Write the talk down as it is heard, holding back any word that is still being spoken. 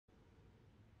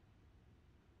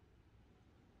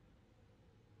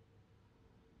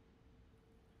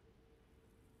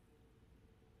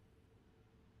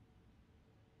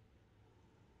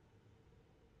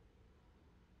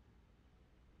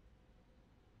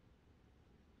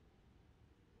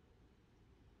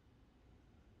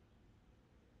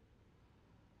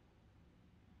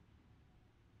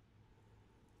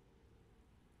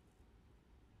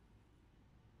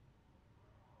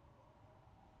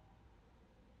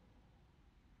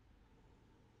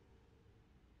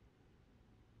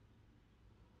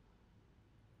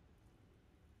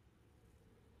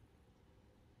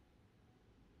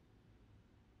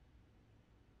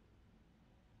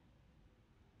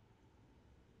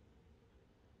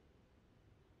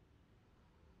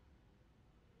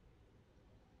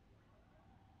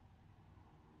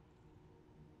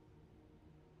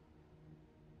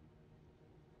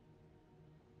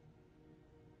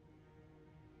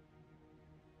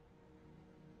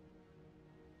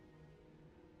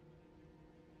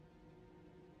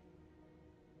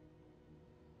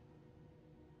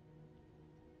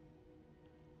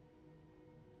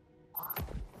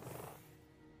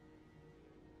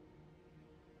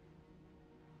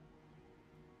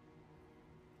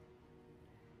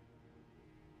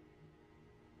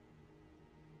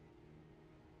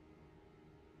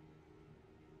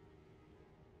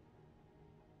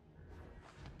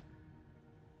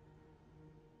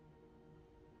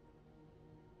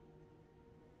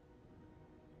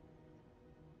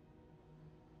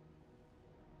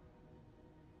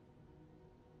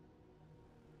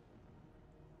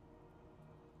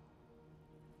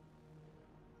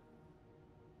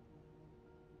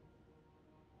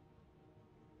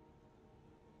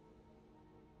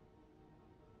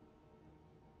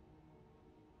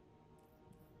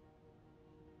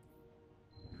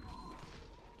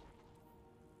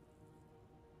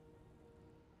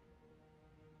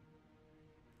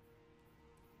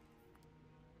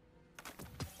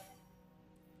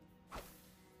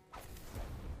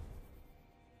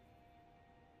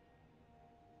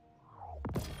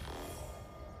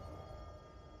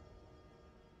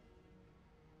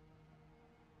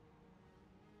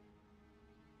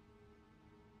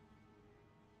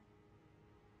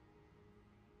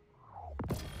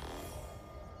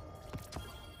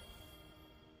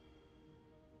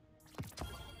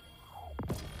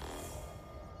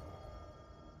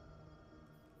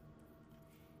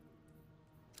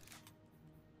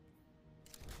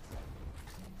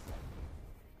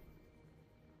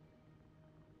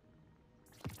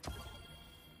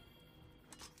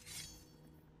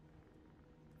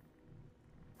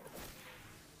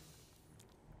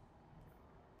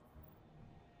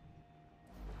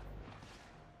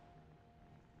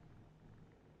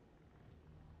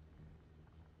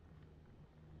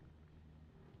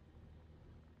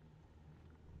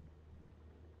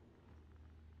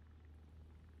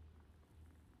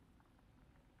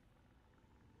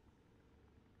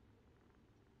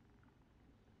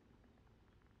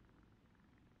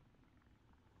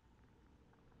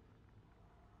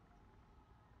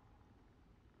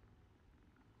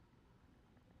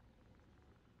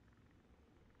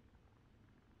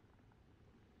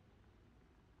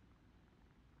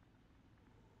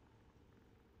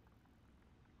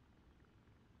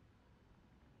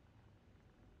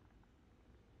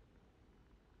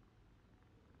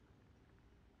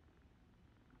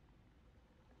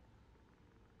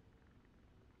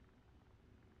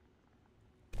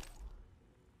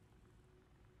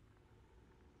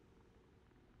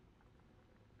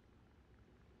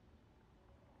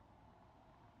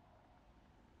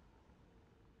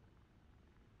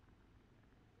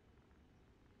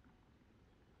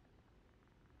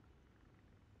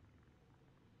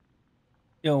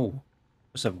Yo,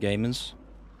 what's up, gamers?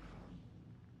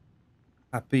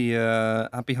 Happy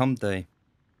Hump Day.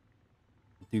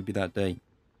 Do be that day.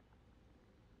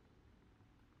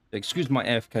 Excuse my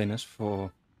AFK-ness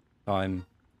for time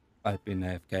I've been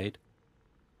AFK'd.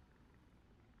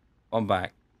 I'm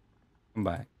back. I'm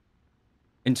back.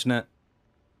 Internet,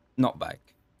 not back.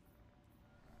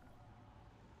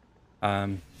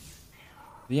 Um,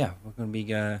 yeah, we're gonna be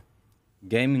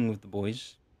gaming with the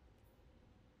boys.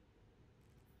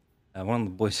 One of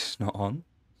the boys is not on,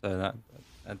 so that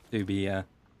do be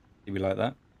like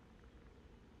that.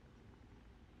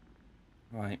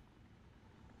 Right,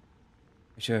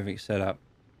 make sure everything's set up.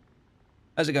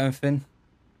 How's it going, Finn?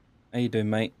 How you doing,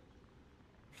 mate?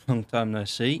 Long time no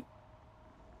see.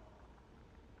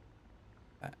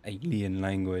 Alien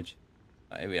language.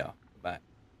 Here we are. We're back.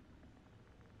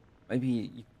 Maybe you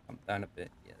can come down a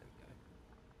bit. Yeah,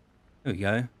 there we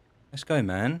go. There we go. Let's go,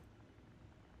 man.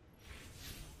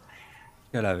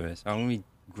 Get over this. I'm gonna be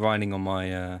grinding on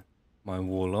my my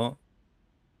warlock.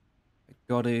 I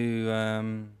got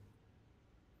to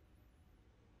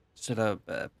set up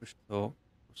push talk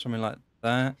or something like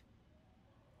that.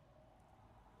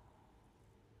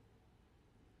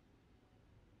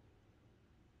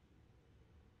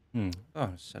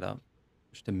 Oh, set up.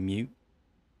 Push to mute.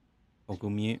 Toggle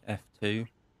mute. F2.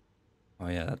 Oh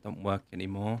yeah, that don't work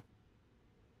anymore.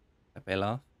 A bit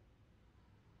laugh.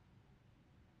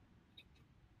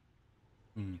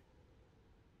 Hmm.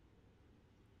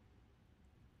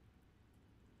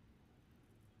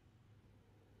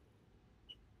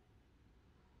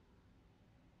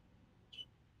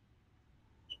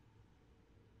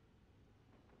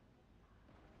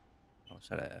 I'll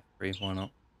set it at F3. Why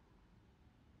not?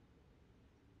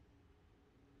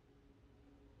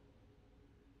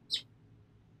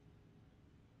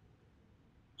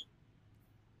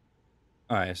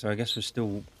 All right. So I guess we're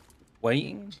still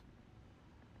waiting.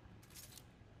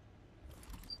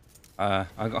 I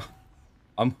got.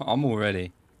 I'm all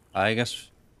ready. I guess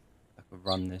I could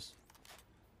run this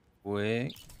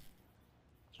quick.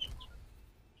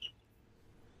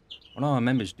 One of our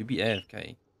members do be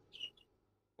AFK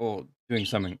or doing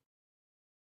something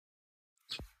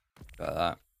like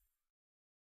that.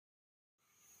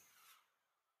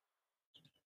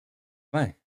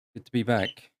 Hey, good to be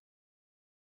back.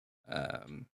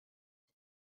 God,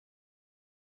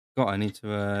 I need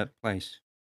to place.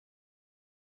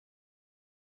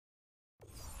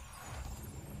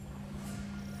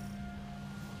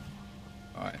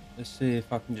 All right, let's see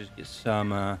if I can just get some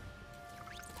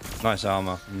nice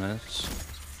armor from this.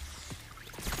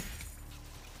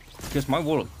 Because my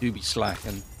warlock do be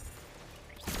slacking.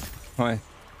 Right,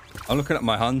 I'm looking at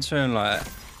my hunter and like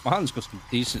my hunter's got some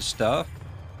decent stuff,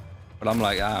 but I'm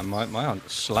like, my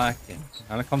hunter's slacking.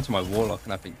 And I come to my warlock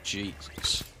and I think,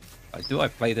 Jesus, like, do I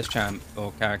play this champ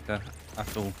or character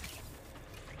at all?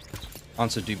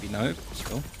 Answer do be no, but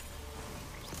still.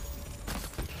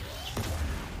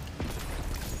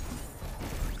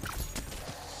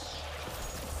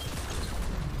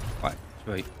 Right,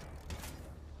 sweet.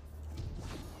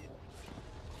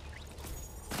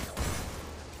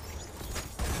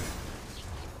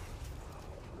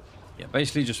 Yeah,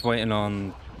 basically just waiting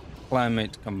on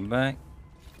Clanmate to come back.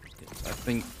 Yes, I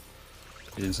think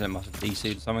he didn't send much of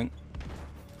DC or something.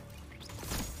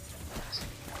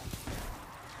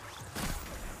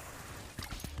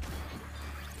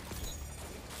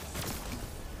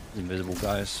 He's invisible,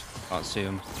 guys. Can't see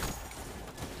him.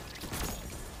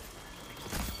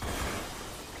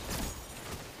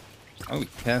 Oh, be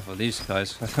careful, these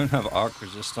guys. I don't have arc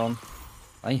resist on.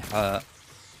 They hurt.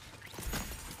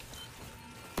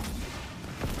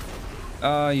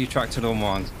 Ah, you tracked it on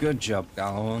one. Good job,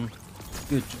 Galon.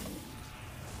 Good job.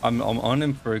 I'm on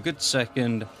him for a good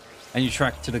second, and you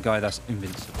tracked to the guy that's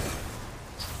invincible.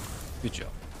 Good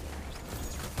job.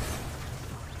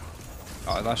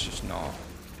 Oh, that's just not.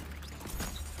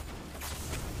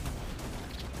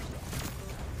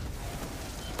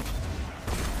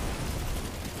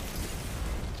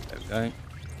 There we go.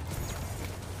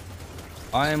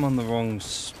 I am on the wrong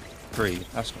spree.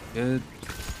 That's not good.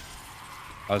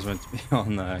 I was meant to be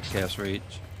on Chaos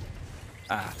Reach.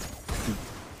 Ah.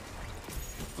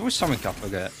 Always something I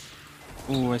forget.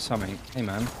 Always something. Hey,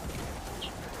 man.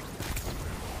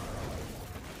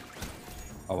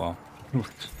 Oh, well.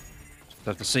 Just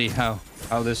have to see how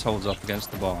this holds up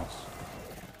against the boss.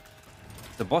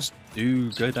 The boss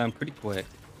do go down pretty quick.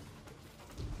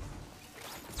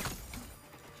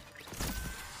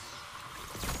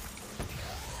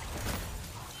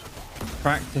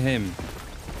 Track to him.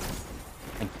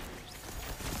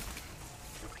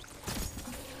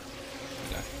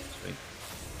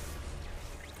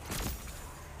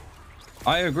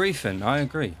 I agree, Finn. I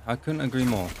agree. I couldn't agree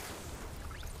more.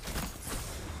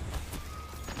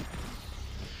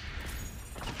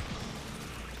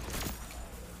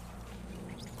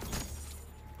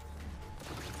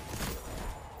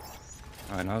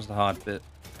 Alright, now's the hard bit.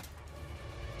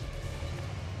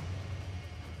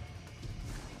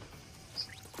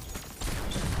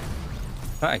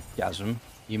 Is that a gasm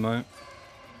emote?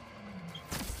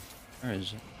 Where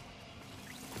is it?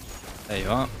 There you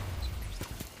are.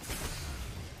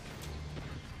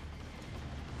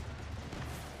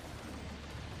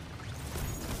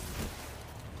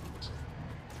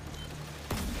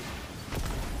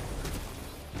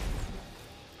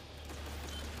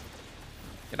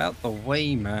 Get out the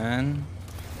way, man.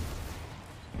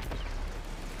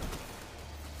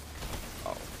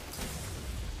 Oh.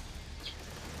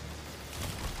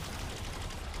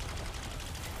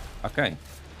 Okay.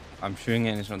 I'm shooting it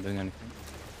and it's not doing anything.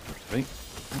 Sweet.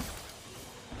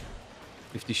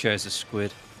 50 shares of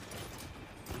squid.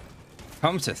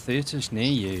 Come to theatres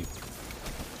near you.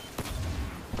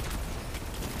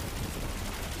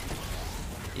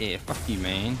 Yeah, fuck you,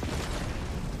 man.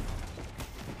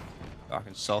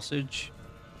 Fucking sausage.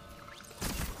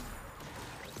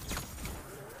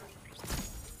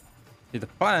 See, the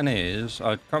plan is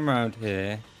I'd come around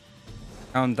here,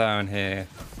 come down here,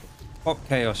 pop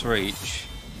Chaos Reach.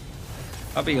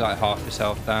 I'll be like half his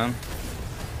health down.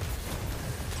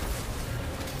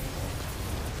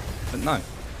 But no.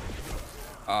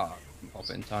 Ah, I can pop it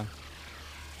in time.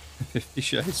 50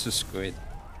 shades of squid.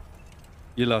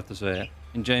 You love to see it.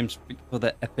 And James, for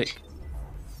the epic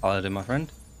paladin, my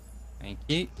friend. Thank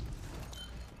you.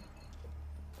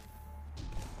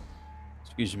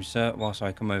 Excuse me, sir, whilst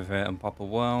I come over here and pop a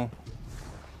well.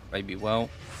 Baby well.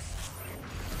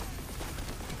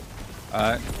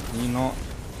 Can you not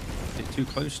get too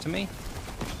close to me?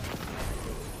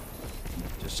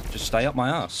 Just stay up my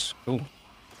ass. Cool.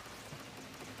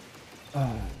 Oh,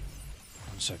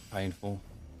 I'm so painful.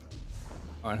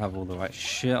 I don't have all the right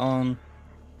shit on.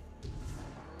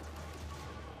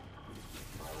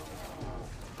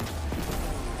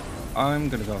 I'm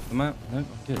gonna go off the map. No, I'm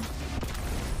good.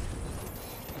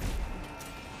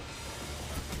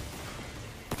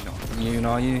 You're not immune,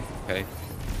 are you? Okay.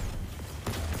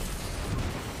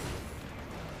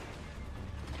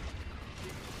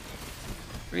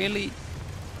 Really?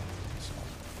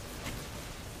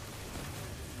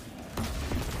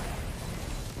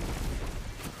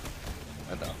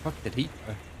 Where the fuck did he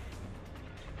go?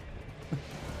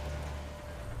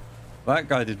 That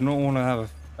guy did not want to have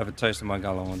a taste of my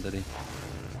Galon, did he?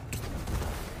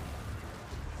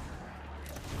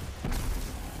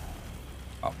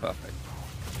 Oh, perfect.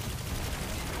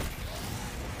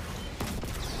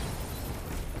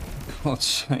 God's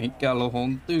sake,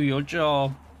 Galahorn, do your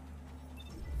job.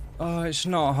 Oh, it's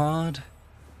not hard.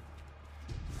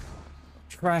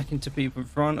 Tracking to people in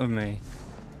front of me.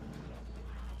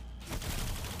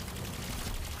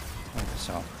 Turn this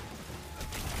off.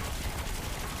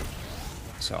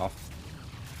 This off.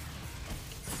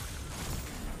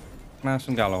 Can I have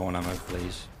some Galahorn ammo,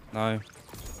 please? No.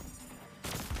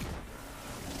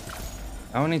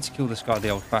 I need to kill this guy the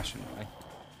old-fashioned way.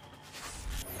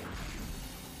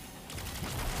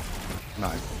 No,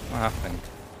 what happened?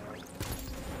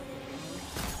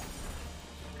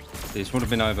 This would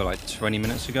have been over like 20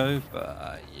 minutes ago,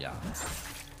 but yeah.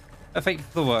 Thank you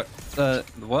for the work.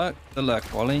 The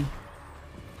lurk, Wally.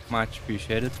 Much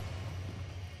appreciated.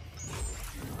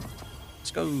 Let's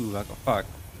go. I got fucked.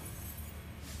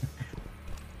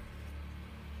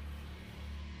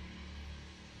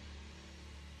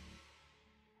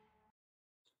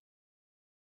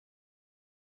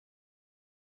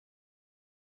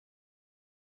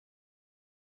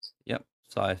 Yep,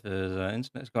 Cypher's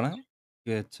internet's gone out.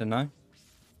 Good to know.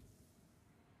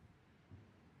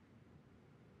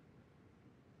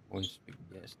 Voice,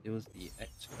 yes, it was the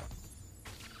Extra.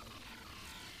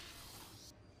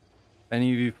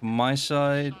 Any of you from my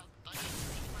side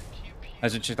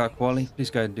hasn't checked out Quali,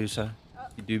 please go ahead and do so.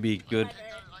 You do be good.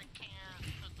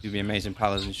 You do be amazing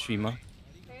Paladin streamer.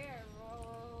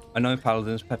 I know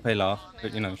Paladin's Pepe laugh,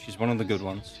 but you know, she's one of the good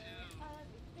ones.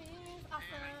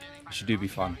 She do be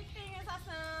fun.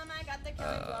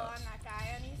 Hello?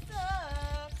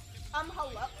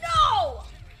 No!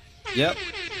 Yep,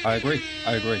 I agree.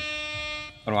 I agree.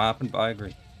 I don't know what happened, but I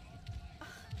agree.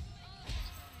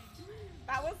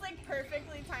 That was like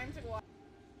perfectly timed to watch.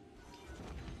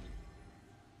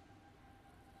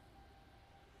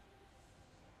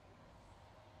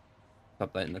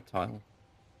 Updating the title.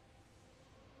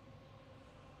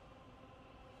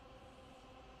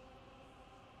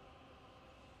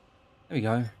 There we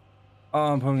go.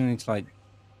 Oh, I'm probably going to like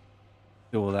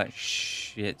do all that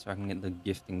shit so I can get the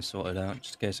gifting sorted out,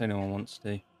 just in case anyone wants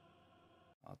to.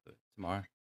 I'll do it tomorrow.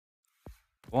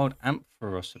 Wild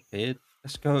Ampharos appeared.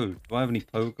 Let's go. Do I have any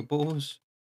Pokeballs?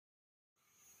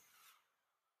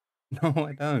 No,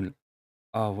 I don't.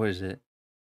 Oh, what is it?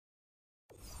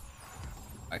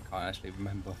 I can't actually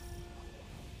remember.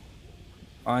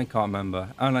 I can't remember.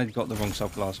 And I got the wrong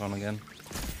subclass on again.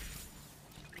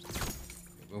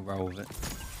 We'll roll with it.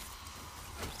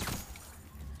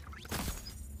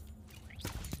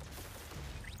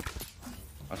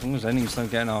 As long as enemies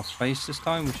don't get in our face this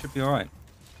time, we should be alright.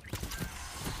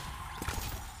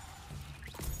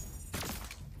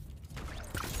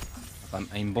 I'm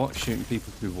aimbot shooting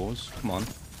people through walls. Come on.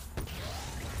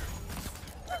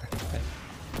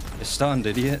 You're stunned,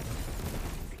 idiot.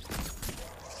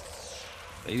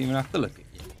 They didn't even have to look at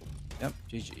you. Yep,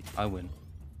 GG. I win.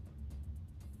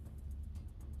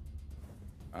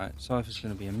 Alright, Cypher's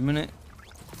going to be a minute.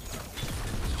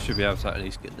 Should be able to at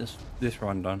least get this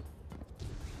run done.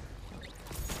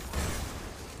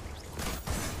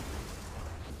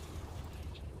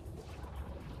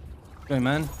 Go,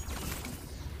 man.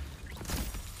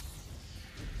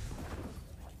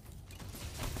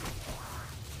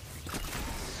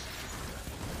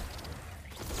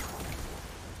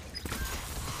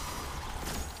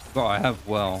 God, I have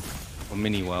well, or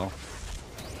mini well.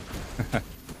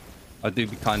 I do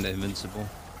be kind of invincible.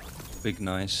 Big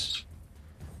nice.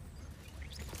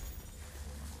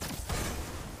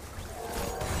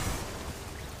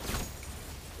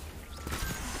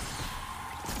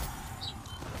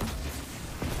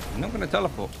 I'm not going to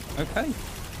teleport. Okay.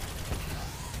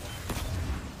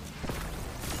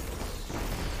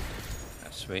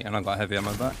 That's sweet. And I got heavy on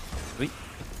my back. Sweet.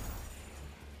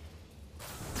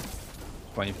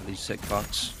 Waiting for these sick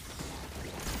bucks.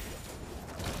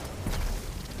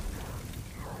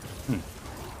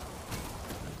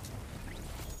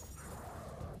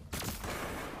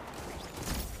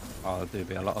 Oh, there'll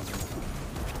be a lot of them.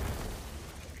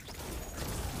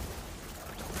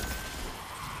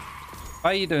 How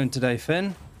you doing today,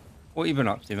 Finn? What you been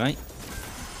up to, mate?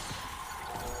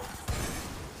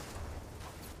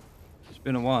 It's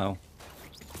been a while.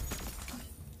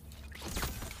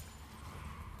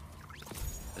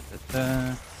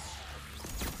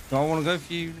 Do I want to go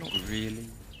for you? Not really.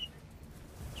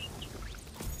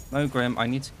 No, Graham, I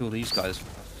need to kill these guys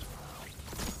first.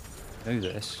 Do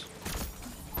this.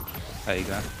 There you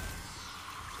go.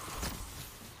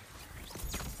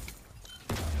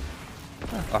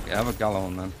 Oh, fuck it, have a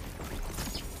Gallahorn then.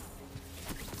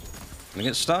 Gonna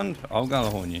get stunned? I'll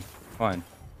Gallahorn you. Fine.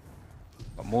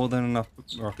 Got more than enough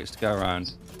rockets to go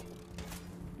around.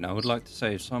 You know, I would like to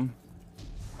save some.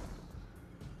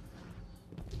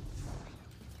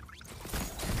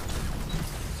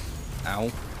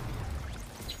 Ow.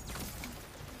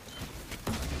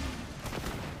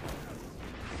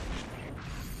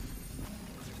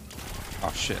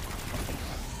 Oh shit.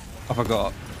 I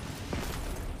forgot.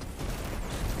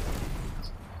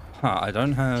 Huh, I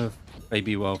don't have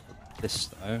baby well for this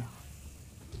though.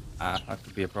 Ah, that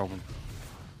could be a problem.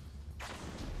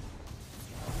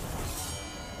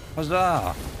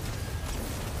 Huzzah!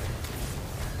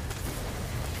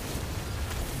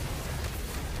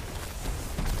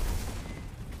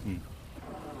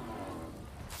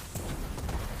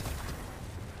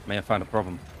 May have found a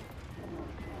problem.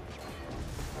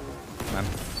 Man.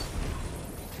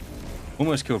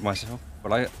 Almost killed myself,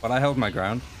 but I held my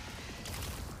ground.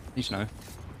 Please no.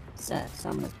 Sir,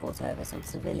 someone has brought over some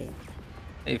civilians.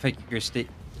 Hey, fakey Christy.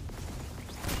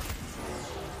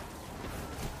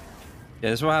 Yeah,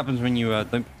 this is what happens when you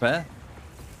don't prepare.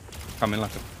 Come in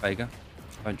like a beggar.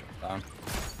 Don't drop down.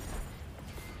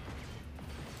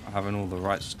 Not having all the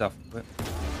right stuff equipped.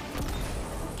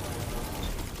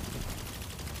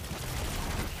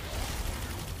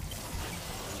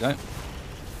 Go.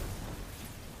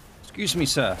 Excuse me,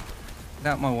 sir.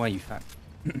 Get out my way, you fat.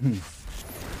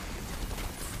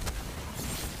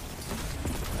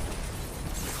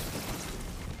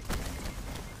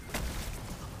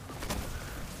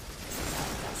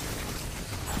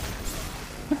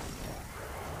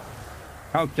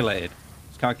 Calculated.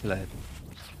 It's calculated.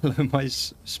 My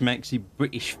smexy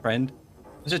British friend.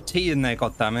 There's a T in there,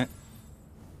 goddammit.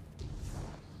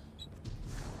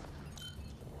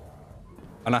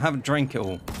 And I haven't drank it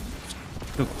all.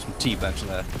 Still got some tea bags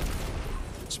there.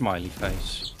 Smiley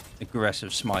face.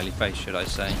 Aggressive smiley face, should I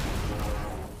say.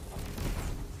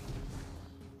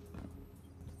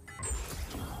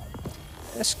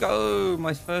 Let's go!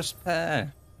 My first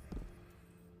pair.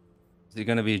 Is it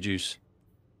going to be a juice?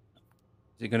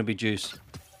 Is it going to be juice?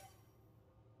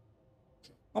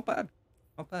 Not bad.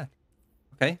 Not bad.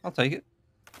 Okay, I'll take it.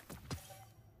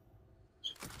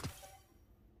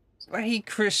 Hey,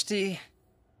 Christy.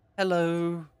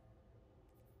 Hello.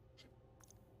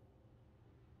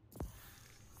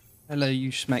 Hello, you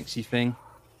smexy thing.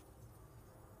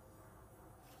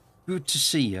 Good to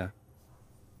see you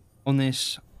on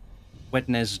this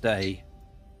Wednesday.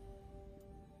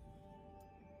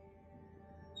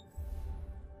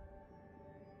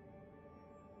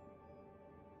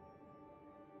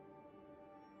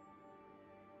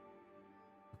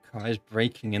 Car is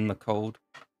breaking in the cold.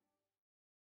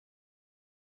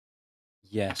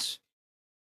 Yes.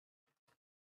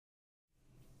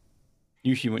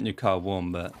 Usually want your car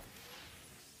warm, but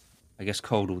I guess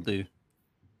cold will do.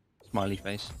 Smiley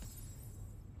face.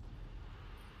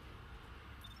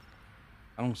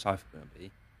 How long is Cypher gonna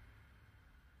be?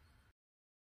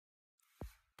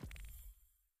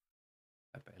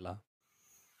 I better laugh.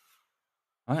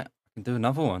 Alright, I can do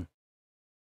another one.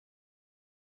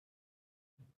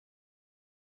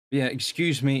 Yeah,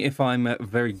 excuse me if I'm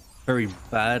very, very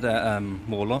bad at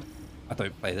Warlock. I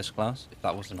don't play this class, if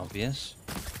that wasn't obvious.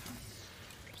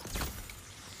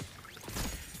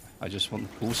 I just want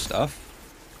the cool stuff.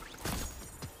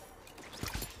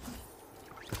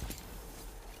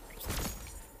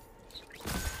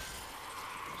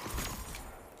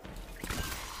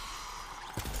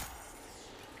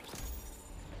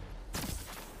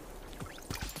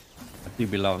 I do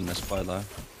be loving this boy though.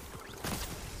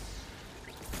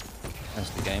 There's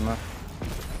the gamer.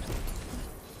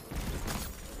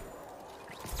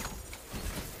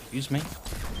 Excuse me.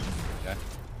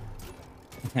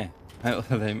 Okay.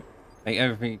 They make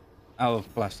everything out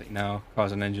of plastic now.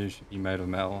 Cars and engines should be made of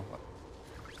metal.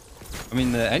 I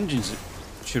mean, the engines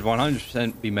should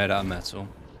 100% be made out of metal,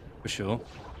 for sure.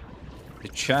 The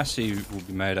chassis will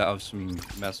be made out of some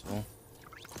metal.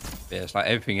 But yeah, it's like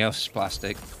everything else is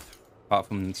plastic, apart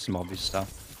from some obvious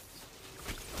stuff.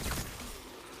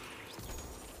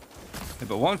 Yeah,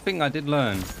 but one thing I did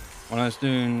learn when I was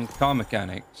doing car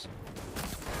mechanics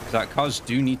is that cars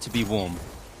do need to be warm.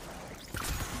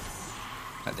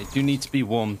 Like, they do need to be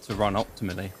warm to run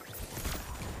optimally.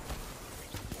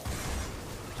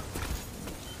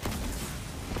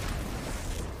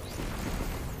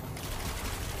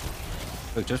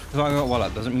 Look, just because I got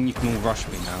wallet doesn't mean you can all rush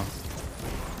me now.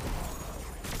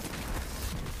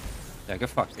 Yeah, get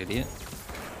fucked, idiot.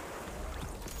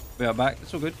 We are back.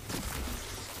 It's all good.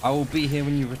 I will be here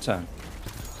when you return.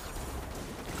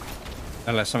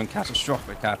 Unless something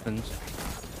catastrophic happens,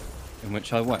 in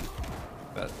which I won't.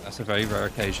 But that's a very rare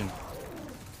occasion.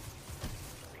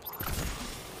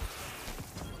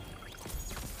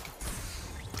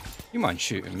 You mind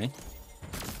shooting me?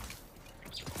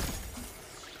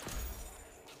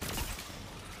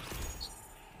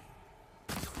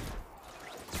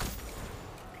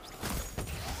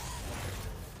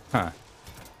 Huh.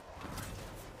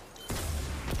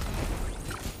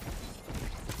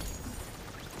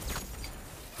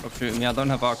 Stop shooting me. I don't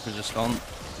have arc resistance.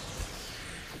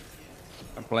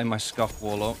 I blame my scuff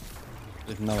warlock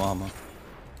with no armor.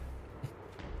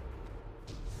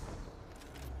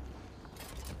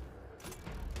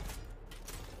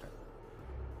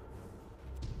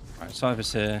 Alright,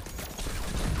 Cypher's here.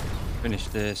 Finish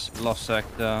this. Lost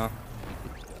sector.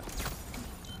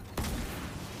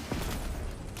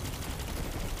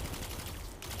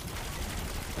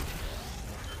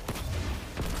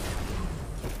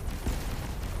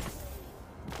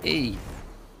 Hey.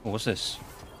 Oh, what's this?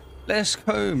 Let's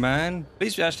go, man.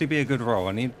 Please actually be a good roll.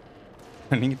 I need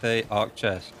the arc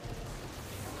chest.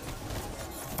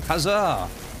 Huzzah!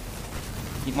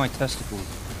 Eat my testicles.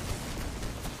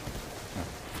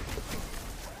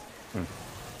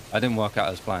 I didn't work out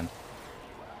as planned.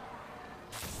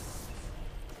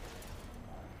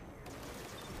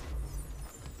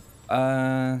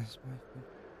 Hello,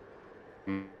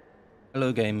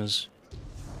 gamers.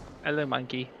 Hello,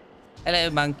 monkey. Hello,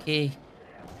 monkey.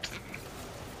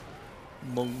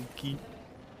 Monkey.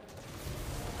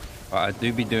 Right, I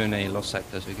do be doing a lost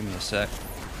sector, so give me a sec.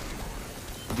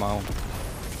 Come on.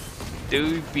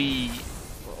 Do be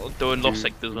doing lost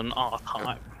sectors on our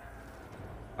time.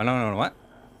 I don't know what.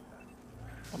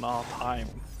 On our time.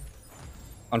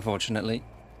 Unfortunately.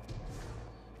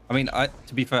 I mean,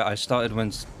 to be fair, I started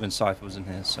when Cypher was in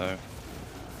here, so.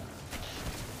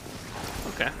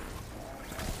 Okay.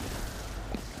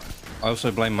 I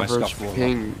also blame my Average scuff warlock.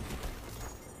 ping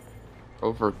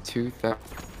over 2,000.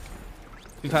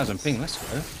 2000 ping, let's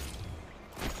go.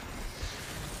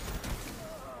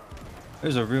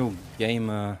 There's a real game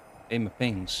of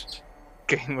pings.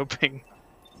 Game of ping.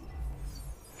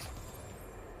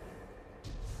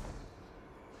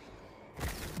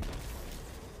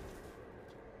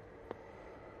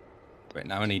 Right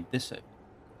now I need this. There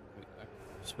we go.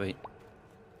 Sweet.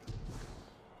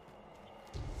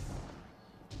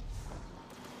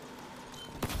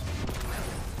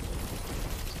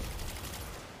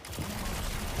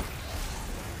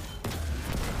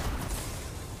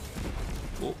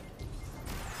 Oh.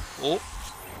 Oh.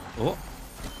 Oh.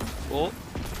 Oh.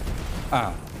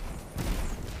 Ah.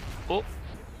 Oh.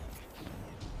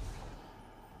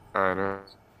 I don't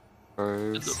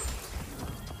know.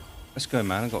 Let's go,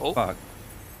 man. I got Oh. fucked.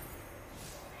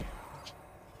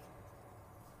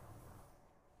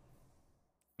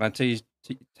 Can I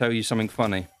tell you something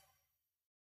funny?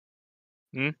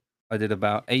 Hmm? I did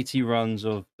about 80 runs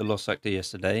of the Lost Sector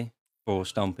yesterday for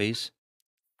Stompies.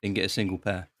 Didn't get a single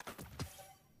pair.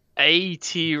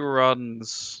 80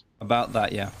 runs. About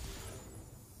that, yeah.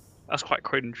 That's quite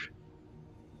cringe.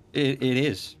 It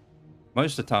is.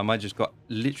 Most of the time, I just got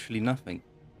literally nothing.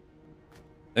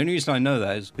 The only reason I know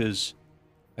that is because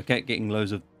I kept getting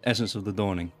loads of Essence of the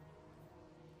Dawning.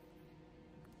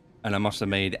 And I must have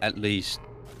made at least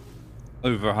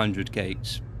over 100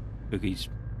 cookies.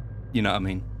 You know what I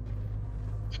mean?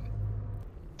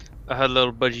 I heard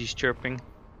little budgies chirping.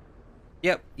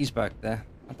 Yep, he's back there.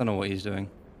 I don't know what he's doing.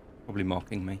 Probably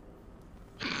mocking me.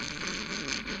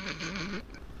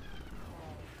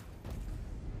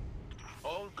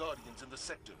 All guardians in the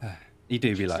sector. He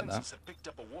do be like that. Have picked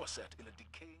up a war set in a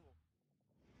decaying...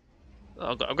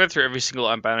 I'm going through every single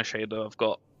unbanner shader I've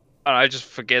got, and I just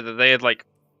forget that they had like,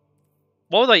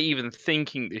 what were they even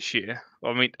thinking this year?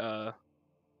 I mean,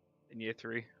 in year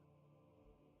 3.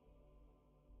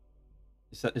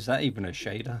 Is that even a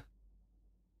shader?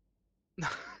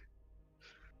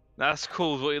 That's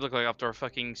cool. What you look like after a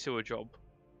fucking sewer job.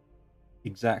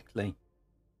 Exactly.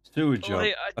 Sewer job.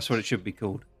 Like, That's what it should be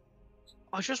called.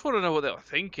 I just want to know what they were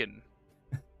thinking.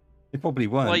 They probably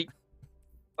weren't.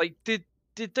 Like, did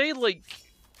they like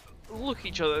look at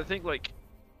each other and think like,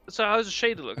 so how does a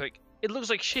shader look like? It looks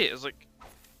like shit. It's like,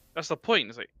 that's the point.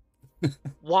 It's like,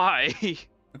 why?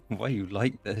 Why you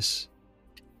like this?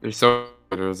 There's some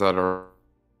shaders that are...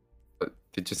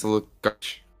 They just look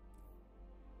gosh.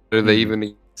 Do they even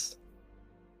exist?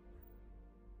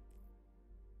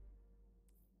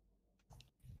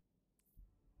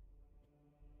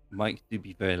 Mic do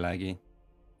be very laggy.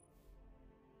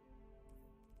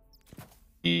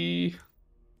 E.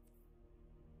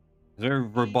 Very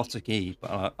robotic E,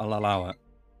 but I'll allow it.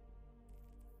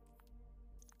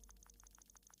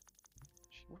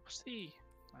 What's the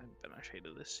unbanner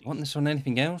shader this season? Want this on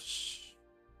anything else?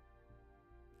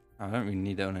 I don't really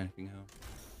need it on anything else.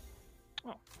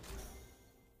 Oh.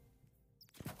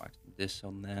 Whack this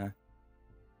on there.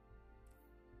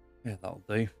 Yeah, that'll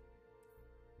do.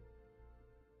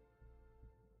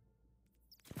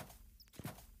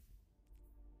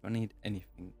 Do I need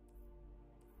anything?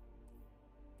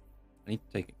 I need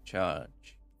to take a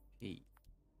charge. Key.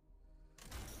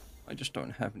 I just don't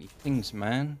have any things,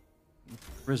 man.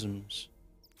 Prisms.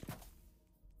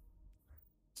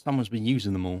 Someone's been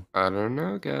using them all. I don't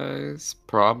know, guys.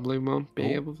 Probably won't be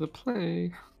Oh. able to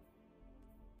play.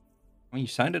 Well, you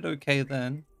sounded okay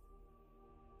then.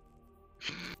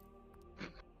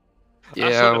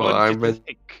 Yeah, well, I've I've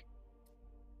been...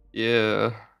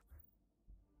 Yeah.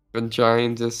 Been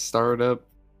trying to start up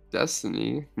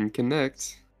Destiny and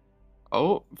Connect.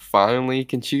 Oh, finally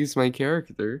can choose my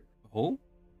character. Oh?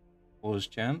 Pause,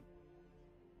 champ.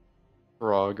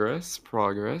 Progress,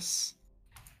 progress.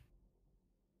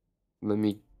 Let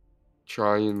me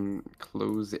try and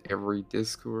close every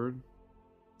Discord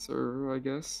server, I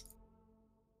guess.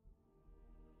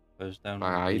 Goes down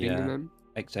By on hiding in the them.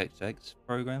 XXX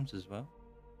programs as well.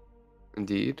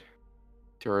 Indeed.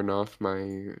 Turn off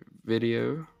my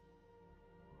video.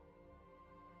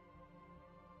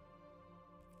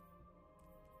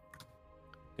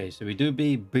 Okay, so we do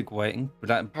be big waiting, but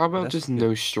that. How about that's just good.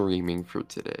 no streaming for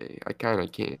today? I kinda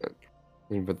can't.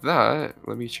 And with that,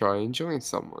 let me try and join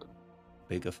someone.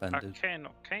 Big I offended. can.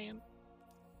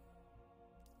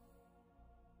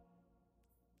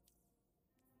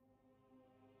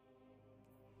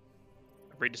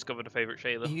 I've rediscovered a favorite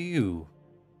shader. Ew.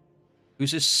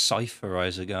 Who's this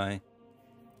Cypherizer guy?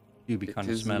 You be It kind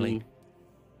of is smelly. me.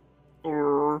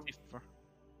 Or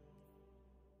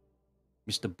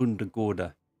Mr.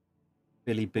 Bundagorda.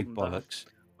 Billy Big Bunda. Bollocks.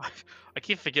 I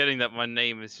keep forgetting that my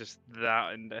name is just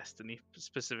that in Destiny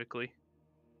specifically.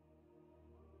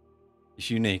 It's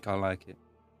unique, I like it.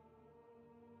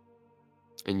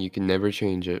 and you can never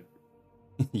change it.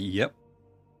 Yep.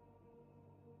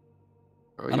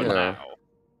 Oh I don't know. yeah.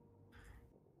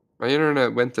 My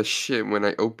internet went to shit when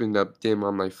I opened up Dim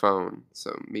on my phone,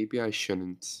 so maybe I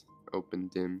shouldn't open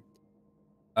Dim.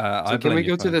 So I can blame we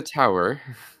your go to phone. the tower?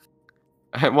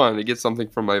 I wanted to get something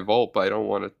from my vault, but I don't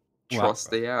want to Well, trust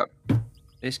the app.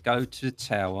 Let's go to the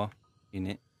tower,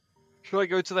 innit? Should I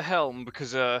go to the helm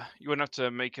because you won't have to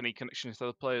make any connections to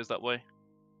other players that way?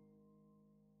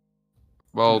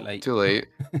 Well, late. too late.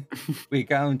 We're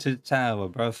going to the tower,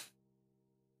 bruv.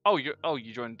 Oh,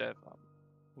 you joined Dev.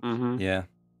 Mm-hmm. Yeah,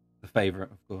 the favorite,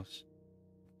 of course.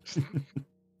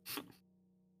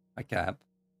 I cap.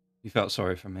 You felt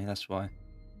sorry for me, that's why.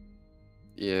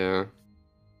 Yeah.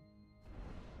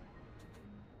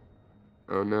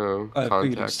 Oh no. I have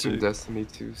feelings Contacting too. Destiny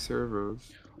 2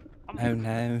 servers. Oh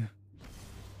no.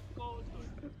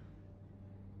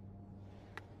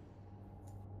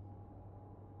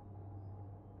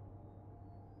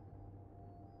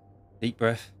 Deep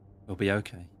breath. We'll be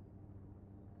okay.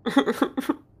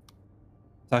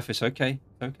 Typhus, okay.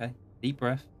 It's okay. Deep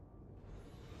breath.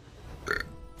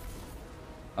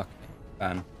 Okay.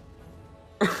 Ban.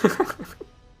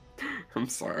 I'm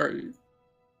sorry.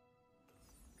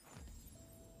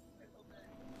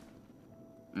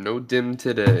 No dim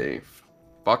today.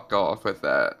 Fuck off with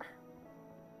that.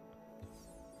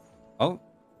 Oh,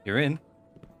 you're in.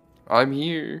 I'm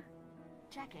here.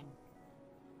 Checking.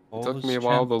 It took Pause, me a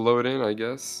while champ. to load in, I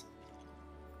guess.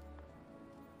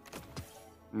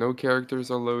 No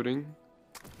characters are loading.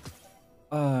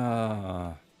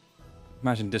 Imagine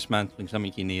dismantling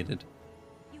something you needed.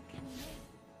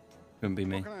 Couldn't be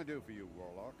me. What can I do for you,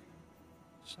 Warlock?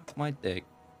 Suck my dick.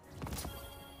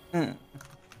 Hmm.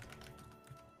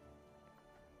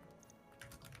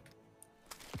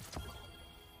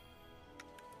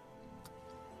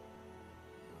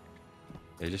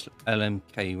 Okay, just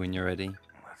LMK when you're ready.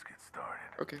 Let's get started.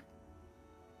 Okay.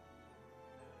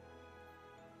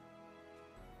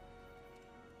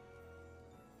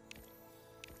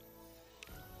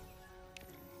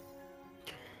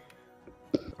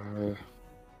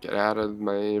 Get out of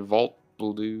my vault,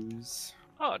 blues.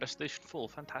 Oh, destination full.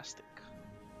 Fantastic.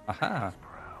 Aha.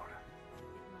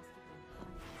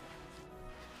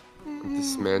 I'm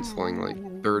dismantling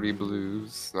like 30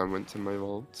 blues. I went to my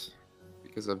vault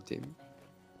because of dim.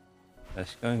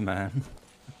 Let's go, man.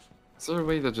 Is there a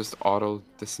way to just auto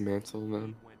dismantle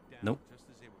them? Nope.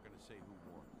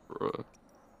 Bruh.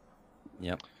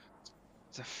 Yep.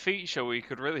 It's a feature we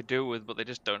could really do with, but they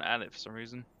just don't add it for some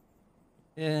reason.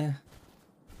 Yeah.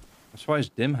 I'm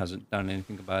surprised Dim hasn't done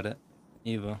anything about it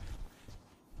either.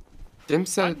 Dim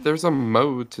said there's a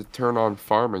mode to turn on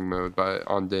farming mode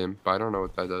on Dim, but I don't know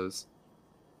what that does.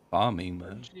 Farming,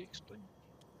 man. Did you explain?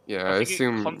 Yeah, I think it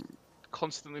assume.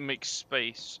 constantly makes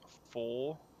space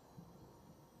for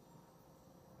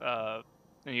in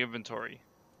the inventory.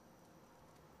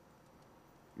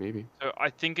 Maybe. So I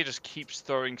think it just keeps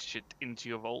throwing shit into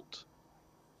your vault.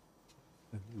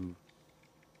 Ooh.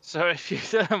 So if you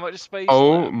don't have much space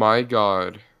Oh left, my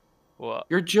god. what?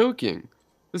 You're joking.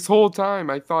 This whole time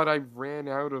I thought I ran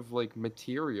out of like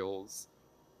materials.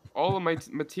 All of my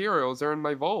materials are in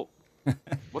my vault.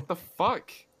 What the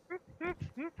fuck?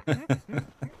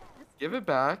 Give it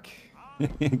back.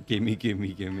 gimme,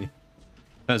 gimme, gimme.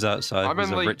 Goes outside, I've he's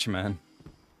been a like- rich man.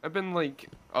 I've been like,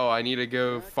 oh, I need to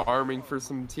go farming for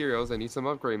some materials. I need some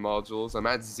upgrade modules. I'm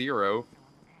at 0.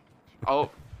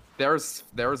 Oh, there's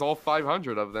all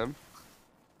 500 of them.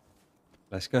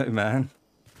 Let's go, man.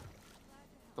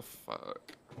 The fuck?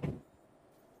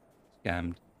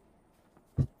 Scammed.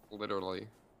 Literally.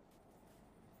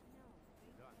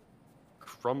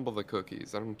 Crumble the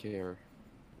cookies. I don't care.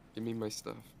 Give me my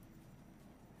stuff.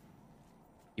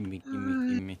 Gimme,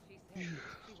 gimme, gimme.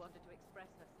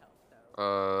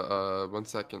 1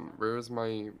 second. Where's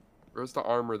the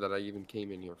armor that I even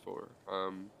came in here for?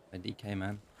 A DK,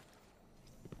 man.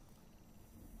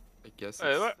 I guess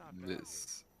Hey, it's what?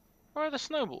 this. Where are the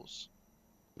snowballs?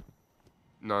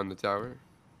 Not in the tower.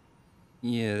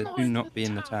 Yeah, Not do in not the be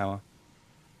in the tower. tower.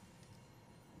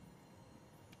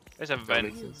 There's a That vent.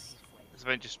 makes sense. This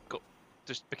vent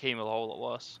just became a whole lot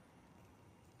worse.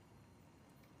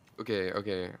 Okay.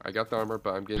 I got the armor,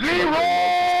 but I'm getting some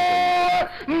upgrade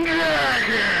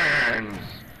modules.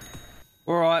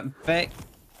 Alright, Beck.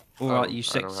 Alright, Oh, you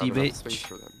I don't sexy have enough space bitch.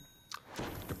 for them.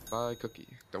 Goodbye, cookie.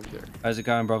 Don't care. How's it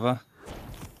going, brother?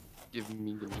 Give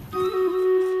me.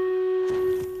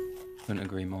 Couldn't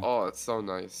agree more. Oh, it's so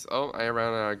nice. Oh, I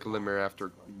ran out of glimmer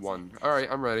after 1. Alright,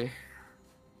 I'm ready.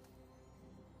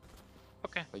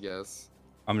 Okay. I guess.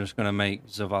 I'm just gonna make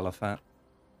Zavala fat.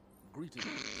 Greetings.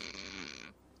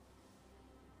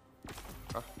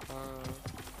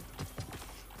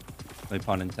 No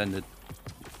pun intended.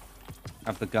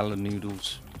 Have the gala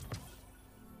noodles.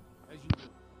 As you do.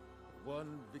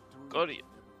 One victory. Got it.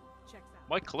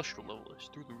 My cholesterol level is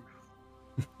through the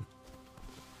roof.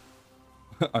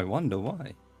 I wonder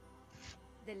why.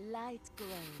 The light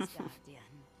grows, Guardian.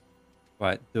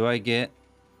 Right, do I get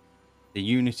the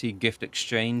Unity gift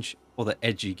exchange or the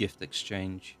edgy gift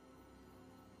exchange?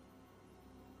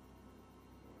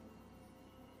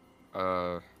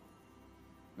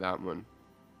 That one.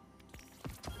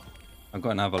 I've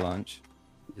got an avalanche.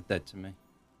 You're dead to me.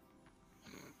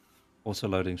 Also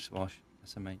loading swash.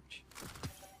 SMH.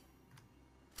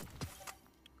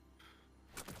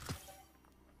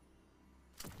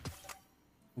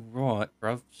 Right,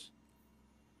 bruvs.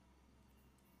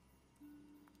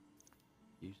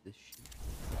 Use this shit.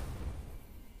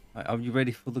 Right, are you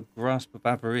ready for the grasp of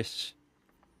avarice?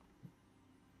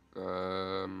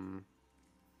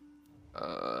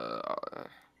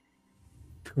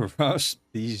 Grasp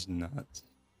these nuts.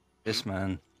 This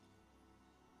man.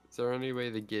 Is there any way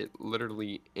to get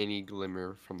literally any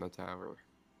glimmer from the tower?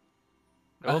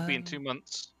 It will be in 2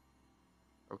 months.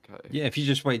 Okay. Yeah, if you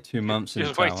just wait 2 months in the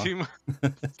Just wait tower. 2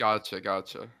 months.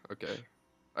 Gotcha. Okay.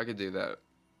 I could do that.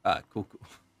 Cool.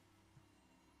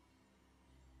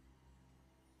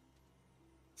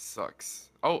 Sucks.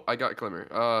 Oh, I got glimmer.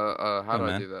 How do I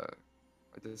man. do that?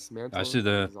 I dismantle. I do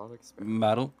the exotic spell.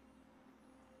 battle.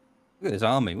 Look at this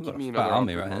army. We've Give got me a fat another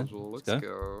army upgrade right here. module. Let's Let's go.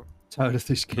 go. Tired of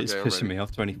this kid's Okay, I'm pissing ready. me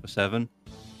off 24/7.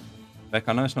 Beck,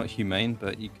 I know it's not humane,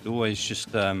 but you could always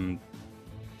just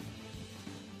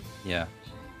yeah.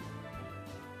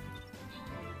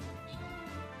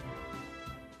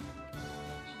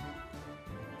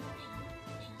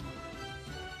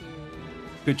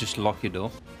 Could just lock your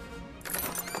door.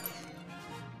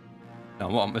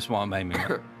 No, that's what I'm aiming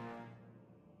at.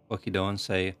 Lock your door and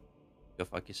say, go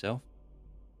fuck yourself.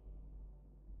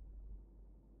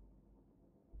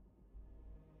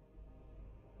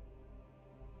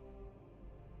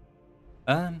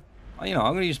 You know,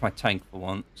 I'm gonna use my tank for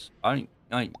once. I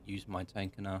don't use my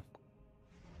tank enough.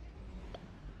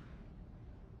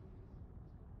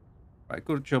 Right,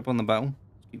 good job on the battle.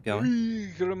 Let's keep going.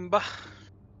 Grumba.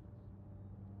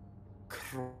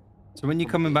 So when you're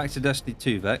coming back to Destiny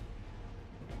 2, Vec?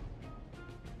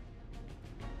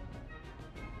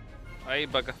 Hey,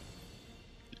 bugger.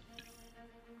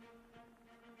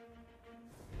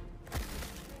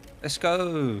 Let's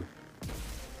go.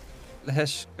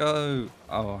 Let's go.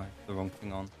 Oh, I have the wrong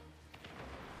thing on.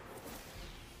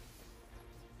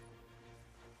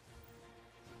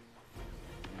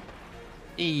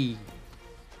 E.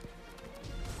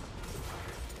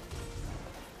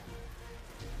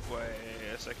 Wait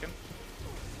a second.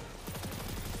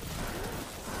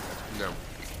 No.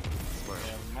 Smart.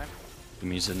 Never mind. Give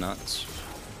me the nuts.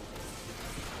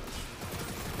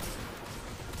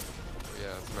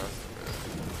 Yeah, it's massive.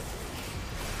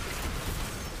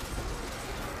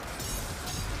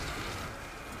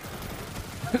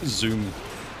 Zoom.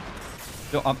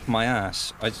 You're up my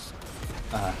ass. I just.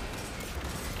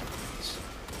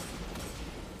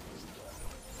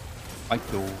 I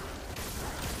go.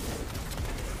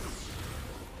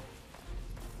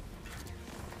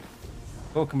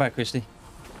 Welcome back, Christy.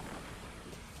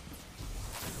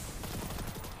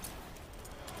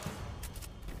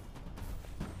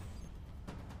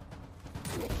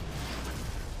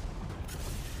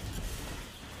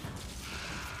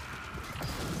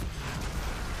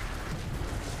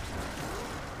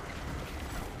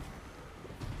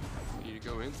 Need to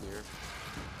go in here.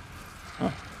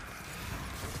 Huh.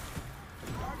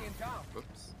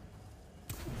 Oops.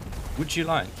 Would you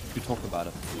like to talk about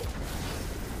it?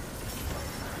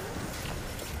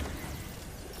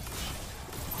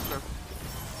 No.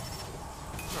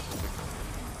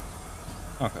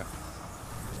 Okay.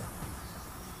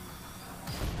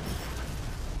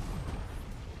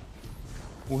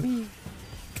 Whee.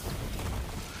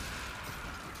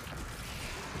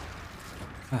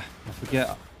 I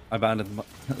forget I've added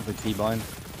the keybind.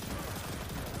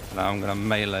 Now I'm gonna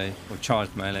melee or charge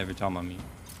melee every time I mute.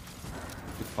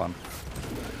 Good fun.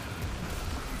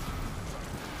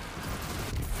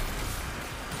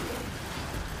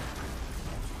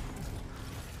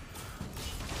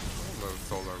 Load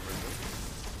solar window.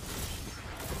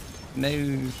 No.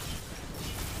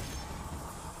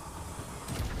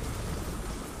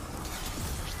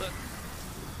 What's that?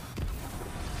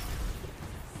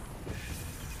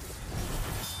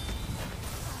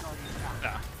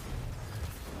 Ah.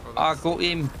 Oh, I that's got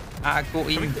him. I got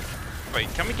him.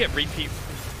 Wait, can we get repeat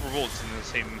rewards in the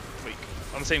same week?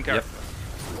 On the same character?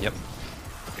 Yep.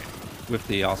 Okay. With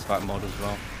the artifact mod as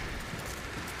well.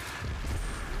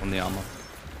 On the armor.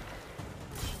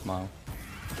 Smile.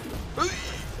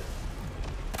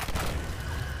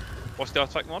 What's the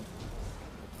artifact mod?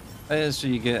 So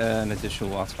you get an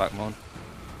additional artifact mod.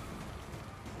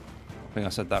 I think I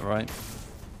said that right.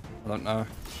 I don't know.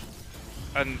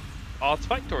 An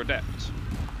artifact or adept?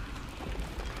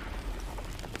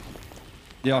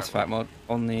 The artifact mod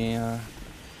on the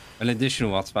an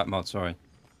additional artifact mod, sorry,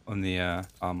 on the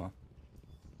armor.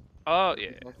 Oh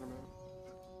yeah.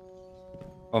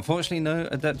 Unfortunately, no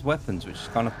adept weapons, which is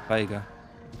kind of a failure.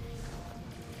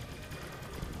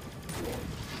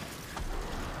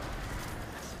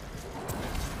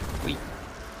 Wait,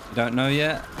 you don't know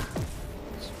yet?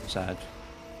 It's sad.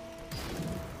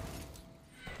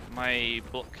 My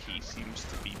block key seems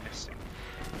to be missing.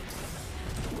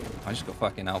 I just got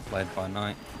fucking outplayed by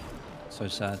Knight. So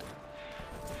sad.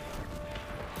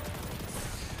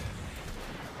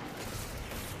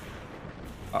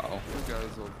 Uh oh. You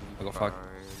guys will I be got fine. fucked.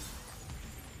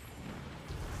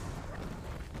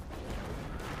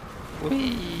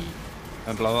 Whee!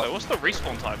 Don't blow up. So what's the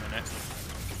respawn time in it?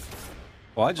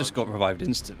 Well, I just got revived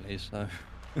instantly, so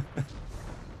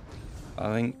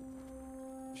I think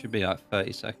should be like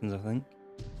 30 seconds. I think.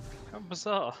 How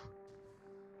bizarre.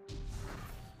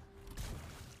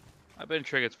 I've been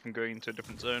triggered from going into a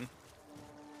different zone.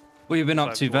 What have you been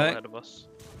up to, Five more Vec? ahead of us.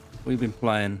 What have you been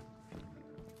playing?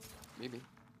 Maybe.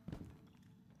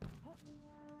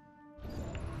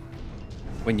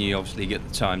 When you obviously get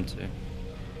the time to.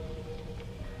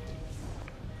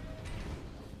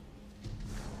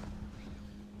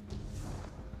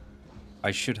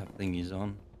 I should have thingies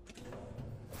on.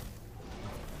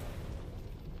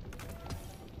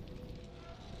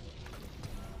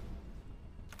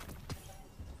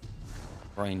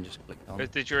 Brain just clicked on.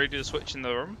 Did you already do the switch in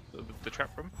the room? The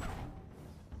trap room?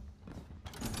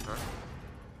 Huh?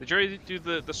 Did you already do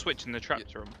the switch in the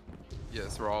trapped room?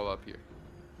 Yes, we're all up here.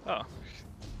 Oh.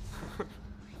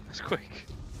 That's quick.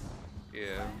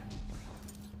 Yeah.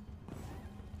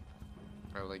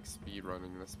 I like speed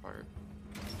running this part.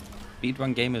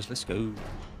 Speedrun gamers, let's go.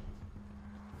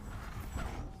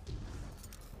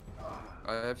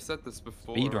 I've said this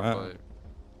before, Speedrun. but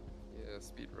yeah,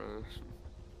 speedrun.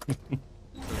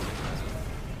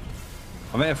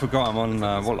 I may have forgot I'm on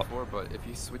I've said this what? before, but if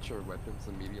you switch your weapons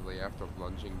immediately after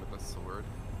lunging with a sword,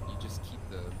 you just keep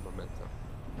the momentum.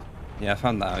 Yeah, I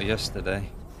found that out yesterday.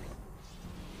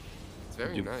 It's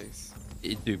very You- nice.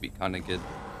 It do be kind of good.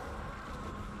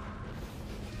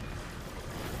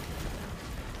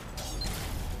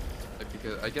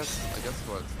 Because I guess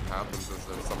what happens is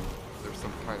there's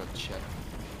some kind of check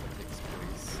that takes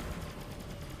place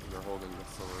when you're holding the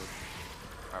sword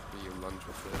after you lunge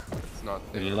with it. It's not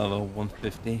there. Level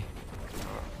 150. Uh,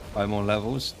 5 more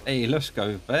levels. Hey, let's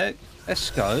go, Beck.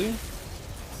 Let's go.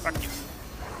 Fuck you.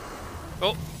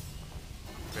 Oh,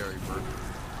 very burden.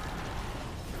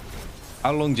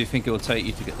 How long do you think it will take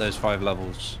you to get those 5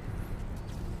 levels?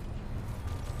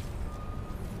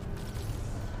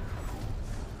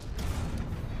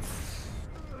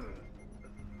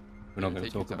 We're not going to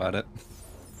Take your talk about it.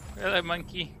 hello,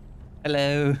 monkey.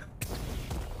 Hello.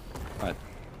 Right.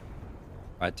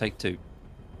 Right, take 2.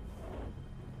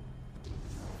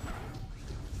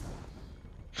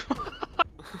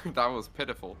 That was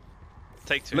pitiful.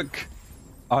 Take 2. Look.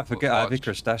 Oh, I forget I have Watch.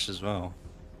 Icarus Dash as well.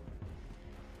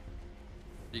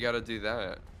 You gotta do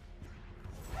that.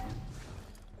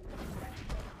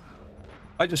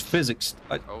 I just physics.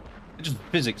 I Oh, just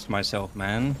physics myself,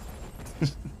 man.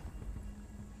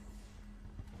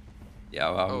 Yeah,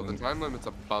 oh, the time limit's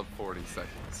above 40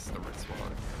 seconds to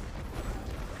respawn.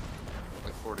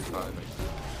 Like 45, I think.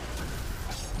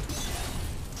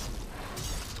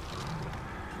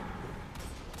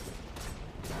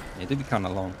 It did be kind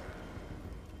of long.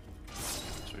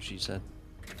 That's what she said.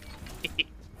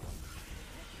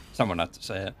 Someone had to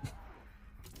say it.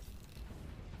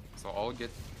 So I'll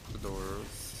get the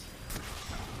doors.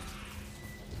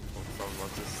 Hope someone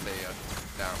wants to stay at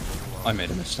that one. I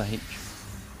made a mistake.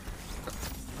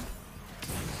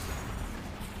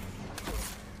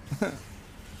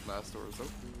 Last door is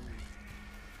open.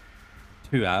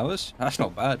 2 hours? That's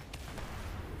not bad.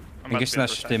 I'm I about guess to be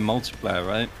that's for a just sec. in multiplayer,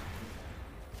 right?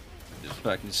 Just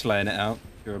fucking slaying it out.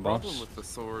 You're a The problem boss. with the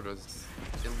sword is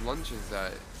it lunges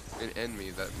at an enemy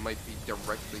that might be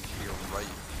directly to your right.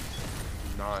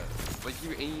 Not like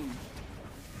you aim.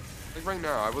 Like right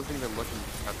now, I wasn't even looking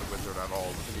at the wizard at all.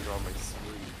 It wasn't even on my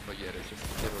screen, but yet it's just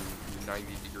hit a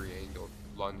 90-degree angle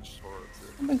lunge towards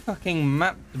it. I've been fucking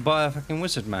mapped by a fucking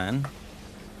wizard, man.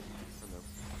 I know.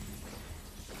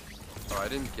 Oh, I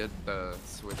didn't get the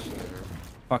switch there.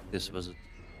 Fuck this wizard.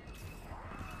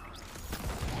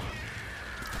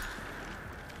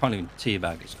 Can't even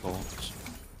teabag his corpse.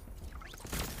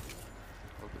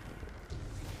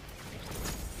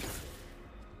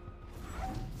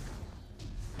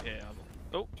 Yeah.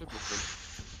 Oh. Should be good.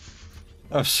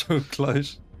 That was so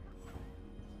close.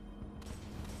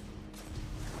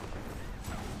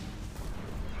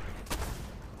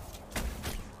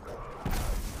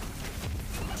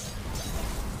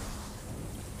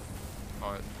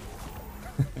 Alright.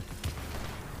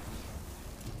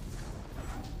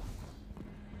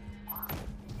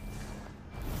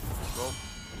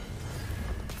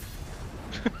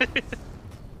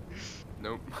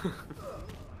 Nope.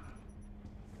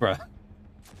 Bruh.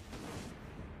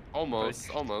 Almost,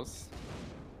 almost.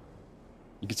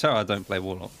 You can tell I don't play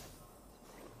Warlock.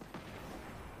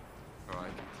 Oh, I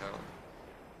can tell.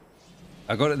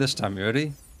 I got it this time, you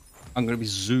ready? I'm gonna be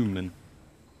zooming.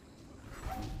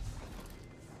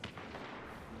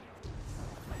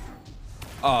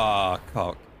 Ah,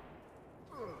 cock.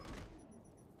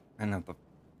 Another.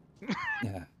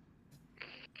 Yeah.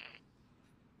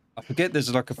 I forget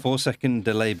there's like a 4-second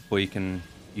delay before you can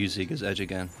use Eager's Edge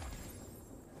again.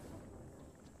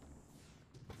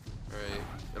 Alright,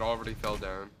 it already fell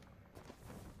down.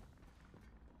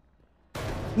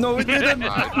 No, it didn't!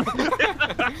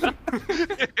 Died.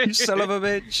 You son of a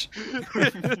bitch!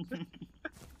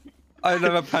 I've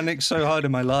never panicked so hard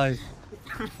in my life.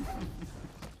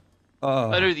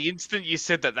 Oh. I know the instant you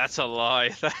said that, that's a lie.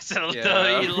 That's a Yeah.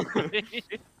 dirty lie.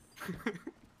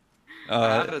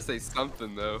 I had to say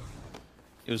something though.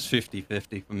 It was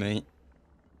 50-50 for me.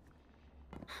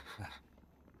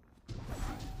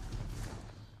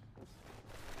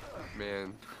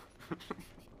 Man.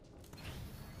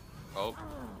 Oh.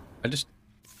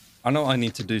 I know what I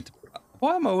need to do to...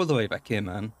 Why am I all the way back here,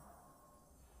 man?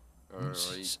 Alright.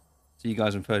 See you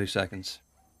guys in 30 seconds.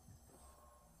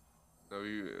 No,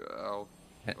 I'll...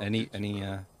 Any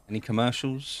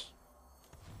commercials?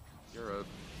 You're up.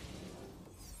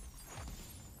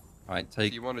 Alright, So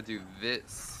take... you want to do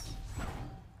this.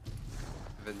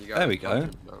 Then you got There we go.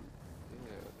 Yeah.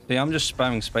 See, I'm just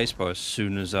spamming spacebar as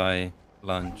soon as I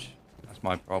lunge. That's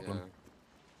my problem. Yeah.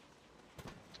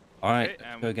 Alright, Okay,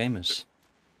 let's go gamers.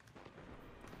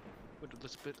 With a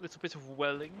little bit of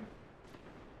welling.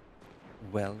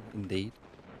 Well, indeed.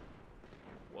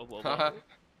 Well.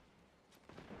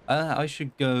 I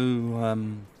should go,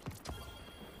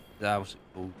 what's it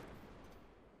called?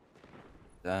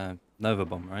 Nova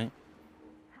Bomb, right?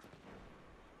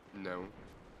 No.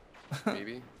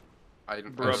 Maybe? I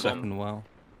don't Bro, Or know. second well.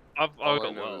 I've All I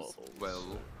got know is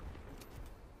well.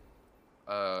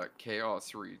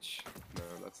 Chaos Reach. No,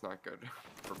 that's not good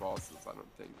for bosses, I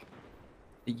don't think.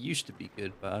 It used to be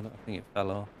good, but I don't think it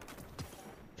fell off.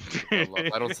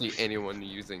 I don't see anyone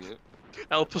using it.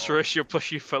 Elpis Ratio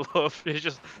plus you fell off. You're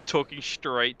just talking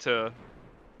straight to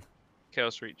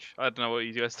Chaos Reach. I don't know what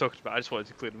you guys talked about. I just wanted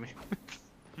to clear to me.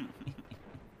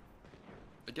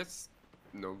 I guess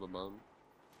Nova Bomb.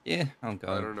 Yeah, I'll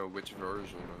go. I don't know which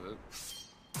version of it.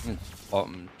 I think it's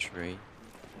bottom tree.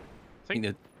 I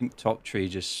think the top tree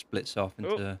just splits off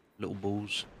into little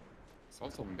balls. It's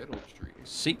also middle tree.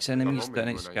 Seeks enemies, Roman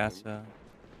detonate one, I think. scatter.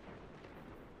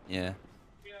 Yeah.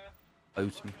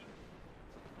 Boat me.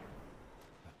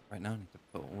 Right now I need to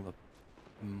put all the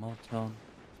mods on.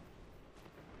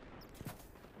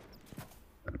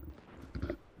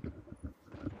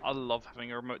 I love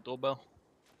having a remote doorbell.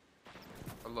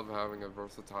 I love having a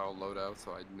versatile loadout,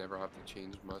 so I'd never have to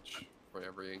change much for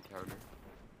every encounter.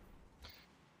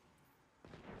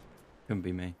 Couldn't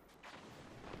be me.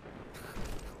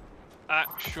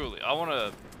 Actually, I want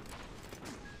to...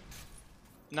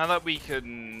 Now that we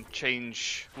can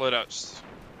change loadouts,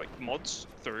 like mods,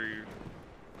 through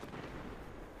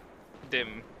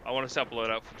Dim, I want to set up a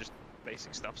loadout for just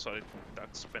basic stuff so I don't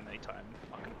have to spend any time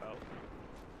fucking about.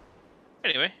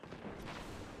 Anyway.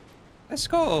 Let's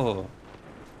go!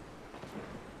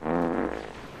 I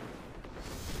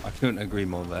couldn't agree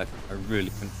more there. I really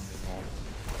couldn't agree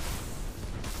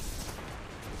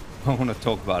more. I want to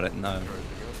talk about it, no.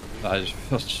 Anything else?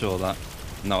 I just saw that.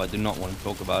 No, I do not want to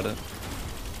talk about it.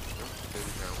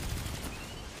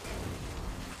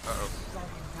 Uh-oh.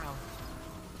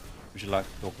 Would you like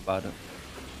to talk about it?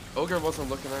 Ogre wasn't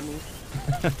looking at me,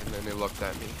 and then they looked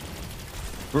at me.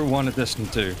 Rule 1 of Destiny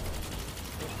 2.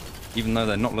 Even though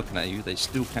they're not looking at you, they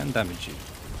still can damage you.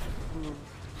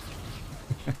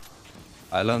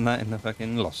 I learned that in the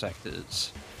fucking Lost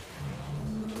Sectors.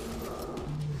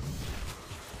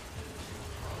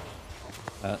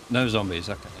 No zombies,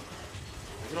 okay.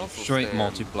 You can also Straight stand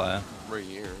multiplayer. right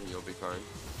here, and you'll be fine.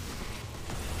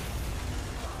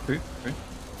 True, true.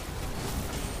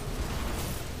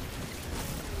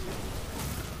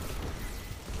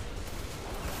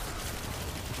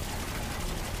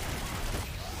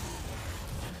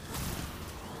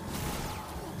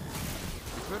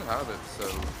 You could have it so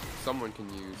someone can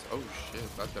use. Oh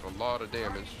shit, that did a lot of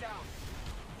damage.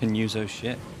 Can use those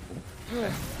shit. Okay,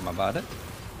 am I about it?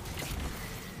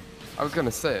 I was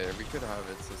gonna say, we could have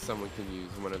it so someone can use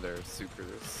one of their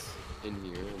supers in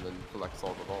here and then collects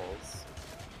all the balls.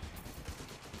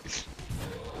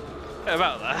 How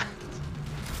about that?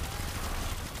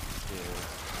 Yeah.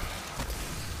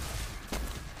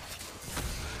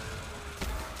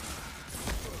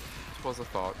 Was a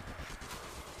thought.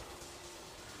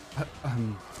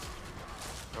 Um,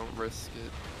 Don't risk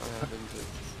it. I haven't.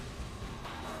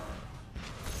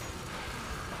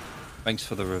 thanks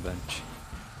for the revenge.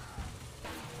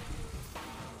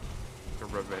 The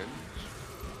revenge.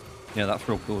 Yeah, that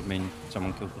throw killed me.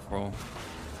 Someone killed the throw.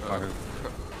 Oh.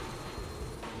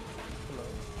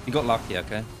 You got lucky,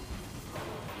 okay?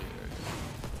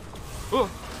 Oh.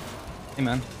 Hey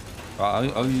man.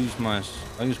 Right, I'll use my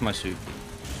super.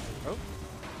 Oh.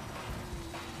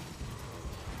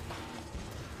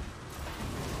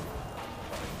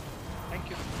 Thank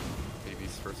you.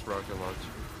 Baby's first rocket launch.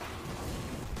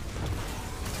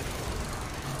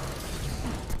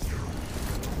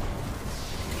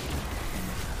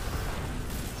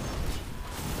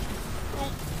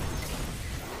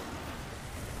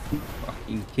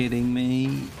 Fucking kidding me?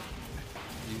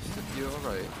 Used to feel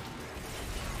alright.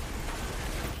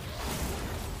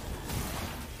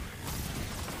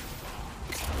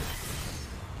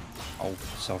 Oh,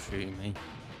 self-shooting me.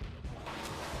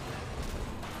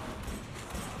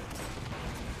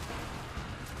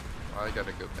 I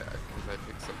gotta go back because I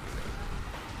picked something up.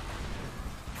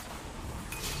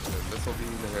 And then this will be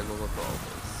the handle of all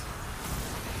this.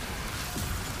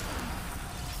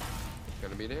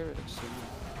 Gonna be damaged soon.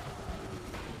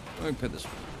 Let me put this.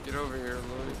 Get over here,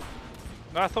 Lloyd.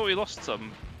 No, I thought we lost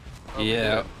some. Oh,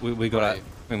 Yeah, we got Right. it.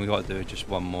 I think we got to do just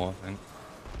one more. I think.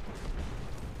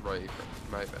 Right,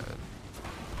 my bad.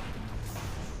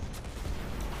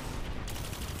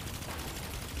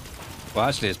 Well,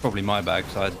 actually, it's probably my bag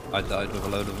because I died with a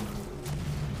load of them.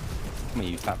 Come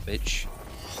here, you fat bitch.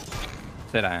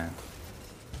 Sit down.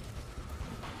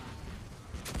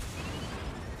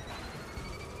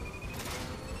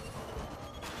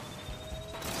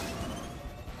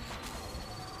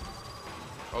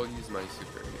 I'll use my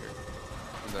super here,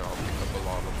 and then I'll pick up a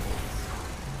lot of bolts.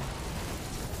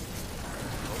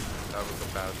 Oh, that was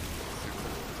a bad super,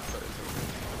 but it's okay.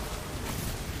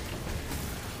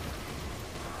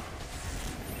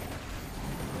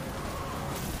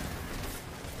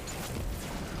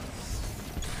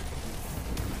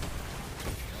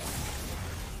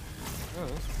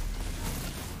 Oh.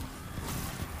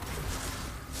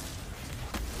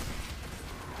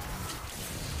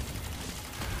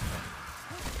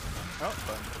 Oh,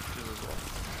 fine. Just as well.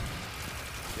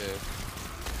 Yeah.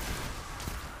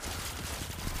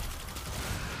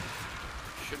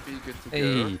 Should be good to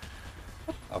Hey. go.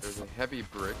 Oh, There's a fuck. heavy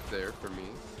brick there for me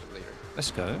later.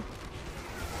 Let's go.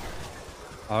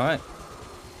 Alright.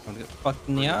 I'm gonna get fucked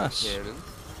in the ass. Cannon.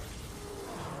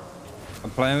 I'm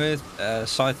playing with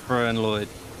Cypher and Lloyd.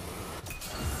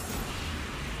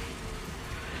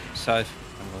 Cypher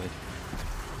and Lloyd.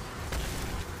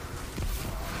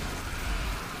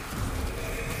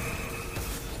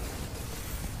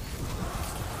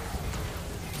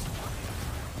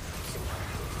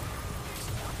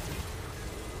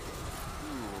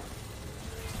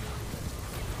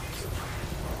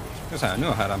 Cos'è?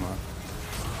 No, Harama.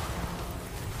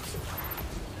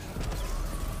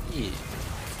 Yeah.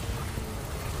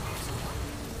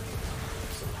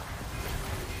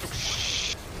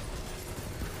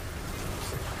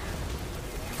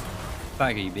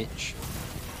 Baggy bitch.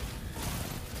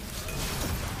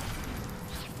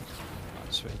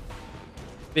 Oh, sweet.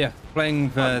 Yeah,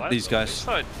 playing with these They guys.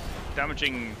 started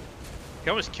damaging. He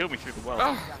almost killed me through the well.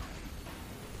 Ah!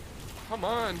 Come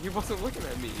on, he wasn't looking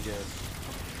at me again.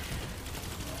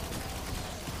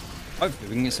 Hopefully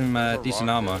we can get some There's a decent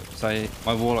rock armor. there. So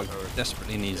my warlock Oh,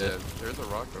 desperately needs Yeah, it. there's a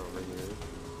rock over here.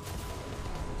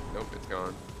 Nope, it's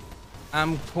gone.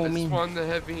 I'm I just coming. won the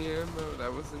heavy ammo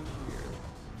that was in here.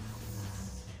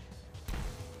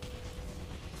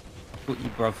 Got you,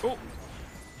 bruv. Oh,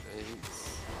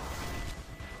 Thanks.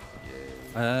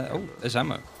 Yay. Oh, there's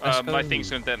ammo. Let's my go. thing's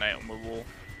gonna detonate on the wall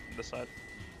on the side.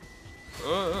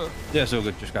 Yeah, it's all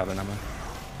good. Just grabbing ammo.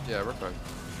 Yeah, we're fine.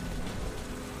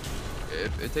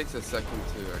 It takes a second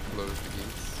to close the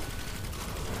gates.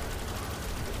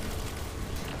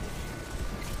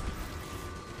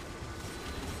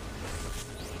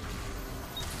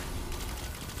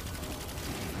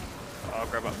 I'll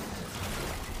grab up.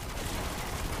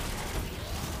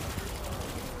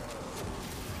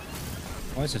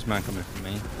 Why is this man coming from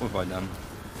me? What have I done?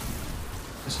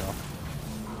 Piss off.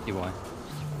 You why?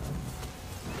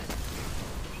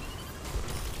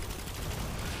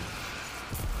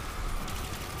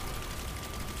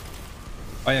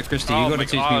 Oh yeah, Christy, you gotta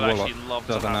teach me I'd Warlock. actually love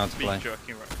So I to don't know how have to speed play.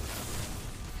 jerking right.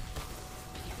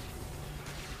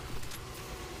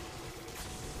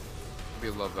 We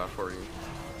love that for you.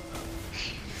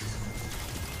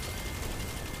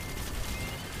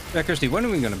 Yeah, Christy, when are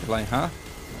we gonna play, huh?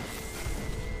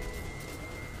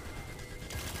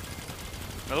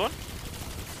 Another one?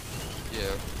 Yeah.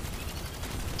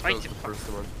 I That was the first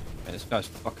one. Yeah, this guy's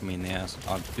fucking me in the ass.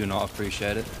 I do not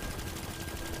appreciate it.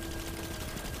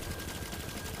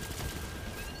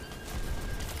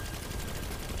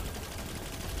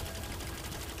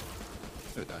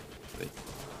 There we go. Sweet.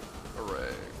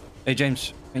 Hooray. Hey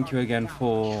James, thank you again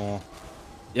for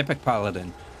the Epic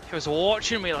Paladin. He was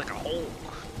watching me like a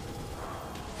hawk.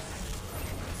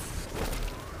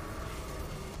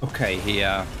 Okay,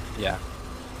 yeah.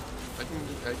 I can beat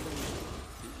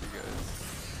you guys.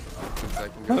 Since I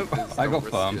can go. Nope, Don't I got risk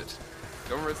farmed. it.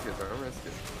 Don't risk it. Don't risk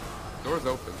it. Door's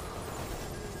open.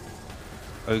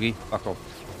 Ogie, fuck off.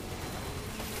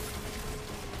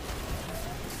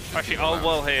 Actually, I'll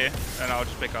well here, and I'll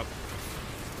just pick up.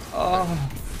 Oh,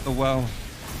 the well.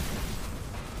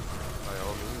 By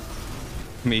all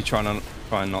means. Me trying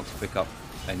not to pick up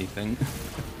anything.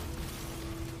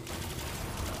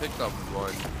 Picked up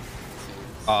one.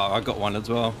 Oh, I got one as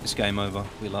well. It's game over.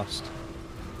 We lost.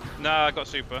 No, I got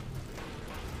super.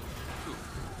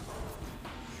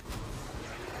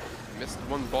 Missed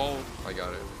one ball. I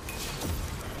got it.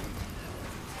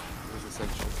 It was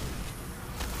essential.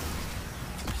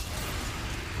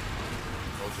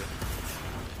 Told you.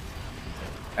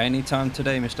 Anytime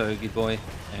today, Mr. Ogie boy.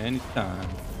 Anytime.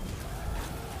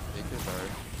 Take your time.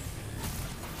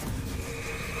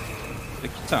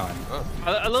 Take your time. Oh,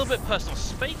 A little bit personal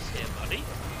space here, buddy.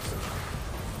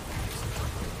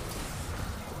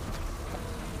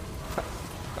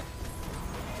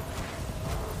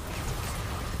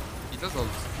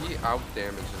 he out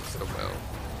damages the well.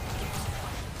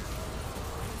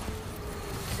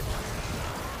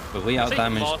 But we I out think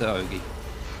damaged the Ogie.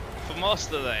 For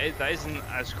Master, that isn't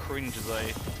as cringe as I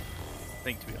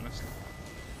think, to be honest.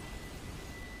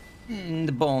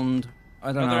 The Bond.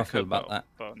 I don't know how I feel about that.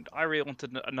 Bond. I really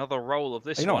wanted another roll of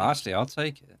this You know what, one. actually, I'll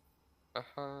take it.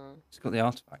 It's got the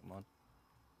artifact mod.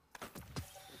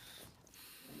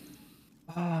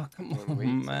 Oh, come Can't on, wait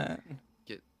to man.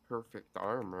 Get perfect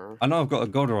armor. I know I've got a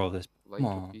god roll of this. Life Come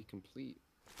will on. be complete.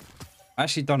 I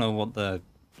actually don't know what the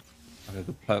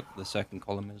perk for the second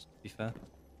column is, to be fair.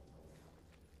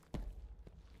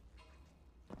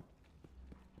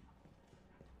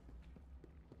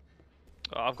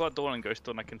 I've got a Dawn Ghost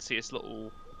on. I can see its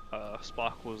little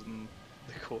sparkles in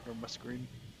the corner of my screen.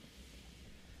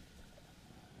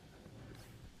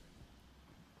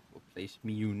 We'll place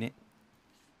me unit.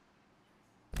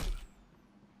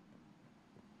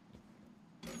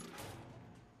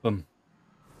 Boom.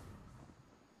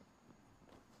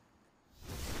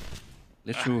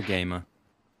 Literal gamer.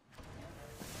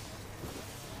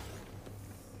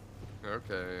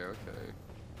 Okay, okay.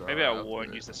 Maybe I Alright, won't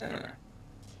I'll use this. Yeah.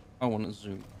 I want to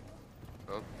zoom.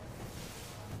 Oh.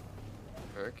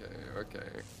 Okay, okay.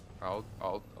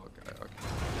 Okay.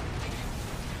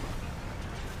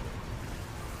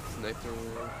 Sniper.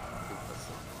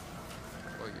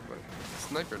 Oh, you might.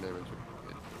 Sniper damage would be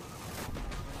good.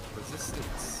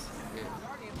 Resistance.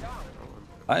 Yeah.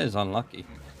 That is unlucky.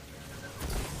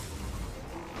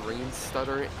 Brain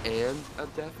stutter and a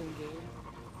death in game?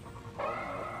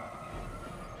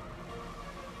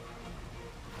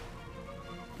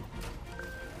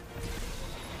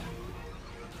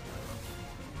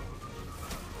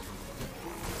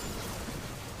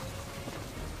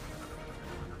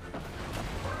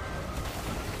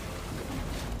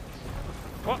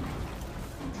 What?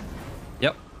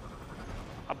 Yep.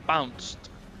 I bounced.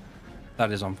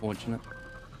 That is unfortunate.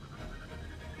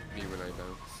 Me when I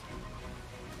bounce.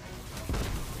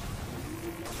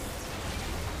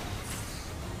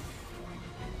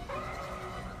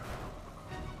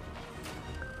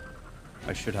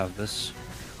 I should have this.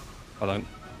 I don't.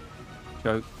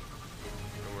 Joke.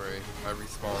 Don't worry, I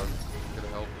respawn. Gonna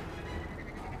help.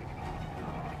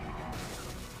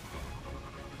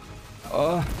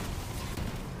 Oh.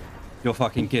 You're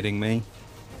fucking kidding me.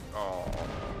 Oh.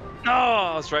 No,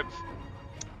 I was right.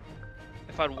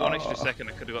 If I had one extra second,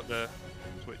 I could have got the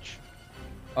switch.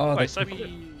 Oh, Wait, they're,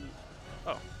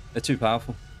 oh, they're too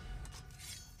powerful.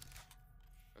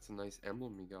 That's a nice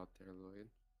emblem you got there, Lloyd.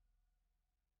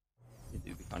 They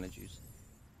do be kind of juicy.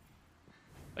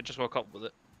 I just woke up with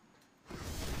it.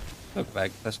 Look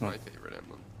bag. That's not. My favorite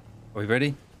emblem. Are we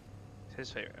ready? It's his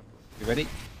favorite emblem. You ready?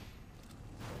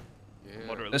 Yeah.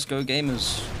 Moderately. Let's go,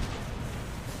 gamers.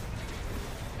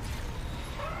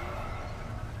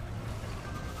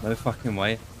 No fucking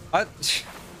way.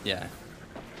 Yeah.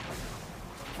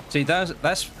 See, that's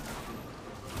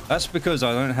because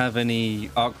I don't have any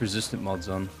arc resistant mods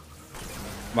on.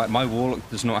 My warlock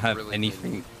does not have Really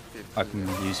anything need I can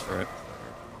 15 use for it.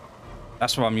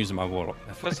 That's why I'm using my warlock.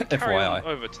 Does it carry on FYI.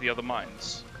 over to the other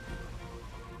mines?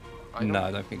 No,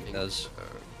 I don't think it does.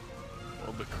 A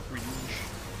little bit cringe.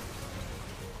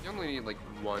 You only need like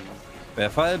one. But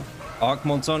if I had arc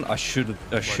mods on, I should be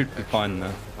fine now.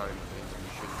 Time thing, you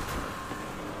should be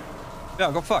fine. Yeah,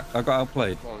 I got fucked. I got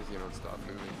outplayed. As long as you don't stop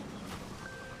moving.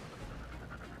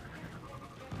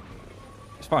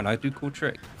 It's fine. I do cool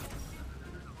trick.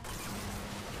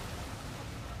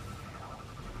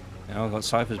 You know, I got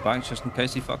Cypher's back just in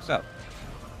case he fucks up.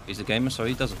 He's a gamer, so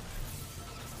he doesn't.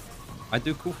 I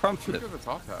do cool front flip. Look at the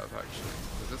top half actually,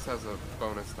 because this has a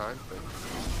bonus time thing.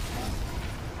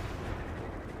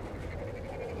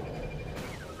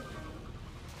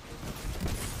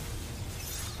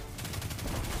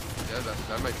 Yeah,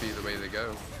 that might be the way to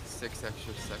go. 6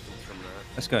 extra seconds from that.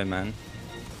 Let's go, man.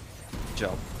 Good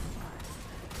job.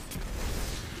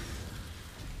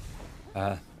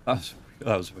 That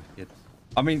was wicked.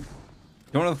 I mean, you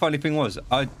know what the funny thing was?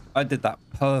 I did that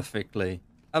perfectly.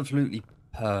 Absolutely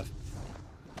perfect.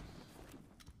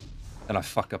 And I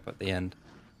fuck up at the end.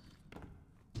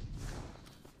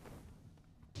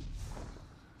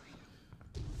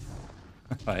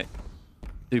 Right.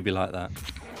 Do be like that.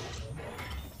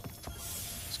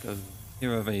 Let's go.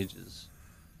 Hero of Ages.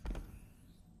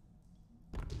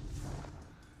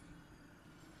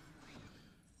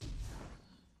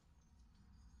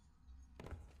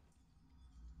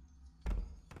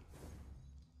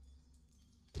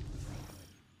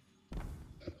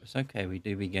 It's okay, we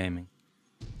do be gaming.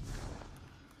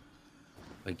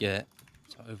 Forget.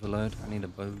 It's overload. I need a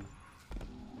bow.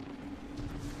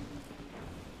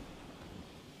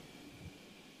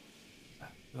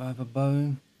 Do I have a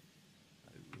bow?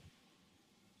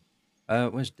 No.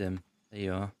 Where's Dim? There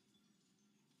you are.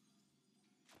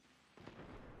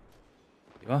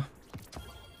 You are?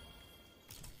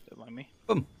 Don't mind me.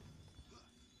 Boom.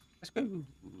 Let's go.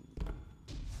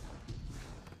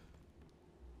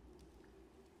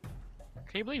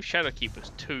 Can you believe Shadowkeep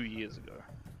was 2 years ago?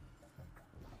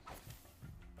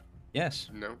 Yes.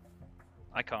 No.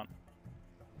 I can't.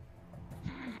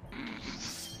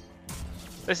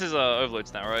 This is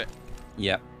overloads now, right?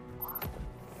 Yep.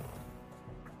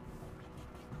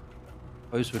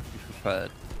 Those would be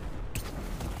preferred.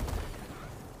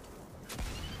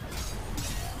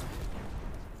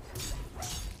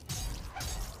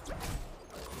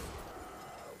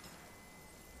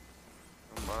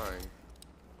 Oh my.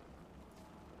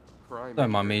 Prime.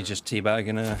 Don't mind me just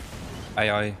teabagging a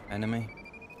AI enemy.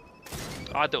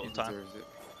 I do it all He the time. deserves it.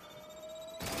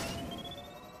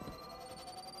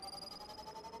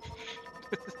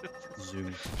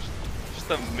 Zoom. Just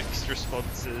the mixed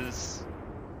responses.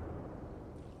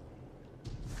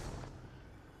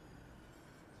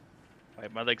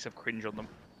 Wait, my legs have cringe on them.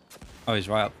 Oh, he's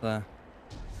right up there.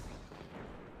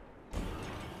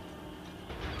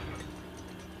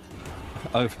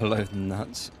 Overload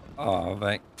nuts. Oh,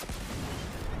 Vec.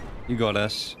 You got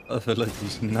us. Overload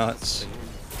these nuts. Same.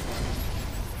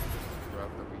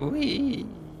 Throughout the week. Wee.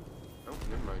 Oh,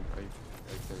 never mind. I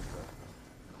think that.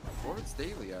 Or it's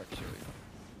daily actually.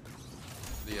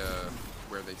 The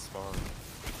where they spawn.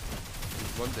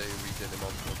 'Cause one day we did it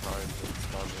multiple times and it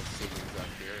spawned in the same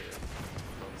exact area.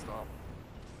 Non-stop.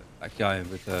 That guy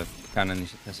with the cannon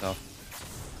needs to piss off.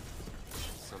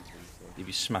 Something so. He'd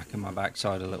be smacking my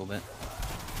backside a little bit.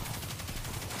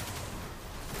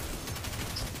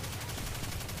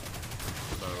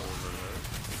 So over there.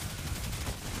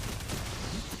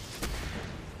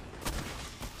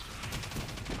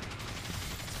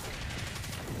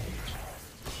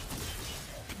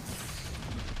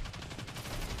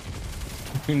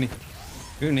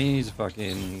 Who needs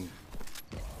fucking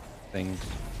things?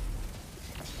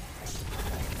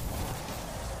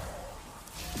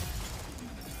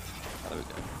 There we go.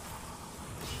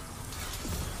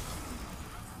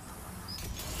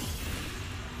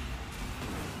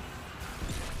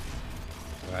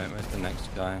 Right, where's the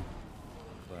next guy?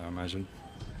 There, I imagine.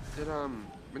 Did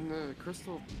when the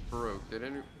crystal broke, did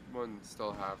anyone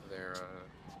still have their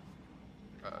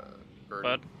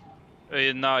burden?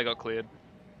 But now I got cleared.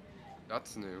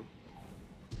 That's new.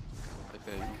 I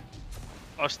think.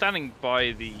 I was standing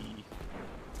by the.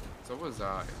 So was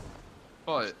I.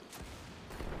 But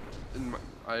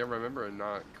I remember it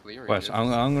not clearing. Wes, it.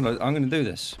 I'm gonna do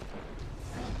this.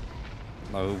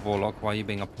 No, Warlock, why are you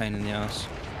being a pain in the ass?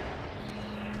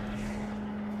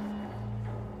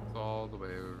 It's all the way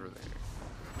over there.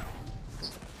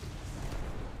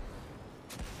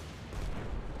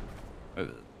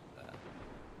 Over there.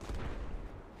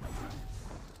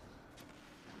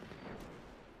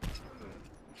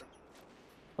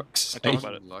 Fuck's I talk sake.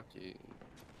 about it. Lucky.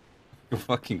 You're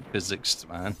fucking physics,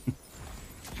 man.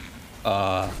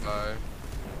 Uh,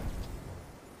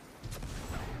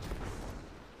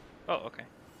 Oh, okay.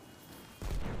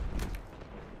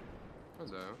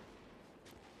 Hello.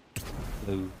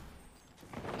 Blue.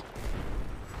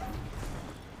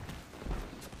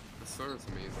 The sword is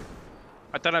amazing.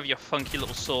 I don't have your funky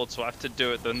little sword, so I have to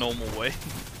do it the normal way.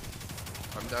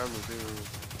 I'm down to do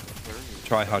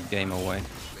Try hard game away.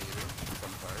 later,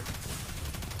 sometime.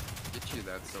 Get you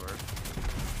that sword.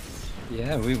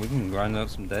 Yeah, we can grind out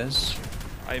some des.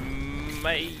 I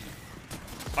may...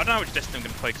 I don't know how much Destiny I'm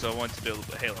going to play because I wanted to do a little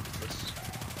bit of Halo for this.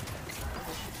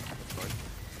 That's fine.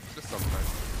 Just sometime.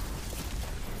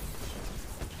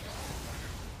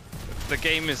 The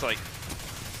game is like...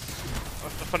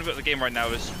 The funny bit of the game right now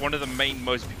is one of the main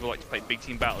modes people like to play big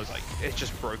team battle is like, it's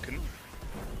just broken.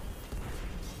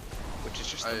 Which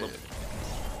is just a little...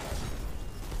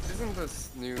 Isn't this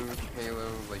new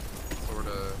Halo like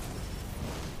sorta,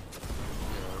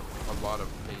 you know, a lot of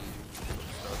pain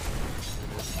stuff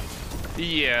in it?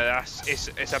 Yeah,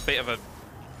 it's a bit of a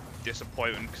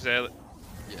disappointment because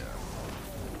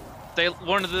they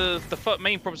one of the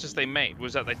main promises they made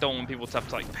was that they don't want people to have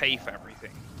to like pay for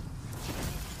everything,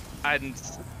 and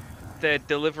they're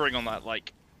delivering on that.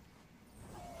 Like,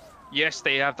 yes,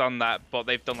 they have done that, but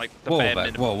they've done like the bare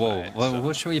minimum. Whoa! So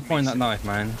What's where you point that knife,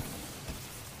 man?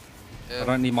 I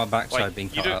don't need my backside being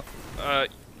cut up.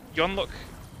 You unlock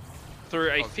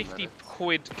through a Cosmetics. 50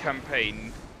 quid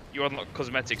campaign. You unlock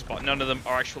cosmetics, but none of them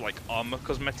are actual like armor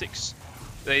cosmetics.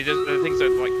 They're things that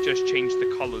like just change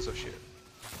the colors of shit.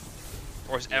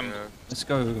 Or it's Let's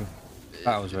go.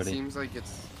 Battle's It ready. seems like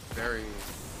it's very.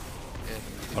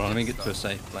 Hold on, let me get to a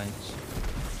safe place.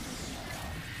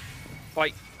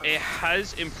 Like it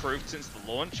has improved since the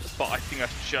launch, but I think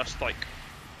that's just like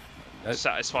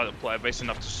satisfy the player base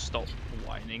enough to stop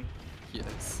whining.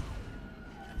 Yes.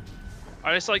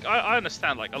 And it's like I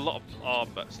understand like a lot of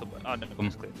I know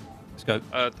it's clear. Let's go.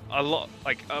 A lot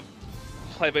like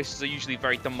player bases are usually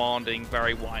very demanding,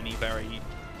 very whiny, very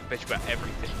bitch about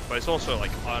everything. But it's also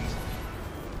like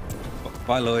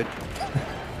Bye, Lloyd.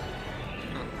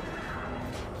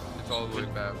 It's all the way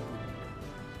back.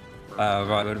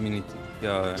 Right, where do we need to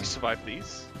go? to survive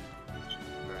these.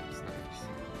 Nice.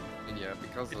 And yeah,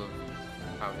 because of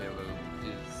how Halo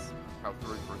is, how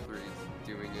 343 is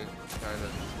doing it, kind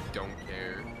of don't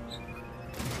care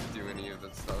to do any of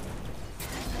that stuff.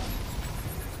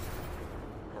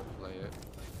 Or play it.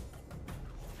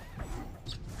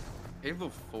 Halo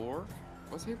 4?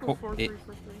 Was Halo 4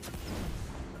 343?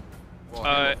 Well,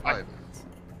 Halo 5 is.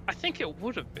 I think it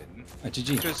would have been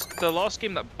GG. because the last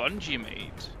game that Bungie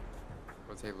made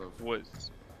Was Halo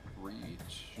was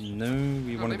Reach? No,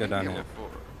 we No, want to they go made down Halo here. 4.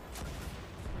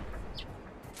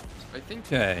 I think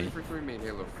Okay. 343 made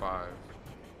Halo 5.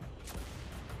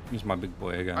 Here's my big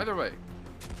boy again. Either way,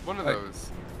 one of Hey. those,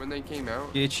 when they came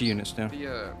out, Get your units down.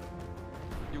 the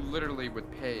you literally would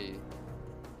pay.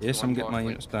 Yes, to I'm getting my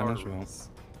unlock, units down as well. cards,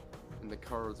 and the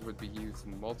cards would be used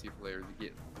in multiplayer to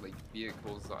get like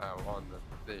vehicles out on the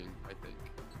thing. I think.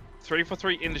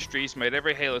 343 Industries made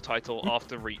every Halo title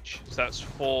after Reach. So that's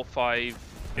 4, 5,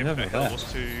 Never Infinite that. Halo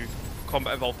 2,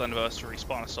 Combat Evolved Anniversary,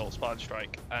 Spartan Assault, Spartan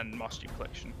Strike, and Master Chief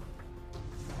Collection.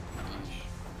 Yeesh.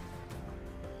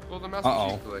 Well, the Master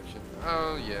Chief Collection.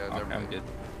 Oh yeah, never Okay, I'm mind. good.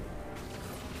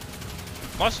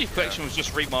 Master Chief Collection was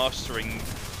just remastering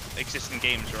existing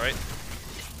games, right?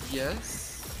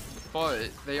 Yes, but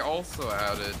they also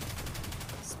added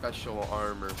special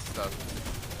armor stuff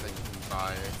that you can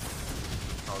buy,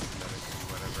 cosmetics and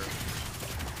whatever,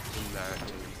 in that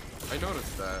game. I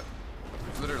noticed that.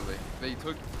 Literally,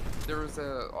 there was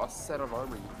a set of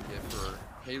armor you could get for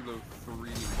Halo 3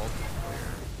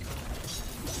 multiplayer.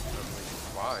 I'm like,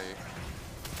 why?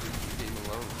 Leave the game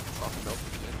alone. Stop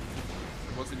melting it.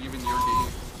 It wasn't even your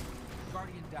game.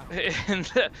 Guardian down.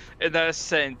 In that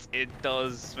sense, it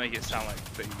does make it sound like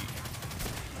the...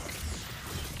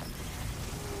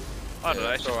 I don't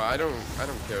know. It's So just, I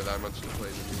don't care that much to play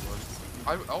the new ones.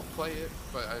 I'll play it,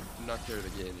 but I'm not care to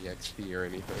get any XP or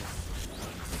anything.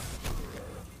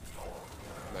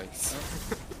 Nice.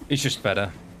 It's just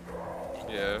better.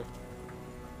 Yeah.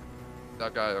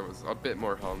 That guy was a bit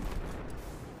more hummed.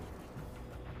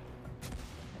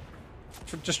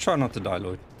 Just try not to die,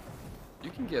 Lloyd. You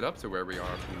can get up to where we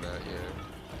are from that,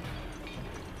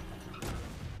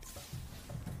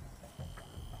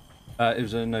 yeah. It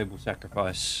was a noble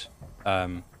sacrifice.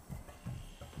 We're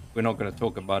not going to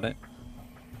talk about it.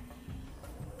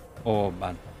 Oh,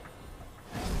 man.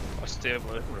 I still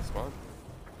would. Respond.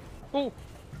 Oh!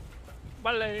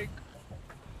 My leg!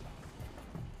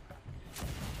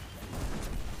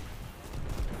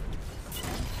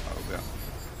 Oh, yeah.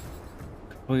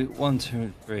 Wait, 1, 2,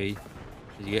 and 3.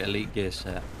 You get elite gear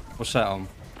set. What's that on? Is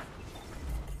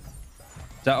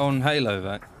that on Halo,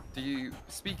 Vac?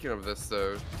 Speaking of this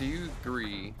though, do you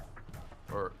agree,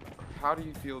 or how do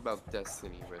you feel about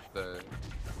Destiny with the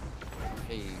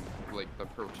paying, like the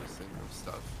purchasing of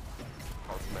stuff,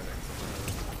 cosmetics?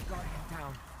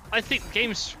 I think the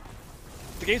game's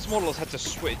model has had to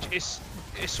switch. It's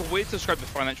weird to describe the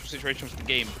financial situation of the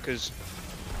game because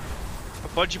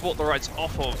Bungie bought the rights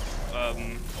off of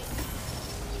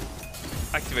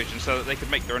Activision so that they could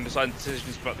make their own design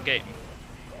decisions about the game,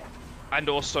 and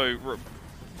also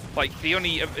like the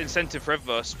only incentive for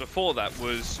Eververse before that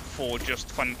was for just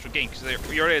financial gain because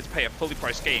you're able to pay a fully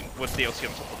priced game with DLC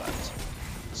on top of that.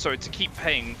 So to keep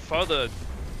paying further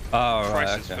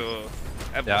prices for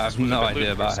Eververse, yeah, I have no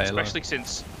idea about Halo. Especially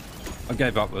since I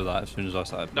gave up with that as soon as I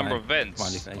started. Number of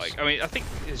events. Like, I mean, I think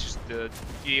it's just the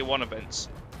year one events.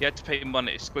 You had to pay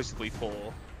money exclusively for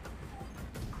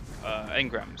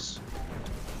engrams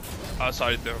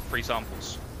outside of the free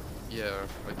samples. Yeah,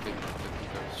 I think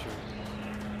that's true.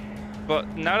 But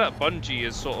now that Bungie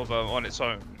is sort of on its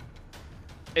own,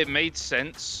 it made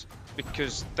sense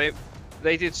because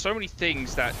they did so many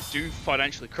things that do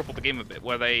financially cripple the game a bit,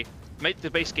 where they make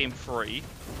the base game free,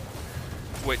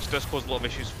 which does cause a lot of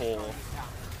issues for.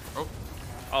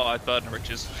 I burden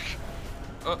riches.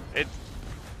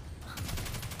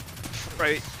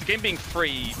 Right, the game being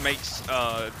free makes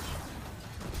the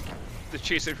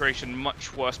cheer situation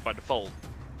much worse by default.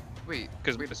 Wait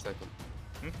a second.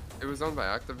 It was owned by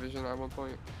Activision at one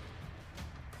point?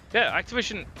 Yeah,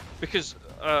 Activision, because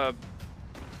I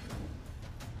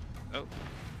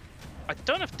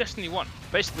don't know if Destiny 1,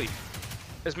 basically,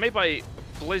 is made by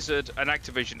Blizzard and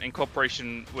Activision in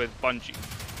cooperation with Bungie.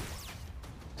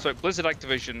 So Blizzard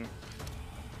Activision,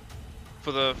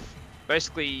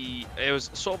 basically, it was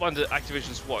sort of under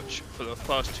Activision's watch for the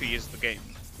first 2 years of the game.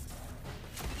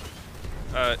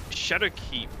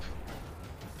 Shadowkeep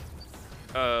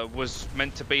was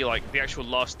meant to be like the actual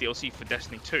last DLC for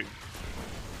Destiny 2.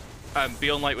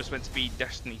 Beyond Light was meant to be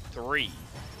Destiny 3.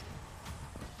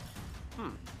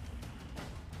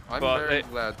 I'm very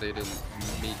glad they didn't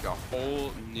make a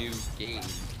whole new game,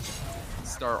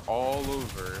 start all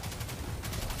over.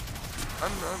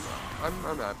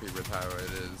 I'm happy with how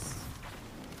it is.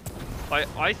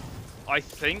 I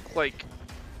think like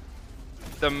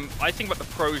I think about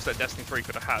the pros that Destiny 3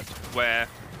 could have had, where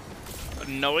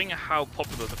knowing how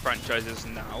popular the franchise is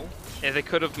now, they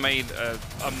could have made a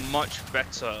much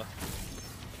better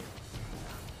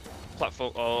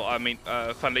platform, or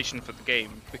foundation for the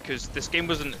game, because this game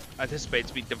wasn't anticipated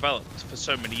to be developed for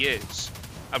so many years,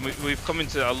 and we've come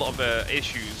into a lot of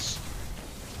issues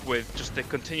with just the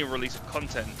continual release of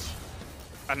content,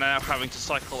 and now having to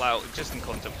cycle out existing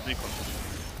content with new content.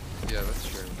 Yeah, that's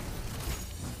true.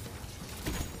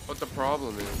 But the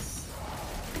problem is,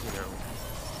 you know,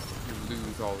 you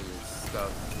lose all your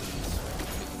stuff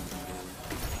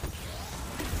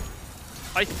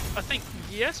I think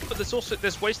yes, but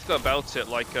there's ways to go about it,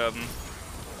 like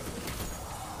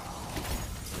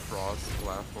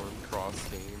cross-platform,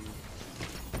 cross-game.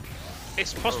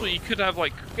 It's possible you could have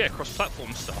like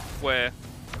cross-platform stuff where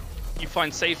you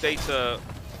find save data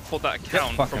for that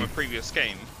account from a previous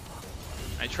game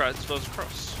and it transfers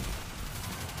across.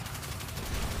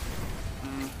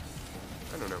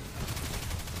 I don't know.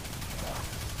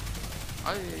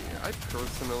 I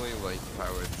personally like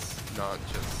how it's not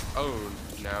just, oh,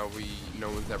 now no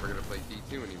one's ever gonna play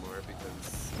D2 anymore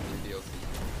because new DLC.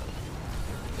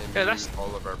 And that's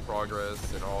all of our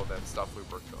progress and all that stuff we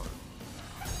worked on.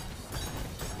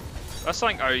 That's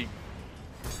something I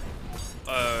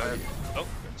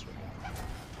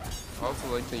also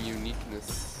like the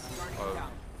uniqueness of,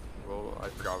 well, I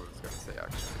forgot what I was gonna say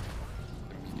actually.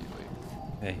 Immediately.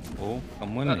 Hey,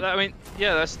 I'm winning. I mean,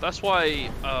 yeah, that's why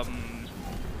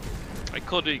like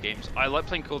Call of Duty games, I like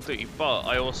playing Call of Duty, but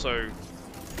I also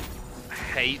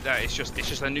hate that it's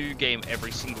just a new game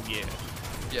every single year.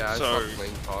 Yeah, I stopped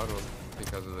playing COD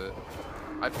because of it.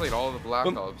 I played all the Black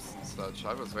Ops and such.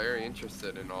 I was very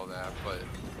interested in all that, but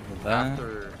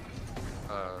after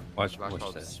watch Black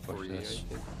Ops this, 3, I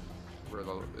think, where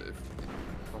the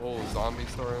whole zombie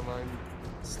storyline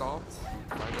stopped,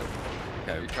 kind of.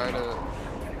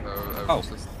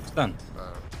 It's done.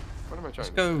 What am I trying Let's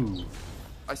to go. say?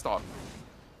 I stopped.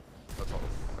 That's all.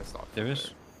 I stopped.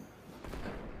 Serious?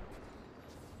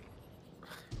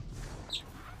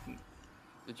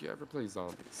 Did you ever play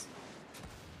zombies?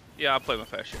 Yeah, I play my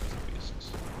fair share of zombies.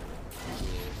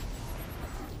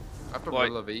 Yeah. After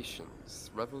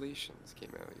Revelations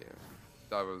came out, yeah.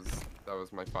 That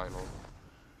was my final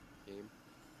game.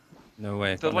 No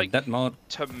way. That mod.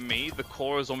 To me, the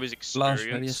core zombies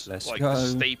experience, like the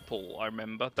staple, I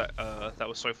remember that that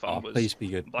was so fun. Oh, was please be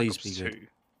good. Black Please Ops be 2. good.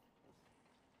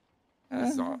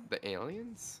 The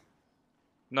aliens?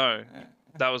 No,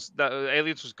 that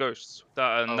Aliens was ghosts.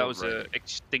 That Oh, was right.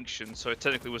 extinction, so it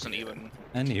technically wasn't even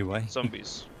Anyway.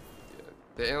 zombies. Yeah.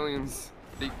 The aliens,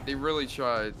 they really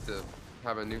tried to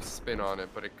have a new spin on it,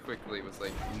 but it quickly was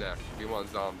like, nah, we want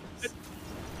zombies.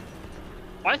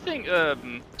 I think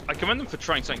I commend them for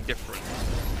trying something different.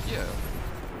 Yeah,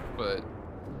 but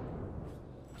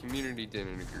community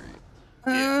didn't agree.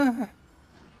 Yeah.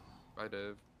 Bye,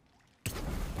 Dev.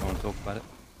 I want to talk about it.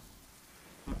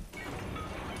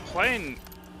 Playing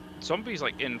zombies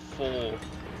like in 4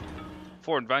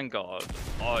 and Vanguard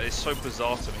is so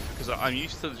bizarre to me because I'm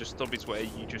used to just zombies where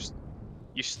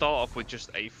you start off with just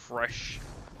a fresh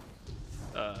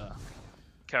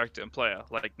character and player,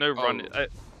 like no run,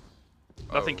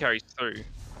 nothing carries through.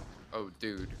 Oh,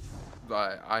 dude.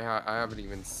 I haven't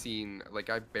even seen, like,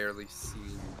 I barely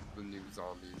seen the new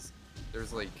zombies.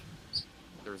 There's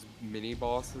mini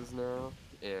bosses now,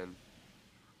 and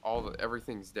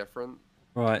everything's different.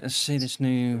 Right, let's see this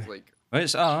new. There's like, Oh,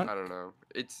 it's I art. don't know.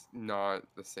 It's not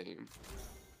the same.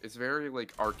 It's very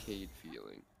like arcade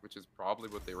feeling, which is probably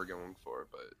what they were going for,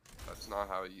 but that's not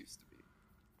how it used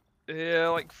to be. Yeah,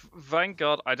 like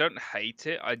Vanguard, I don't hate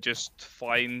it. I just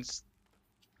find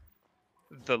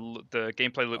the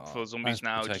gameplay look for zombies that's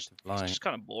now protective it's light. just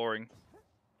kind of boring.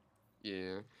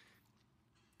 Yeah.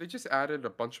 They just added a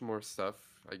bunch more stuff,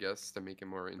 I guess, to make it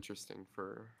more interesting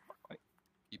for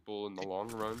people in the long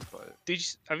run, but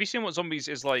Have you seen what zombies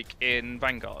is like in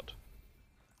Vanguard?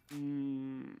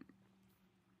 you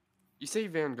say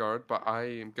Vanguard, but I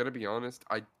am gonna be honest,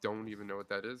 I don't even know what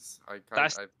that is.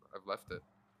 That's I've left it.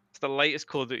 the latest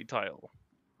Call of Duty title.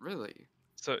 Really?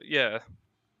 So yeah,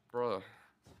 Bruh.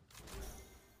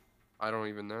 I don't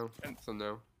even know. And- So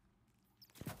no.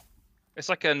 it's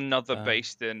like another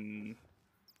based in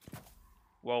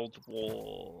World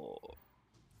War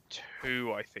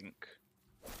II, I think.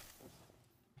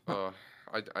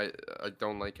 I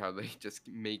don't like how they just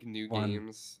make new One.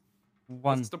 games.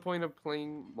 One. What's the point of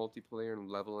playing multiplayer and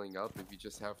leveling up if you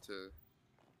just have to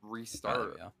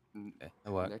restart Okay,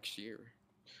 that worked. next year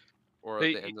or at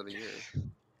the end of the year?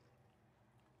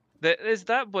 There's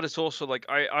that, but it's also like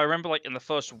I remember like in the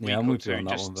first week I'm or with you two, on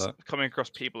that one, just but coming across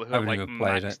people who I have haven't like even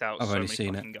played maxed it. out I've so only many seen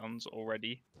it. fucking guns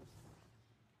already.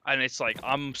 And it's like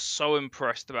I'm so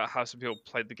impressed about how some people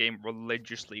played the game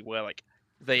religiously, where like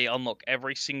they unlock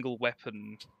every single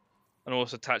weapon and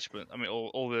also attachment. I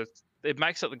mean, they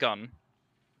max out the gun,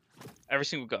 every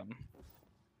single gun,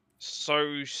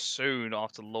 so soon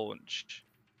after launch.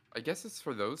 I guess it's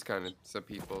for those kind of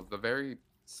people, the very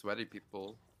sweaty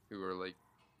people who are like,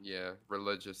 yeah,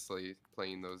 religiously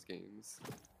playing those games.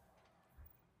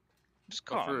 Just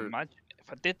But can't for imagine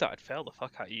if I did that, I'd fail the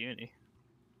fuck out of uni.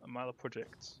 And my other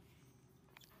projects.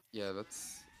 yeah,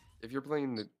 that's if you're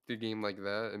playing the game like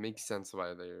that, it makes sense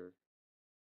why they're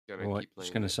gonna Right, keep just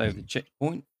playing gonna it. save the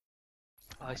checkpoint.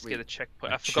 I used to Wait, get a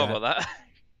checkpoint. My I forgot chat. about that.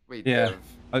 Wait, Yeah, Dev,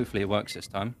 hopefully it works this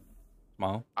time.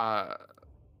 Smile.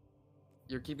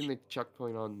 you're keeping the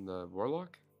checkpoint on the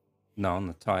Warlock? No, on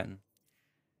the Titan.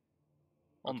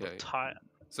 On the Okay. Titan.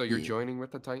 So you're Yeah. joining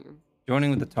with the Titan? Joining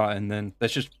with the Titan, then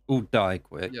let's just all die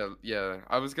quick. Yeah, yeah.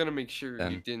 I was gonna make sure you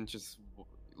Then- didn't just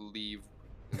leave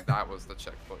and that was the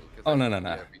checkpoint. Oh, no.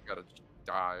 Yeah, we gotta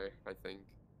die, I think.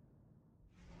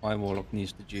 My Warlock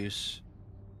needs the juice.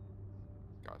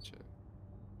 Gotcha.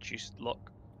 Juiced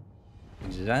lock.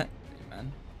 Exactly,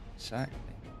 man. Exactly.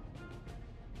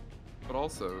 But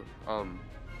also,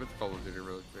 with Call of Duty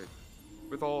really quick,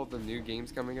 with all the new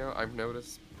games coming out, I've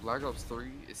noticed Black Ops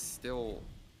 3 is still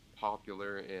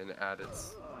popular and at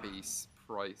its base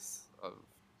price of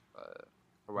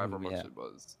however much yeah. it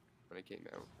was when it came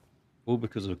out. All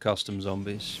because of custom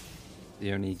zombies.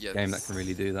 The only game that can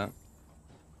really do that.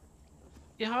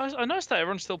 Yeah, I noticed that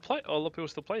everyone still play. A lot of people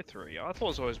still play 3. I thought it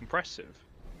was always impressive.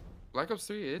 Black Ops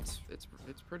 3, it's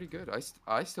pretty good.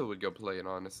 I still would go play it,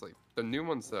 honestly. The new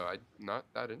ones though, I'm not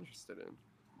that interested in.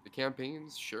 The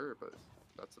campaigns, sure, but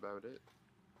that's about it.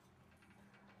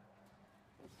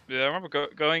 Yeah, I remember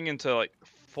going into like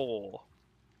 4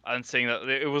 and seeing that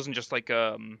it wasn't just like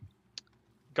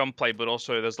gunplay, but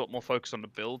also there's a lot more focus on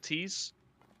abilities.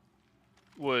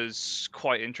 Was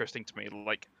quite interesting to me.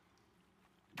 Like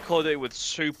Call of Duty with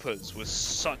supers was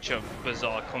such a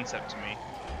bizarre concept to me.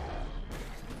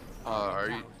 Are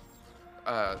you?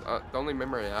 The only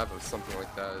memory I have of something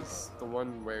like that is the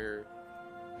one where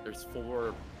there's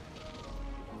 4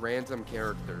 random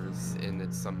characters and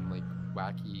it's some like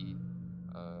wacky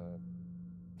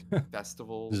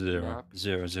festival map.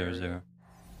 0, 0, area. 0.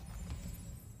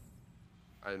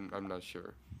 I'm not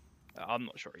sure. I'm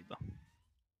not sure either.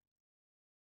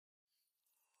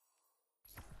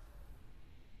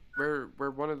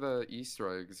 where one of the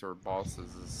Easter eggs or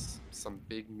bosses is some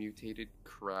big mutated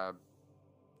crab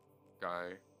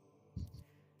guy.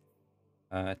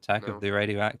 Attack No. of the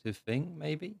radioactive thing,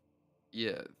 maybe?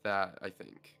 Yeah, that I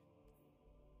think.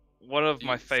 One of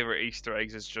my Jeez. favorite Easter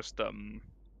eggs is just COD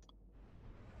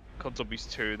Zombies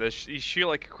 2. You shoot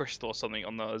like a crystal or something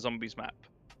on the zombies map,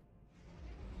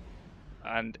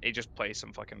 and it just plays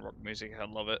some fucking rock music. I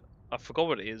love it. I forgot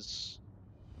what it is.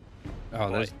 Oh,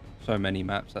 Like- there's so many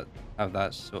maps that have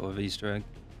that sort of Easter egg.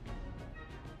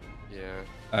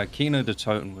 Yeah, Kino de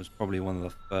Toten was probably one of the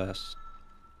first.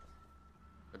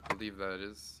 I believe that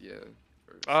is. Yeah.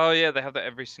 first. Oh yeah, they have that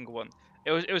every single one.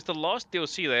 It was the last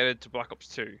DLC they added to Black Ops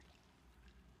 2.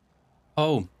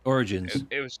 Oh, Origins.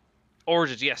 It was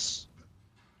Origins, yes.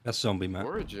 That's zombie map.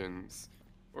 Origins.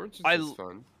 Origins I is l-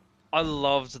 fun. I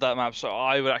loved that map, so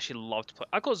I would actually love to play.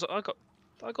 I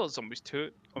got Zombies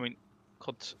 2. I mean,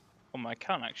 COD on my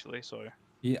account actually. So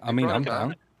Yeah, I They mean, brought I'm it back.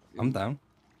 down. I'm down.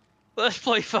 let's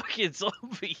play fucking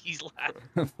zombies,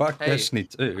 lad. Fuck Hey. Destiny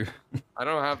 2. I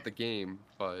don't have the game,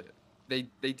 but they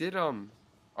did on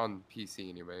PC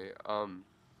anyway.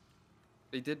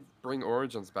 They did bring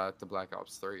Origins back to Black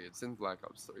Ops 3. It's in Black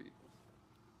Ops 3.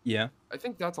 Yeah. I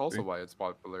think that's also True. why it's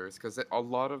popular. Is because a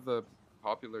lot of the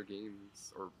popular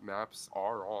games or maps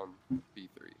are on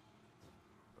B3.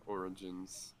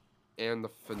 Origins and the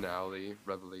finale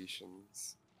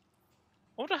Revelations.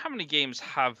 I wonder how many games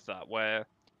have that where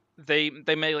they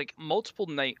make like multiple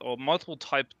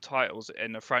type titles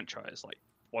in a franchise, like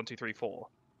 1, 2, 3, 4,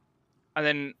 and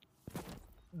then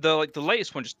the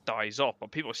latest one just dies off, but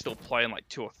people are still playing like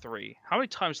 2 or 3. How many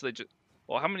times do they just,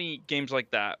 or how many games like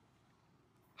that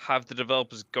have the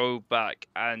developers go back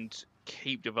and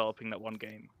keep developing that one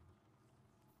game?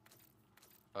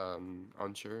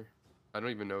 Unsure. I don't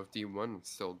even know if D1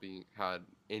 still had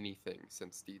anything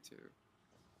since D2.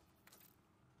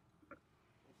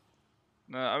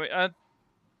 No, I mean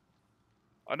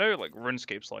I know like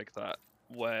RuneScape's like that,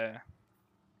 where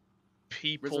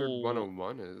Wizard people.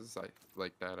 101 is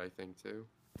like that, I think too.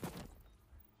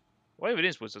 Well, it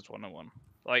is Wizards 101.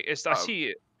 Like I see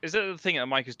it. Is that the thing that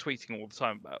Mike is tweeting all the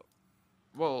time about?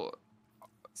 Well,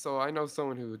 so I know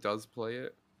someone who does play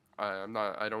it. I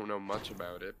don't know much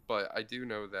about it, but I do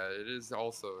know that it is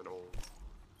also an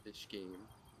old-ish game.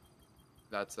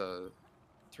 That's a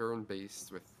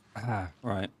turn-based with Ah,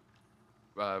 right.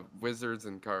 wizards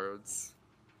and cards.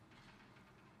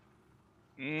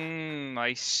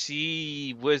 I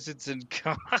see Wizards and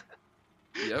cards.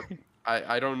 Yep.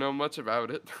 I don't know much about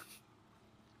it.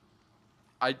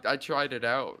 I tried it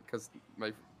out because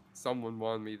someone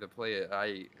wanted me to play it.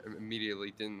 I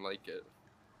immediately didn't like it.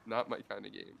 Not my kind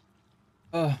of game.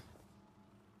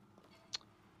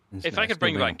 If I could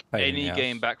bring back any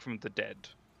game back from the dead,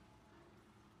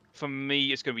 for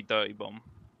me it's gonna be Dirty Bomb.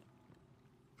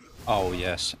 Oh,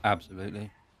 yes, absolutely.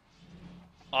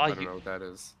 Ah, I don't know what that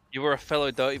is. you were a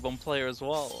fellow Dirty Bomb player as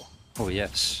well. Oh,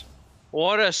 yes.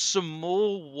 What a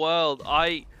small world.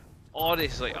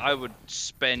 Honestly, I would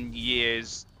spend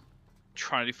years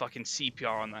trying to do fucking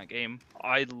CPR on that game.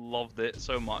 I loved it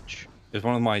so much. It's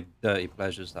one of my dirty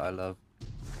pleasures that I love.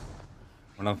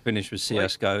 When I'm finished with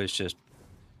CSGO, it's just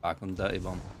back on Dirty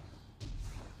Bomb.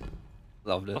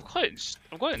 Loved it. I've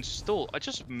got it installed. I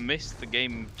just missed the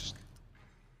game just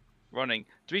running.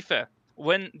 To be fair,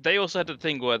 when they also had the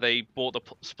thing where they bought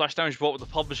Splash Damage bought the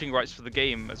publishing rights for the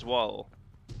game as well.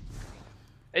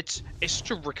 It's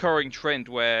just a recurring trend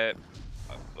where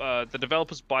the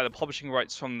developers buy the publishing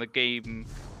rights from the game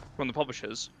from the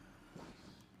publishers,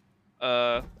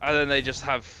 and then they just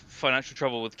have financial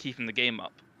trouble with keeping the game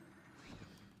up,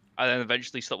 and then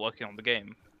eventually stop working on the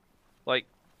game. Like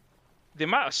the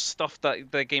amount of stuff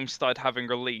that the game started having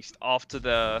released after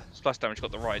the Splash Damage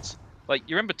got the rights. Like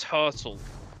you remember Turtle?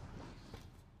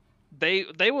 They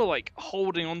were like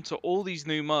holding on to all these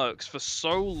new mercs for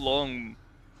so long.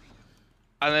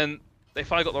 And then they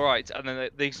finally got the rights, and then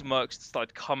these mercs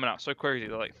started coming out so crazy.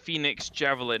 They're like Phoenix,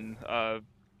 Javelin, the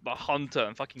Hunter,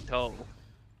 and fucking Turtle.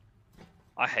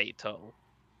 I hate Turtle.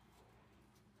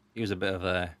 He was a bit of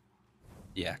a...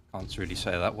 Yeah, can't really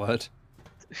say that word.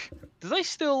 Do they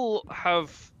still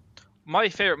have... My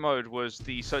favourite mode was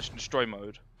the Search and Destroy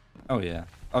mode. Oh, yeah.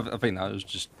 I think that was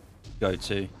just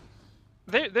go-to.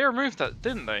 They removed that,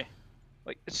 didn't they?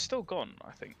 Like, it's still gone,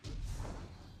 I think.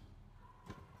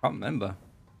 Can't remember.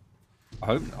 I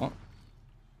hope not.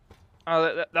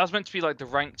 That was meant to be like the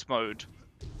ranked mode.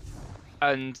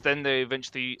 And then they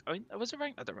eventually... I mean, was it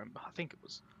ranked? I don't remember. I think it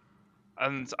was.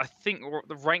 And I think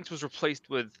the ranked was replaced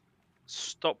with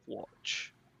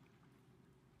Stopwatch.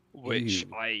 Which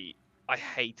Ew. I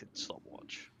hated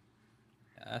Stopwatch.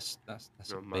 Yeah, that's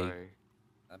Oh a my.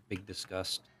 a big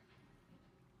disgust.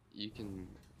 You can,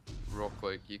 real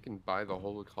quick, you can buy the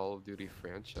whole Call of Duty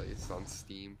franchise on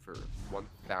Steam for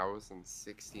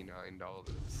 $1,069,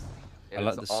 I and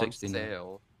like it's the on 69.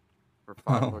 sale for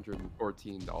Oh.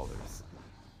 $514.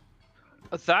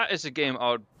 That is a game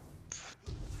I would.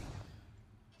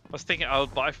 I was thinking I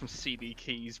would buy from CD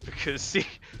Keys because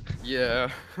Yeah.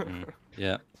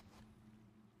 Yeah.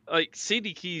 like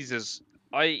CD Keys is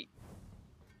I've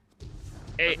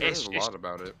heard it's a lot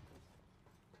about it.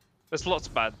 there's lots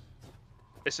of bad.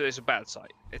 It's a bad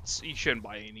site. You shouldn't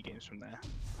buy any games from there.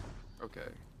 Okay.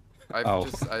 Oh.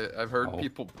 I've heard Oh.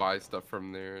 people buy stuff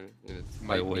from there, and it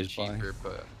might be always buy. cheaper,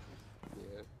 but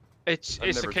yeah. It's I've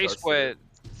a never case trusted where it.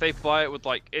 they buy it with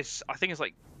like I think it's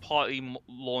like partly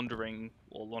laundering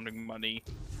money,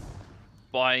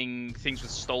 buying things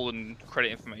with stolen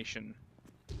credit information,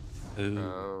 Ooh.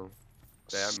 Oh,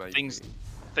 that might things be.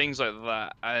 things like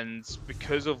that, and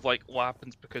because of like what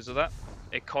happens because of that,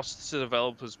 it costs the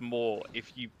developers more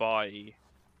if you buy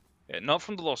it not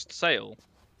from the lost sale,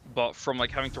 but from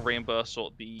like having to reimburse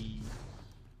or the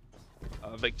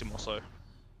victim also.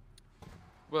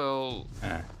 Well,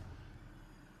 Ah.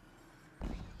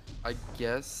 I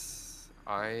guess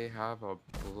I have a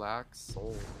black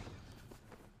soul.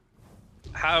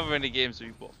 How many games have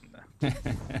you bought from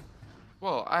there?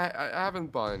 Well, I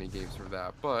haven't bought any games for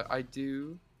that, but I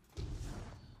do.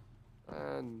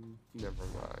 Never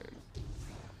mind.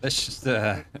 Let's just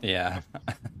yeah.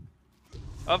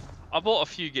 I bought a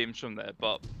few games from there,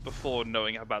 but before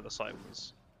knowing how bad the site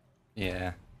was.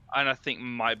 Yeah. And I think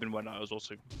might have been when I was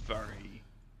also very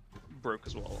broke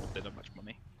as well, or didn't have much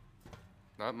money.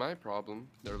 Not my problem.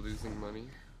 They're losing money.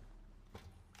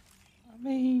 I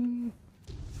mean,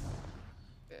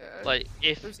 Like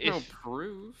There's no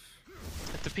proof.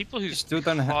 if the people whose still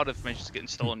don't have- card information is getting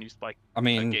stolen used by I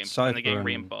mean, games and Cypher they're getting and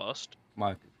reimbursed,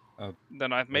 Mike.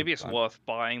 then maybe it's fine. worth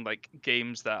buying like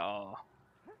games that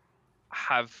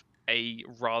have a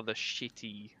rather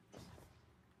shitty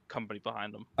company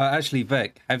behind them. Actually,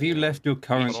 Vec, have you Yeah. left your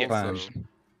current But plan? also,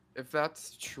 if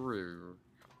that's true,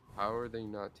 how are they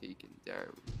not taken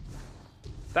down?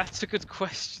 That's a good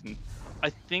question. I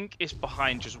think it's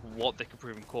behind just what they can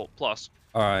prove in court. Plus,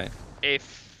 All right.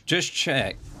 if Just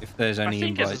check if there's I any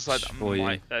think as a invites side, for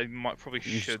you. I might probably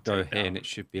You should just go take here, down. and it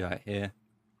should be like here.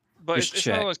 But just it's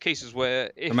one of check. those cases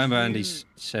where if Remember, you, Andy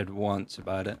said once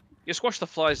about it. you squash the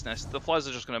fly's nest, the flies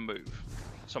are just going to move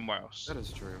somewhere else. That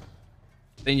is true.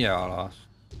 Then yeah, I'll ask.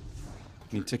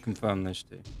 Need to confirm those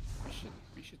two.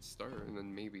 We should start and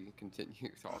then maybe continue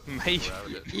talking Maybe.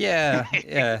 around it. Yeah,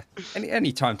 yeah.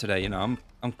 Any time today, you know,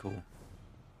 I'm cool.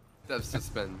 Dev's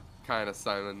just been kind of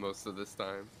silent most of this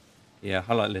time. Yeah,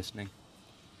 I like listening.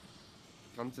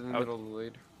 Come to the Oh. middle,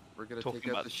 Lloyd. We're gonna Talking take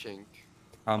out about- the shank.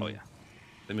 Oh yeah.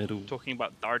 The middle. Talking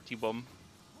about Darty Bum.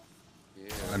 Yeah.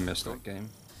 I missed don't, that game.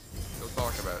 Don't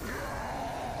talk about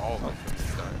it. All of us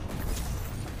this time.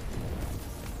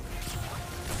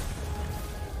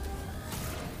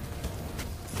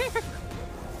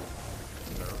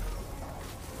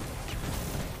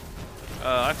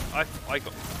 I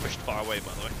got pushed far away,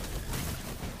 by the way.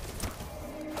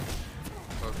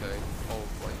 Okay. Oh,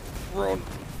 like, Run.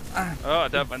 Oh, I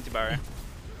don't have anti-barrier.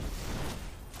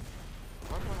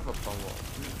 why do I have a bow on?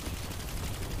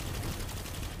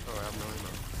 Oh, I have no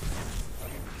ammo.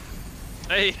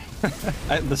 Hey,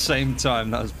 At the same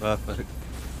time, that was perfect.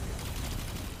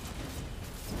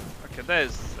 okay,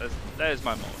 there's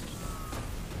my mod.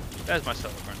 There's my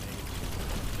solar grenade.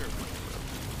 Sure.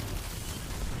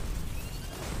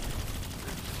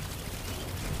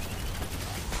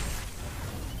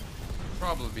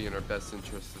 Probably be in our best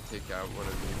interest to take out one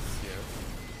of these, yeah.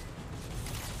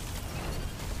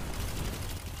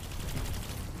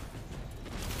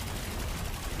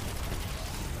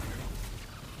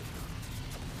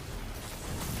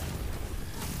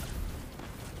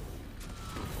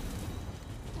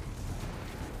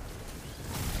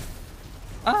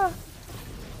 Ah.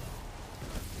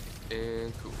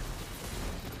 And cool.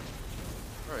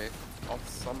 Alright, I'll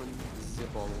summon the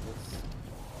balls.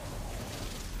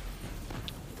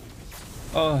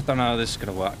 Oh, I don't know how this is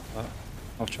gonna work, but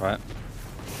I'll try it.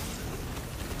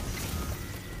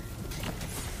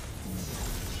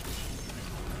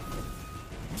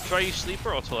 Should I use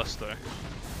Sleeper or Telesto?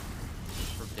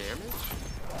 For damage?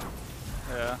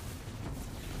 Yeah.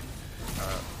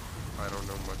 I don't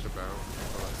know much about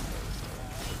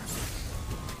Celestos.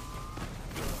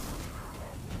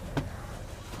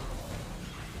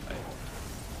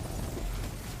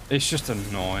 It's just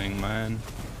annoying, man.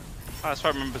 That's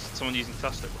why I remember someone using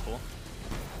Telesto before.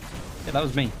 Yeah, that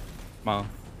was me. Wow.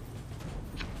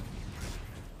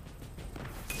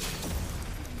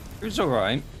 It was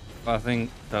alright, but I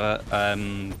think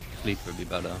Sleep would be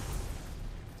better.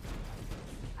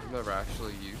 I've never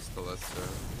actually used Callisto,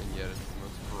 and yet it's the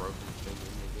most broken thing in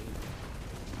the game.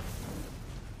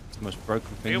 It's the most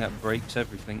broken thing Yep. that breaks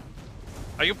everything.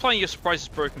 Are you implying your surprise is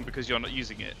broken because you're not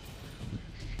using it?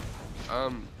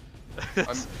 I'm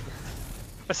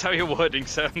That's how your wording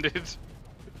sounded.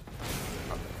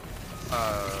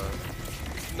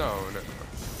 no.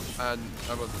 I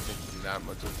wasn't thinking that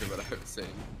much into what I was saying.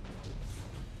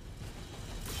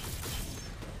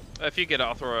 If you get it,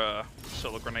 I'll throw a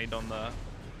solar grenade on the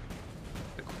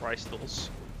crystals.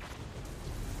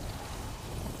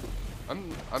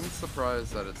 I'm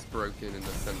surprised that it's broken in the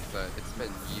sense that it's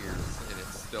been years and it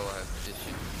still has issues.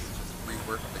 Just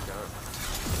rework the gun.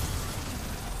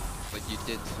 Like you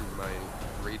did to my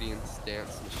Radiance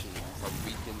dance machines. I'm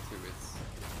weak into its,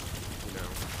 you know.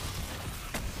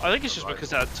 I think it's just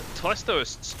because that Callisto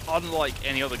is unlike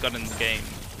any other gun in the game.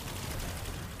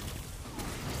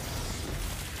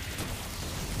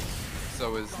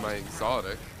 So is my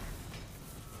exotic.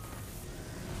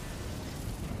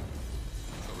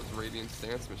 So is Radiance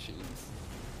dance machines.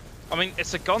 I mean,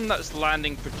 it's a gun that's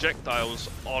landing projectiles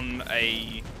on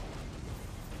a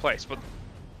place, but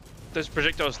those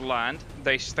projectiles land,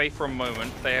 they stay for a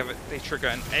moment, they trigger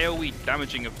an AoE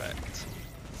damaging effect.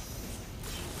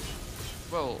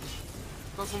 Well,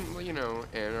 doesn't, you know,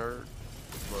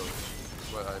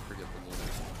 what I forget the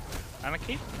name.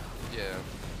 Anarchy? Yeah,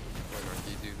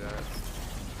 Anarchy do that.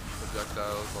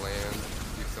 Projectiles land,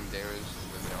 do some damage,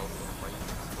 and then they also might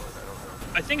explode, I don't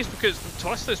know. I think it's because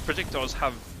Callisto's projectiles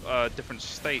have different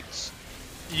states.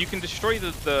 You can destroy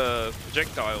the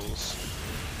projectiles,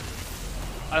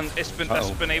 and it's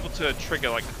been able to trigger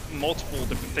like multiple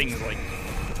different things, like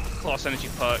class energy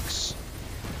perks.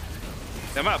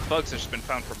 The amount of bugs that's been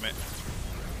found from it.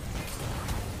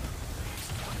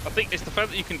 I think it's the fact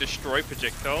that you can destroy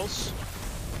projectiles.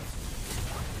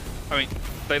 I mean,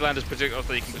 they land as projectiles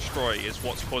that you can destroy is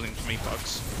what's causing me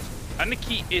bugs.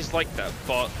 Anarchy is like that,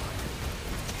 but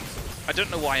I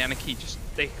don't know why Anarchy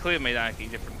they clearly made Anarchy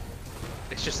different.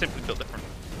 It's just simply built different.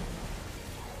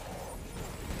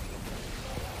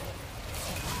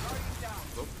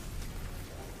 Oh,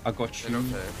 I got you.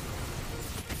 and okay.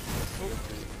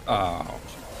 Oh.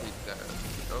 Take that.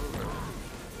 Oh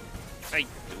no. Hey,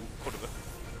 whatever.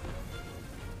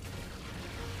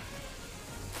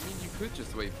 I mean, you could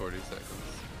just wait 40 seconds.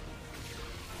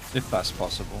 If that's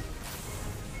possible.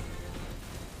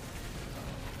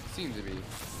 Seem to be in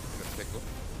a pickle.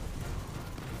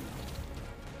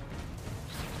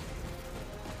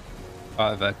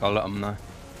 Alright, Vec, I'll let them know.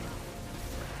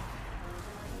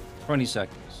 20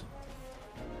 seconds.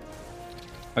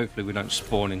 Hopefully we don't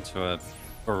spawn into a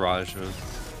barrage of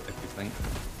everything.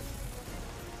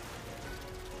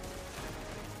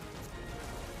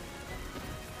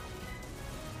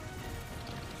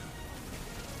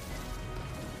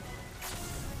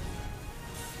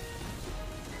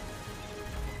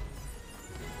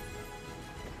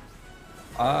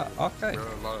 Okay.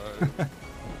 You're alive.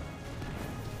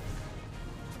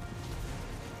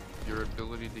 Your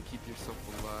ability to keep yourself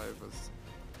alive was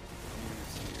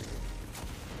used here.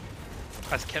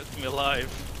 Has kept me alive.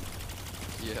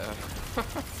 Yeah.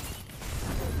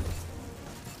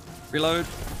 Reload.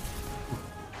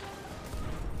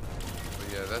 But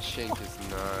yeah, that shank is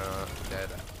not dead.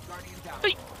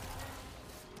 Hey.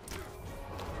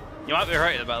 You might be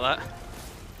right about that.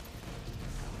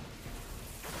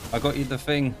 I got you the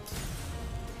thing.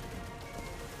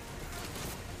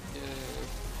 Yeah.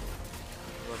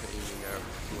 Love aiming at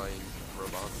flying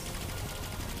robots.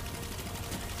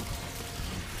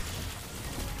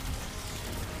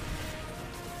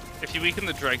 If you weaken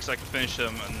the dregs, I can finish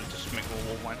them and just make more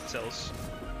wall wind cells.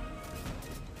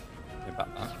 Sorry about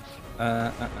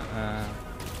that.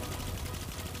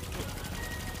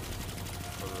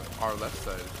 Our left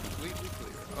side is completely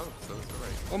clear. Oh, so it's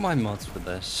alright. What are my mods for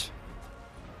this?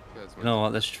 You guys You know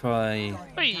what? Let's try.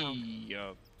 Hey,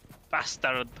 you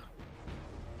bastard.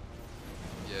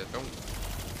 Yeah, don't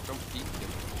peek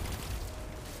him.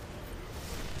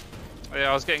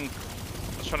 Yeah, I was trying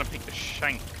to pick the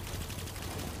shank.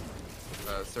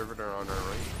 Servitor on our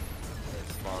right.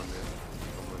 Spawned in.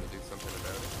 I'm gonna do something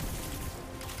about it.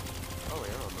 Oh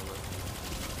yeah, on the left.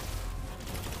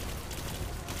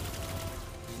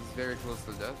 He's very close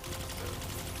to death, so.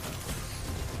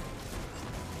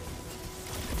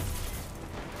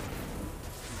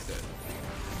 He's dead.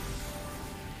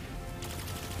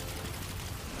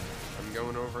 I'm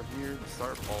going over here to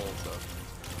start balls up.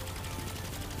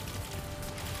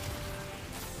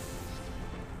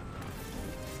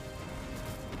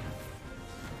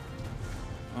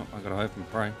 Oh, I gotta hope and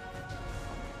pray.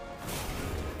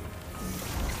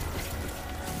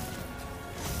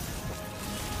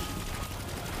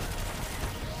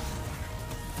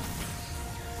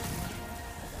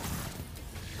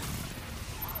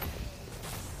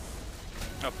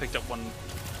 I picked up one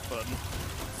button.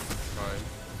 Fine.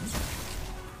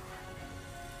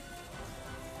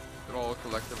 It all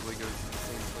collectively goes to the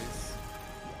same place.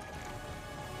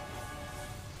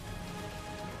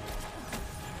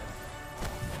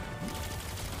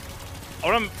 I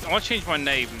want to change my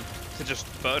name to just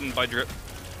Burden by Drip.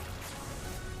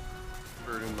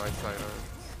 Burden my sidearms.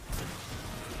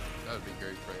 That would be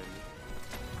great for Andy.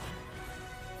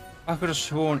 I could have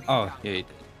sworn. Oh, yeah, you did.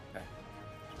 Okay.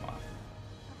 Wow.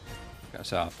 That's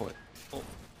how I put it. Oh.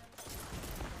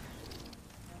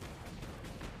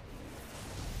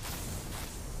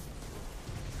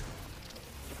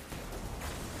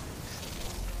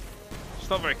 It's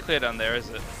not very clear down there, is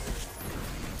it?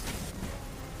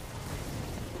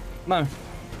 No.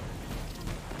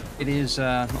 It is,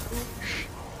 not.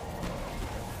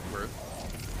 Worth.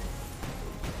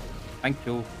 Thank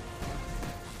you.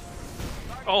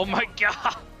 Oh my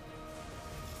god!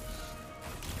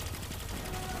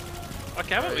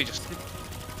 Okay, how about we just...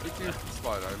 Take your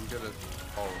spot, I'm gonna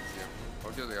follow you.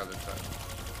 I'll go the other side.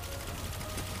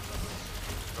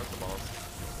 That's the boss.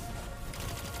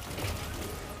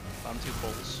 I'm 2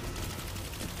 bolts.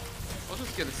 I'll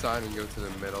just get aside and go to the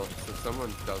middle so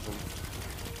someone doesn't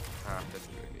have to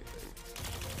do anything.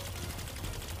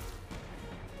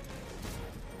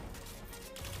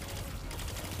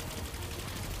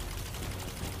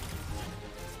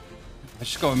 I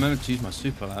just gotta remember to use my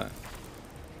super light.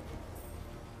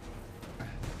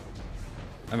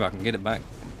 Maybe I can get it back in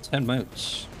 10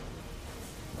 minutes.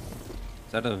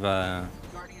 Instead of, Oh,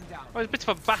 he's a bit of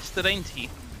a bastard, ain't he?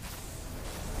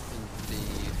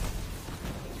 Indeed.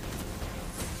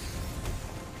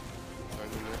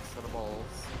 Find the next set of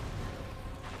balls.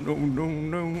 No, no,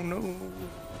 no, no.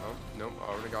 Oh, nope,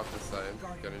 I already got this side.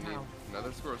 Gonna need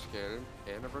another scorch cannon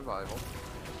and a revival.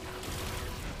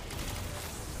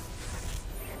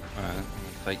 Alright,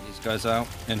 take these guys out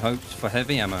in hopes for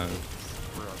heavy ammo.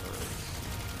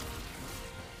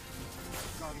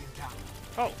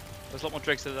 Oh, there's a lot more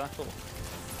dregs than I thought.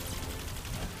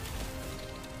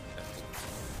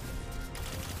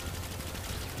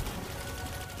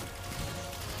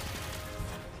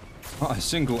 Not a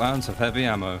single ounce of heavy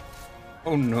ammo.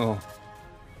 Oh no.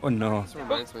 Oh no. This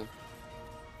reminds me.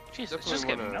 Jesus, it's Definitely just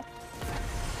getting wanna- up.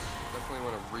 Definitely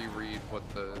want to reread what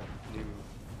the new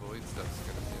Void stuff's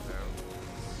gonna be about.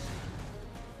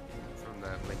 From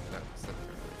that link that was sent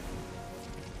earlier.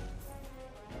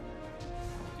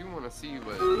 Do you want to see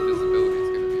what invisibility is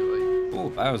gonna be like? Oh,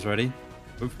 that was ready.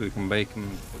 Hopefully we can make them.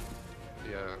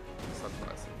 Yeah,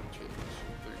 subclass can change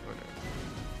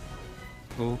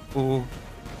 3.0. Oh, oh.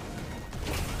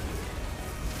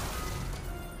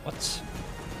 What?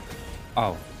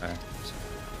 Oh, okay.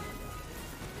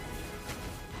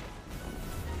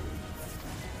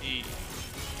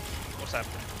 What's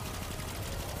happening?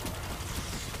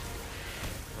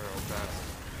 Real fast.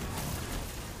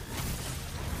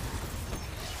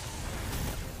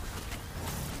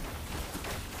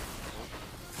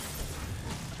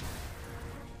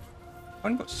 I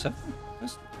only got 7.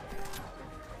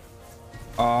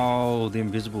 Oh, the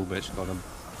invisible bitch got him.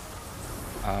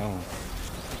 Oh.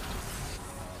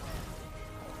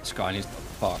 This guy needs to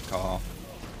fuck off.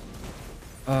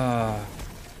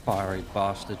 Fiery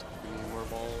bastard. We need more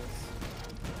balls.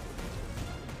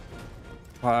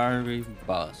 Fiery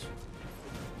bastard.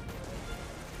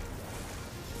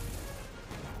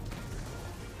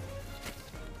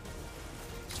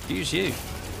 Excuse you.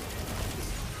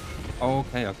 Oh,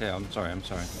 okay, okay, I'm sorry, I'm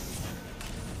sorry.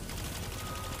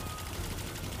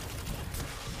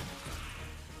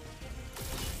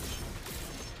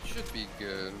 Should be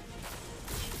good.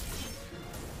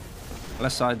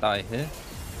 Unless I die here.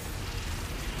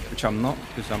 Which I'm not,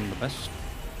 because I'm the best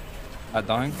at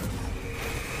dying.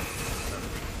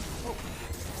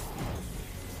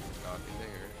 Nothing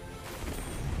there.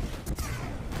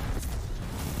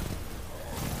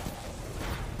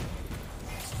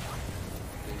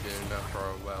 Didn't get enough for a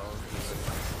well.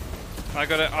 I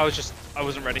got it. I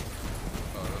wasn't ready.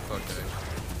 Oh, that's okay.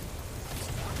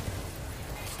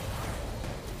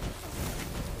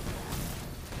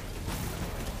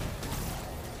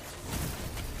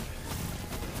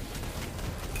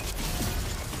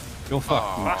 You're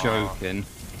fucking Aw. joking.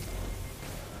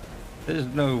 There's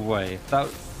no way. That.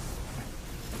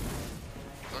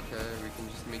 Okay, we can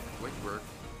just make quick work.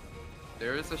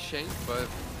 There is a shank, but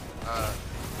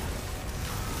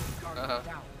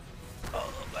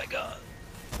Oh my god.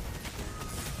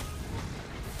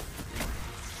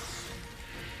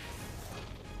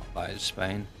 By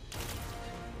Spain.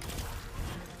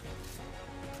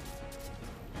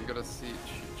 I'm gonna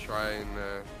try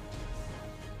and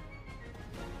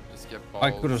just just get balls.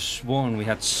 I could have sworn we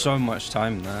had so much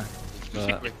time there, You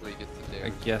but quickly get to I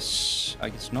damage. guess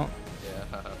not.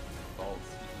 Yeah, balls.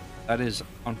 That is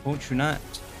unfortunate.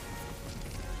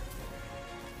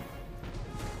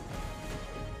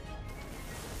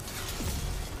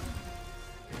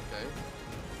 Okay.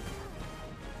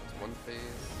 It's one phase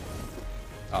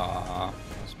Ah,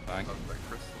 that's bang. of the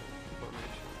crystal formation.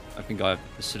 I think I have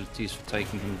the facilities for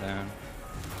taking him down.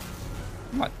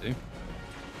 Might do.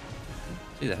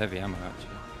 See the heavy ammo actually.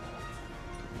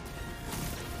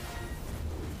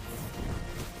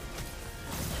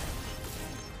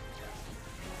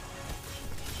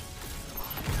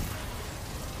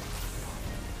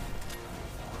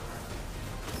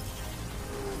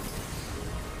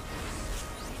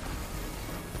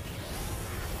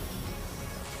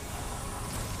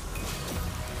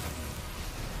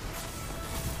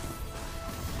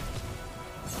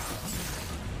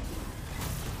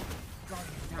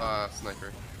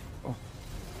 Sniper. Oh.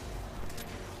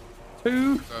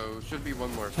 Two. So should be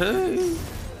one more. Two. Good.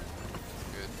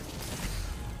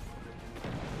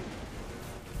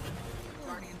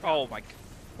 Oh my.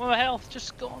 Well, the health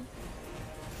just gone.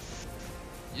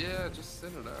 Yeah, just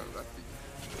send it out. That'd be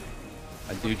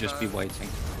I do just be waiting.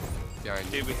 behind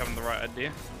Do you. we having the right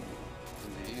idea?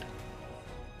 Indeed.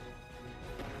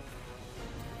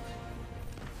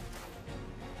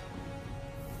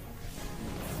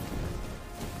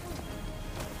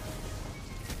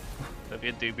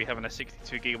 Do be having a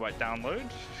 62 gigabyte download.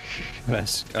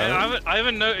 Let's go. Yeah, I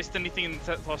haven't noticed anything in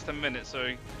the last 10 minutes, so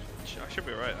I should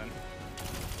be right then.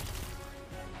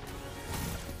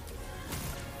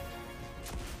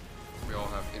 We all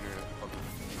have internet problems.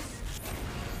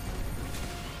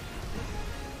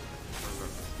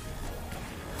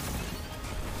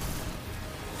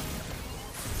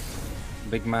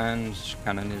 Big man's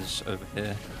cannon is over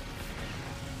here.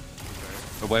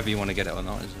 But whether you want to get it or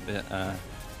not is a bit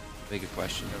bigger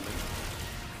question.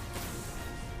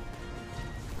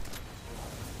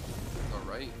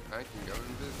 Alright, I can go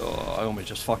into this. Oh, I almost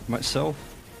just fucked myself.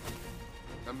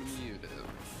 Coming to you, Dev.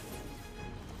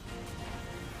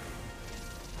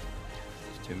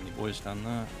 There's too many boys down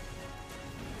there.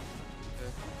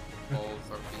 Okay.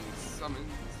 Balls are being summoned,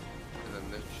 and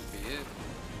then that should be it.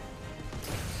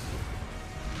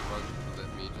 Let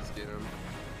me just get him.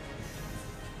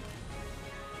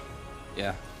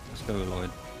 Yeah, let's go,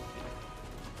 Lloyd.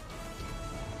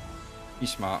 Be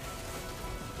smart.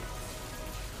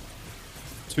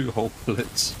 2 whole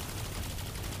bullets.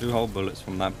 2 whole bullets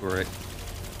from that brick.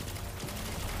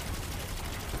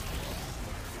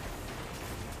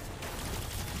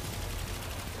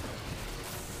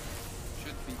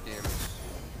 Should be damaged.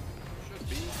 Should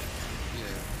be.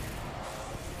 Yeah.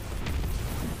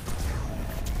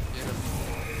 Get him.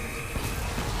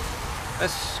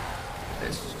 Let's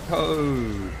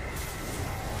go.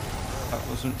 That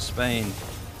wasn't Spain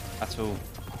at all.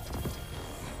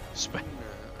 Spain.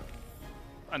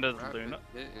 Under the Rapid Luna.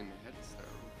 hit and headstone.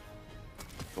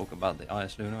 Talk about the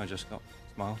IS Luna I just got.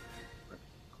 Smile.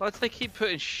 Why do they keep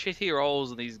putting shitty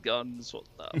rolls on these guns? What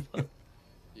the fuck?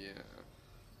 Yeah.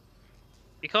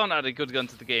 You can't add a good gun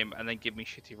to the game and then give me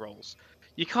shitty rolls.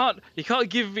 You can't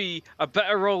give me a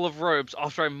better roll of robes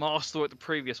after I master what the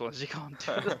previous ones. You can't do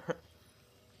that.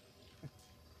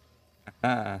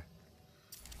 Ah.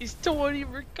 He's 20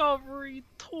 recovery,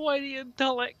 20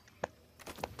 intellect.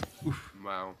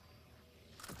 Wow.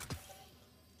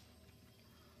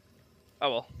 Oh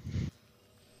well.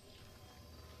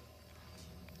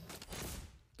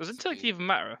 Does intellect even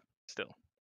matter still?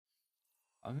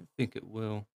 I don't think it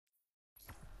will.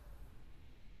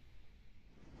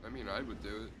 I mean, I would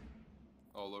do it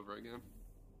all over again.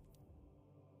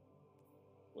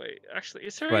 Wait, actually,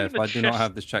 is there Wait, even if a I do not chest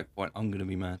have this checkpoint, I'm gonna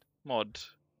be mad. mod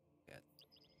Yeah.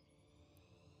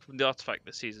 from the artifact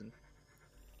this season?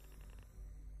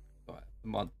 Right,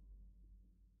 mod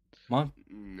No.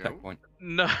 checkpoint.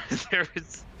 No, there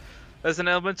is. There's an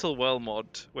elemental well mod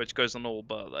which goes on all,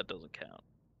 but that doesn't count.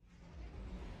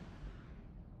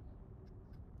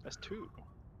 That's 2.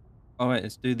 Oh wait,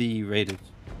 let's do the raiders.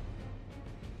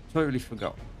 Totally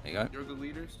forgot. There you go. You're the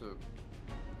leader, so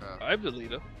I'm the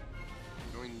leader.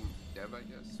 join Dev, I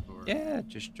guess. Or Yeah,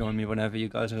 just join me whenever you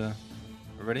guys are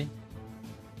ready.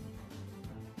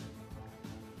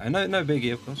 I know, no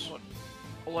biggie, of course.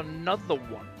 Oh, another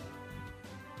one.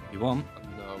 You want?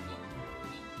 another one.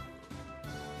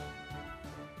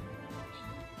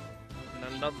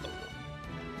 And another one.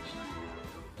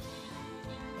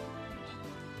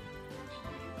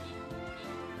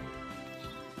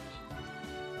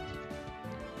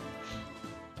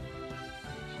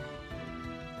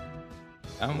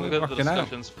 And We've we're got the rocking out.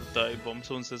 discussions for die bomb.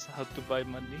 Someone says how to buy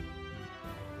money.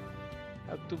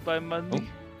 to buy money.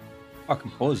 Oh, I can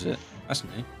pause it. That's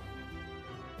new.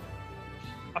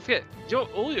 I forget.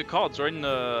 All your cards are in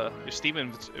your Steam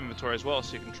inventory as well,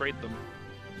 so you can trade them.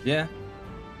 Yeah.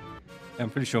 I'm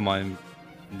pretty sure my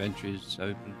inventory is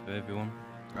open to everyone.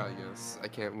 Yes, I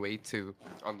can't wait to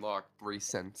unlock 3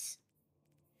 cents.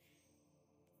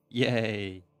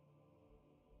 Yay.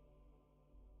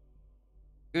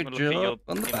 Good I'm gonna look at job your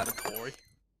on that. inventory.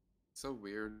 So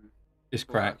weird. It's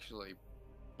People cracked. actually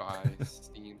buy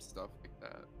Steam stuff like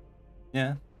that.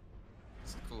 Yeah.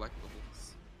 It's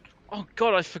collectibles. Oh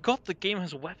god, I forgot the game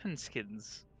has weapon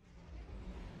skins.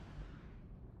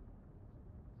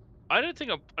 I don't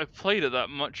think I played it that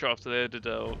much after they added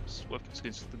weapon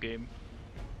skins to the game.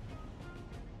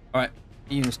 Alright.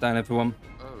 You understand, everyone.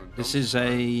 Oh, This Don't is Starve,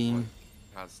 a... like,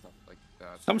 has stuff like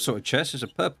that. some sort of chest. It's a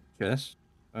purple chest.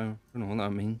 I don't know what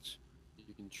that means.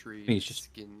 You can I trade think it's just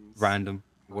skins. random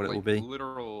what like, it will be.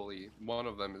 Literally, one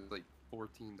of them is like $14,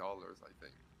 I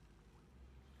think.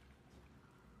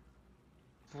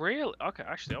 Really? Okay,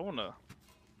 actually, I wanna,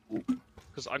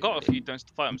 because I got a few Don't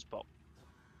Starve items, but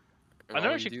And I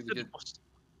never all you actually do to considered.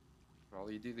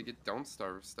 all you do to get Don't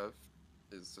Starve stuff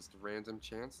is just a random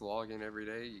chance. Log in every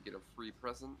day, you get a free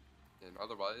present. And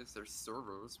otherwise, there's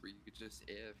servers where you could just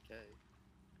AFK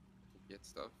and get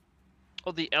stuff.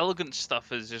 Oh, the elegant stuff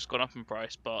has just gone up in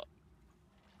price, but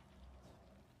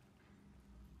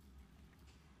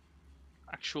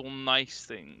actual nice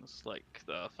things like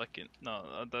the fucking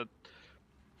no, the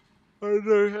I don't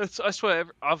know. I swear,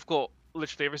 I've got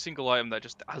literally every single item that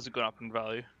just hasn't gone up in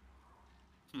value.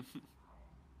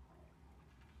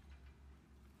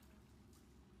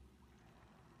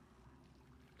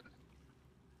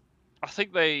 I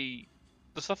think the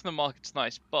stuff in the market's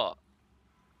nice, but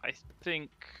I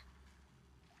think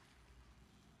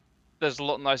there's a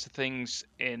lot nicer things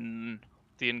in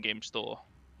the in-game store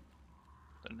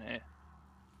than here.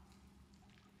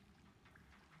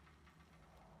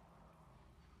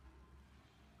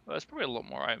 Well, there's probably a lot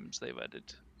more items they've added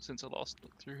since I last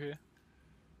looked through here.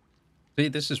 See,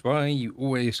 this is why you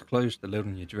always close the lid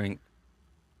on your drink.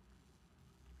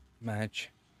 Madge.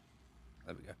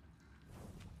 There we go.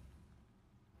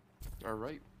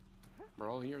 Alright. We're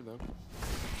all here, though.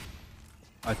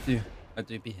 I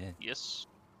do be here. Yes.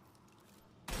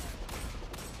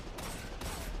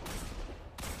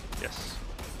 Yes.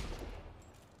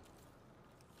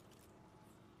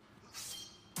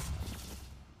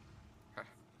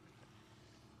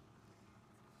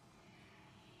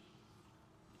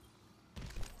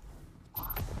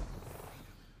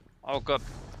 Oh god.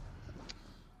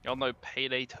 Y'all know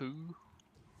Payday 2?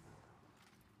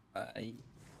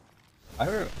 I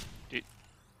don't... Do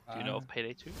you know of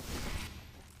Payday 2?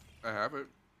 I have it.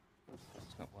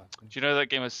 It's not working. Do you know that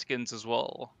game has skins as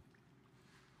well?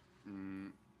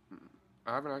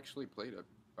 I haven't actually played it,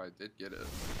 but I did get it.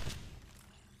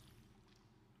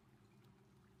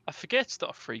 I forget it's not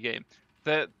a free game.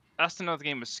 That's another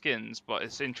game with skins, but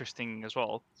it's interesting as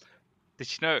well. Did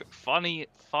you know, funny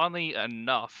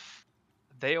enough,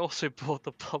 they also bought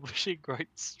the publishing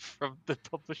rights from the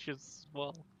publishers as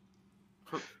well.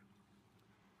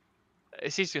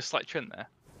 It seems to be a slight trend there.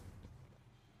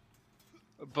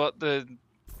 But they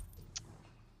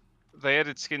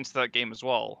added skins to that game as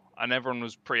well, and everyone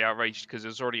was pretty outraged because it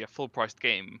was already a full-priced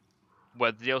game,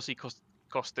 where the DLC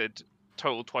costed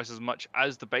total twice as much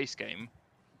as the base game,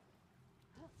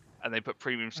 and they put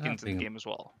premium skins in the game as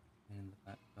well. In the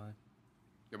backside.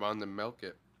 Come on, to milk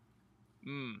it.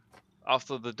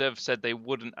 After the dev said they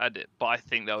wouldn't add it, but I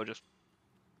think they were just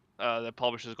their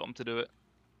publishers got them to do it.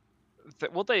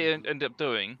 What they ended up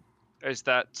doing is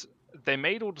that they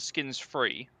made all the skins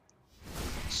free,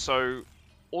 so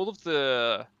all of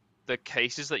the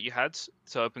cases that you had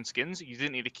to open skins, you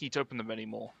didn't need a key to open them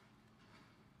anymore.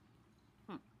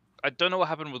 I don't know what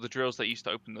happened with the drills that used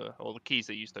to open or the keys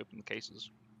that used to open the cases.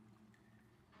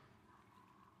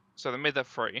 So they made that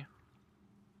free.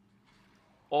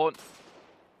 Or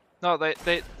no,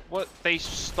 they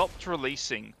stopped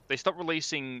releasing. They stopped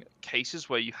releasing cases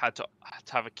where you had to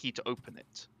have a key to open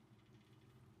it.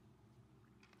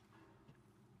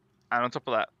 And on top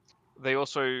of that, they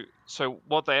also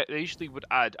what they usually would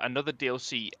add another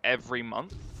DLC every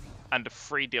month and a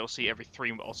free DLC every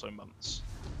 3 or so months.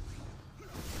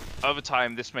 Over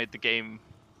time, this made the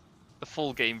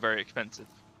full game, very expensive.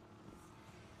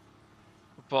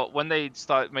 But when they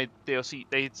made DLC,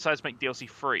 they decided to make DLC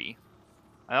free,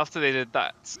 and after they did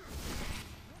that,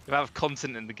 the amount of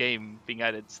content in the game being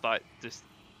added just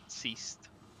ceased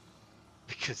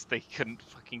because they couldn't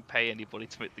fucking pay anybody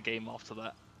to make the game after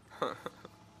that.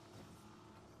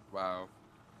 Wow.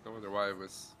 No wonder why it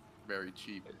was very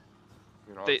cheap.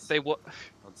 You know,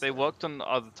 they worked on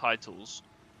other titles.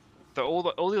 All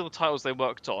the other titles they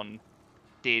worked on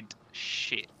did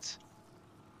shit,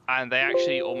 and they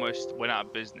actually almost went out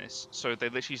of business. So they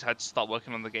literally had to start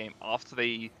working on the game after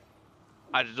they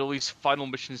added all these final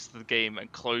missions to the game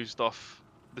and closed off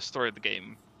the story of the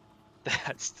game. They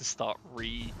had to start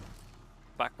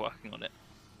back working on it.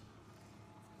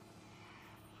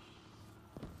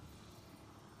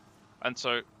 And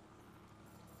so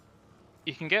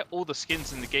you can get all the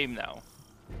skins in the game now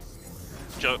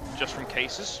just from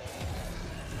cases,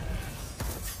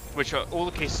 which are all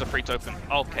the cases are free to open.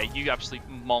 Okay, you absolute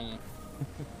mong.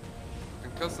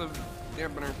 Concussive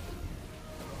dampener.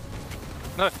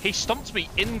 No, he stomped me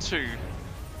into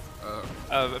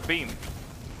a beam.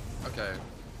 Okay.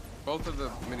 Both of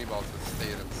the mini bosses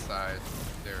stayed inside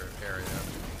their area.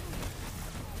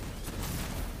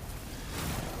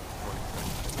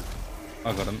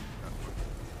 I got him.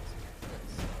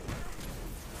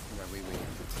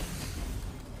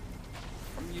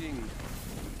 I'm eating.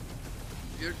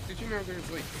 Did you know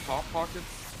there's like Hot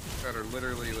Pockets that are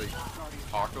literally like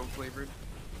taco flavored?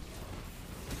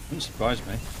 Wouldn't surprise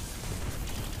me.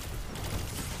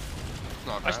 It's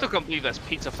not bad. I still can't believe that's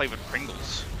pizza flavored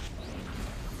Pringles.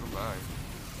 Oh my.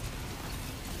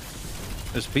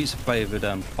 There's pizza flavoured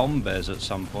pom bears at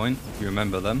some point, if you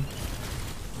remember them.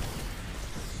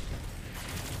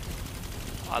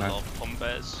 I love pom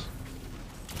bears.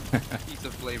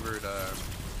 Pizza flavored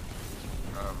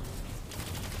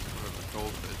what is it,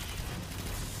 goldfish.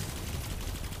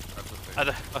 That's a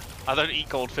thing. I don't eat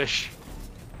goldfish.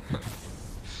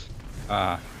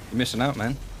 Ah, you're missing out,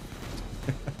 man.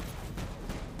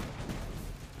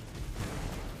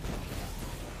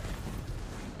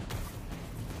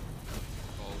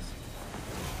 Balls.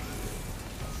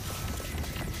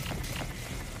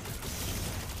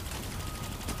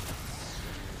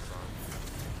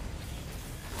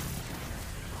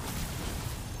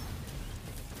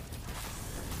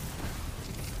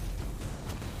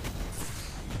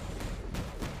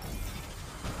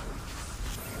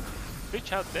 Bitch,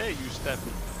 how dare you step?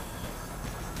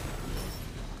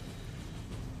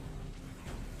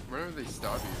 Whenever they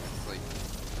stab you, it's like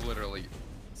literally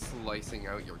slicing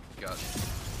out your guts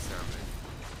sounding.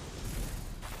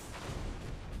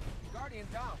 Guardian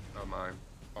down. Oh my.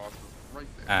 Awesome. Right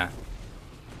there. Ah.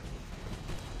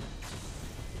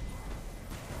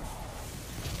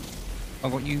 I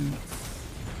got you. Yay.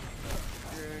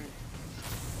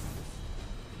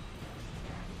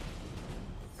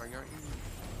 I got you.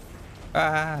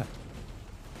 Ah.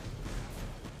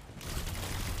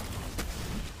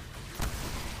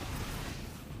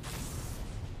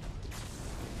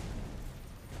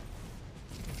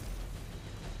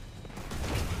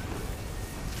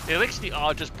 They actually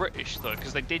are just British though,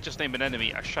 because they did just name an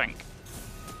enemy a Shank.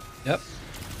 Yep.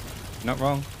 Not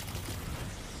wrong.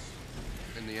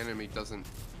 And the enemy doesn't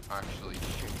actually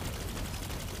shoot.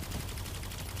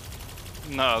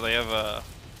 No, they have a.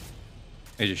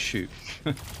 They just shoot.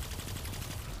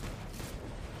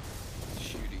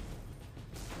 Shooty.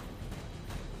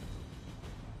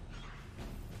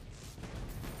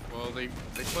 Well, they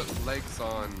put legs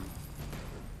on.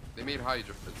 They made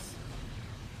Hydra fists.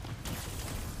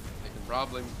 They can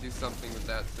probably do something with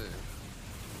that too.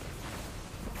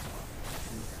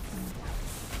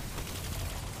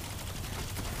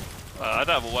 I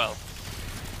don't have a well.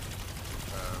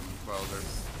 Well,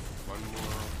 there's one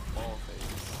more ball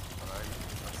phase. I'm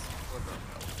a sliver of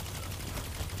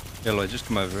health. Yellow, just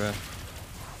come over here.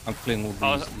 I'm killing all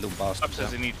these little bastards Up says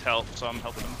out. he needs help, so I'm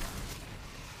helping him.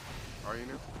 Are you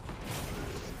now?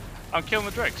 I'm killing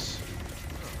the dregs.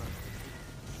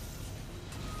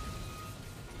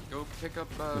 Go pick up.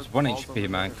 There's 1 balls HP, over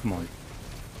man. there. Come on.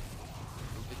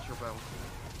 Go get your bell.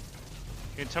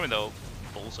 You can tell me the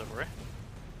balls over here.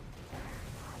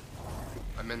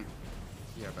 I meant.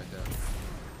 Yeah, by death.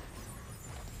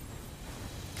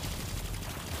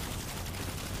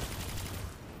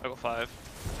 I got 5.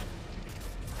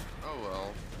 Oh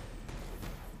well.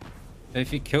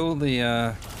 If you kill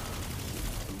the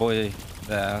boy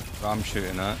there that I'm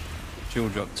shooting at, she'll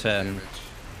drop 10. Damage.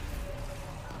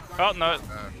 Oh no. I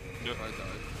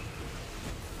died.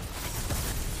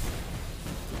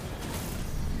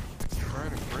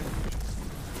 Trying to break.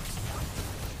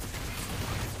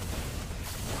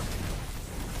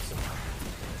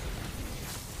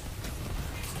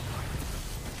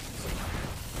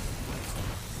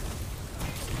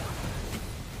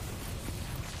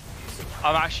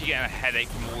 I'm actually getting a headache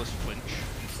from all this flinch.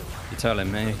 You're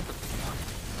telling me.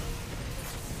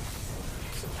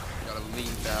 Gotta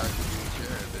lean back in the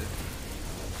chair a bit.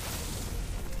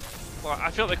 Well,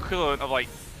 I feel the equivalent of like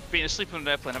being asleep on an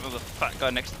airplane, having the fat guy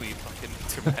next to me fucking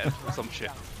tip your head or some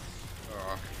shit.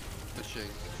 Oh, fishing.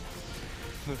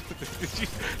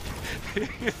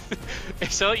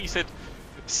 It sounded like you said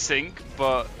sink,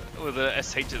 but with a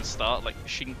SH at the start, like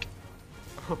shink.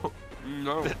 Oh,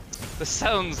 no. That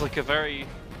sounds like a very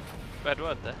bad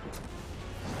word there.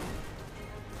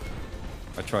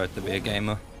 I tried to be a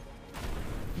gamer.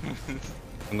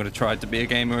 I'm gonna try to be a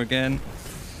gamer again.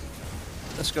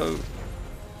 Let's go.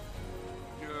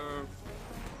 No.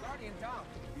 Guardian down.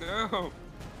 No.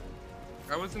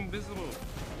 I was invisible.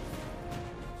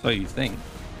 So you think?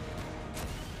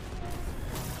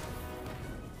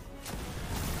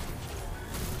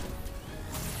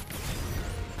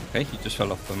 Okay, he just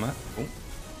fell off the map. Cool.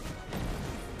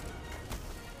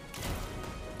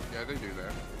 Yeah, they do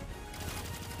that.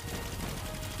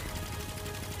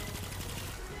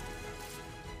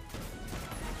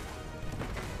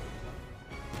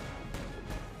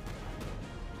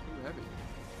 Too heavy.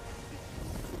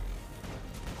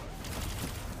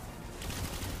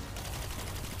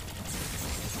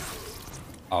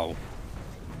 Oh,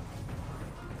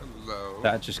 Hello.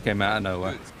 that just came out of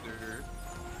nowhere. Good, sir.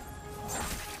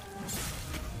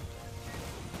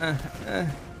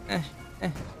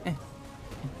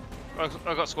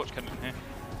 I got Scorch Cannon here. Are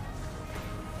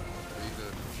you the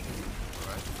machine?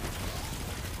 Alright.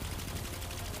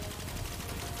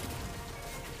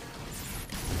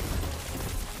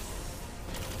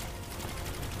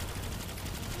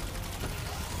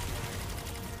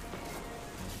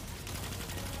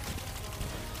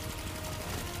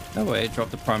 No way, it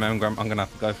dropped the prime engram. I'm gonna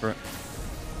have to go for it.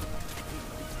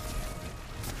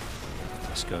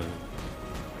 Let's go.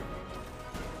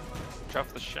 Try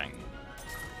for the shank.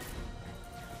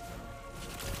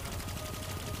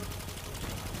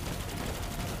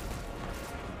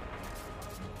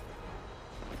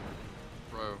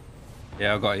 Bro.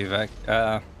 Yeah, I got evac.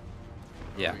 Yeah,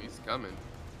 Oh, he's coming.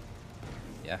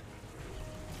 yeah.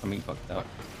 Something fucked up.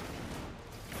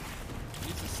 He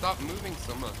needs to stop moving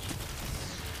so much.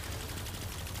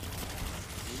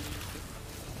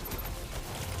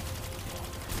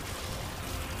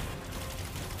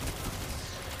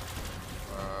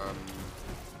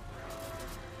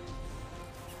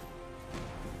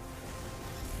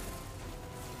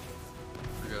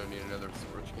 We're gonna need another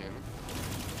storage cannon.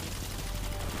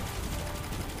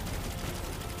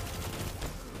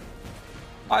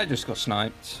 I just got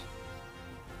sniped.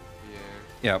 Yeah.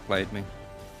 Yeah, outplayed me.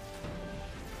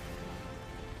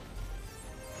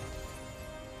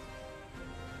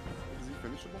 Is he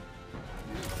finishable?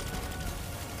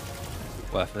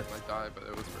 Worth it. Might die, but it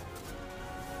was worth it.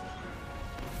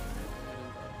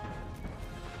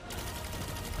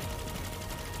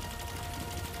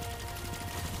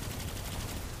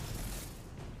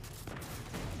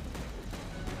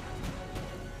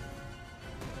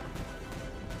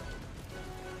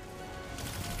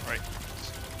 Right.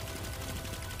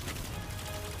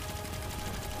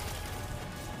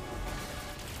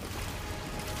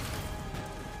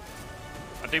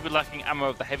 I do be lacking ammo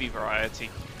of the heavy variety.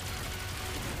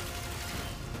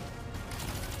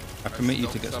 I commit you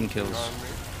smelled to get some something kills. on me,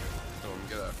 so I'm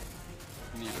gonna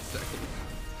need a second.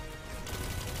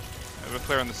 We're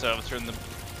clearing the servitor in the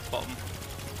bottom.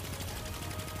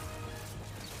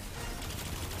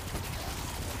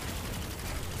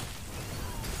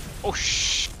 Oh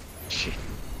shit!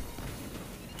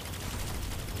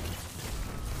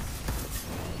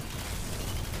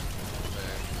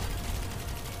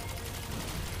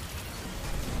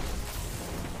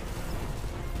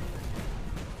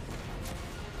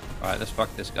 Alright, let's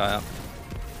fuck this guy up.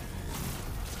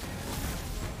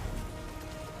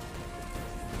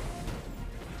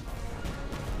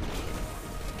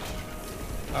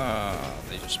 Ah,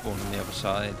 they just spawned on the other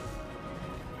side.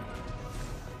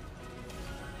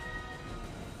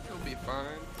 He'll be fine.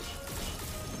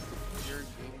 You're a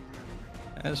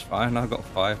gamer. It's fine, I got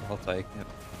 5, I'll take it.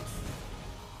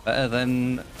 Better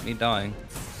than me dying.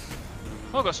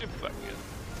 Oh, I got super back again.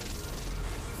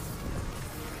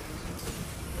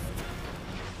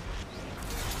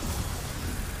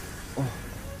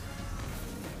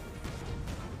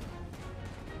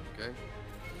 Okay.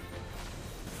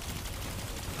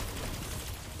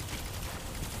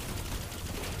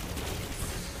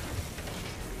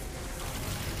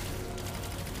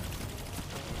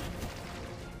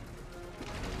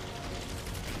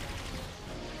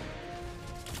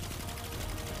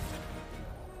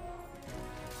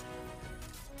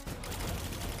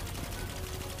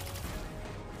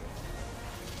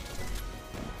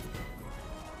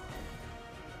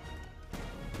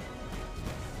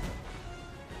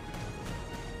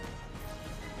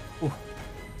 Ooh.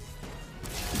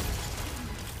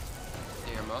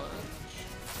 Damn up.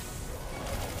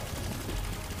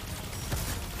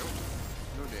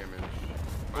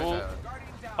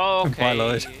 Bye,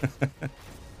 Lloyd. Okay.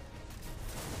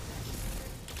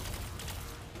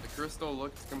 The crystal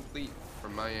looks complete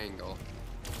from my angle.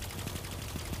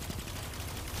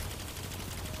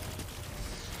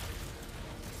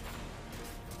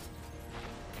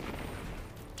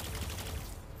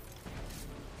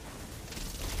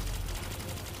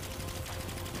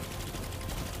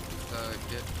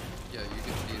 Yeah, you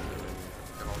get these.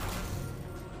 Get all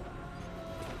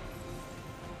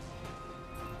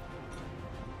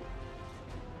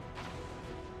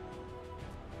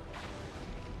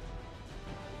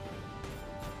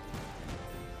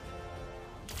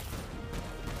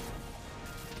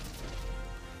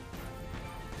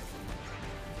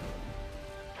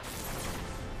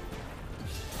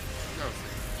no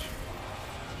sandwich.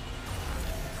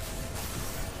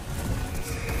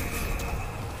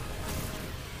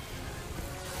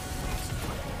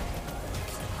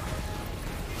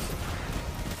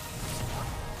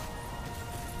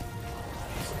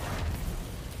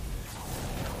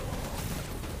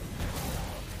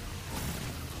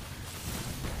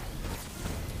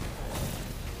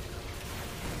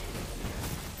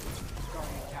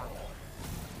 Guardian down.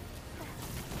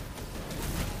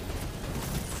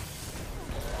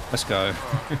 Let's go.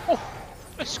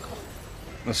 Let's go.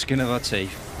 The skin of our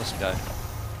teeth. Let's go.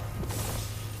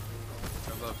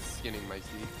 I love skinning my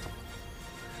teeth.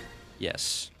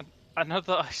 Yes.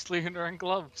 Another ice lunar and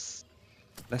gloves.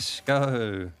 Let's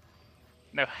go.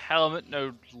 No helmet,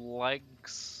 no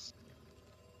legs.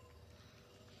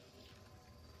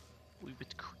 We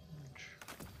bit cringe.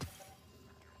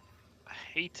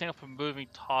 Heating up a moving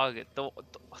target.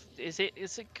 Is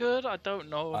it good? I don't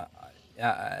know.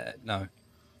 No.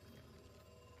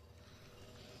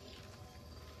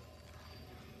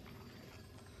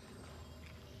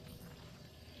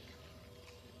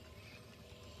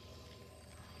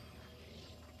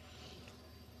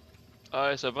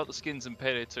 Alright, so about the skins in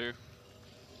Payday 2.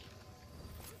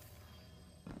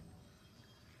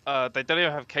 They don't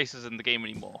even have cases in the game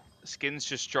anymore. Skins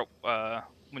just drop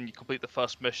when you complete the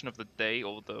first mission of the day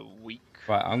or the week.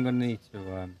 Right, I'm gonna need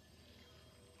to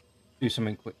do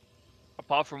something quick.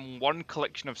 Apart from one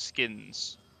collection of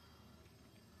skins.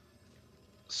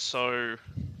 So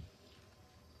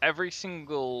every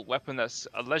single weapon that's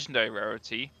a legendary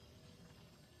rarity,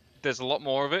 there's a lot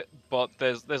more of it, but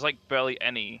there's like barely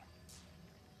any.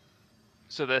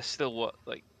 So they're still what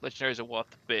like legendaries are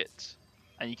worth a bit,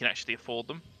 and you can actually afford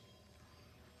them.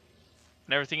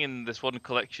 And everything in this one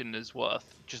collection is worth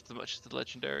just as much as the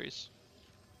legendaries.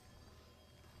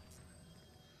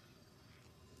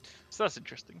 So that's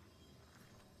interesting.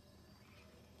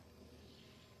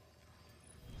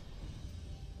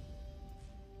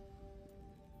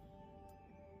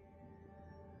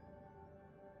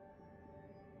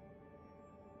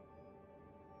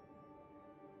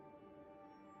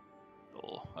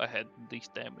 Oh, I had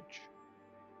least damage.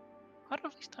 How do I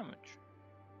have least damage?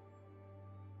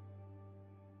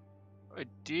 I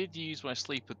did use my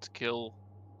sleeper to kill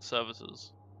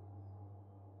services.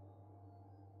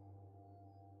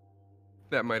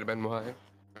 That might have been why.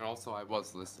 And also, I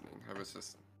was listening. I was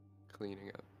just cleaning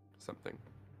up something.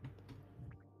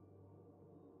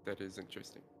 That is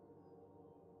interesting.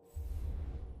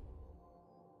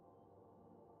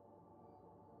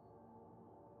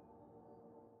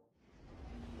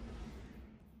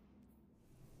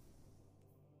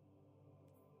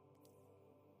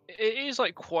 It is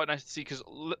like quite nice to see because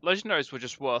legendaries were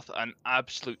just worth an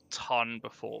absolute ton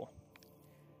before,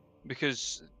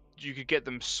 because you could get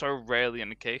them so rarely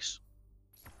in a case.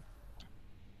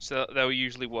 So they were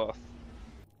usually worth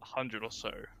 100 or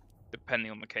so, depending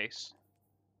on the case.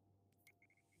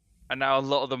 And now a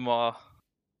lot of them are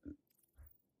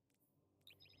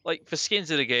like for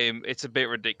skins in the game. It's a bit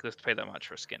ridiculous to pay that much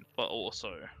for a skin, but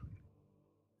also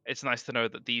it's nice to know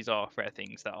that these are rare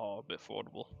things that are a bit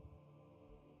affordable.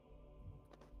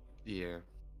 Yeah.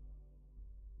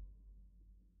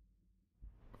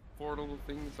 Affordable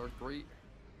things are great.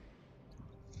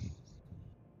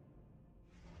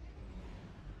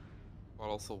 But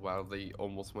also, wow, they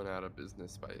almost went out of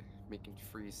business by making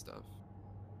free stuff.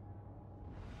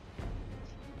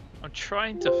 I'm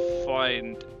trying to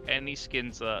find any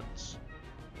skins that.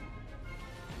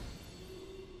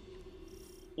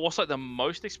 What's like the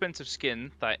most expensive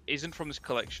skin that isn't from this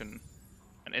collection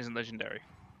and isn't legendary?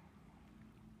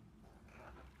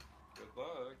 Good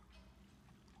luck.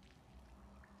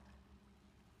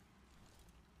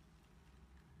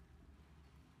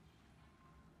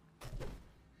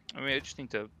 I mean, I just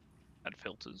need to add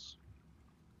filters.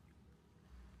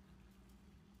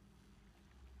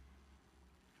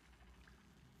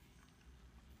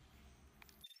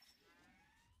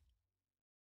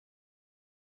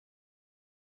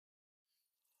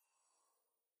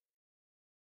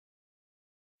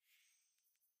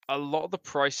 a lot of the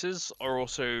prices are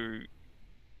also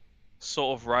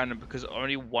sort of random because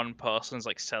only one person's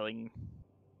like selling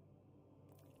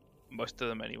most of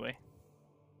them anyway.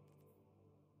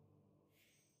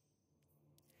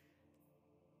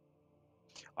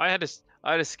 I had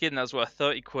a skin that was worth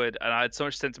 30 quid and I had so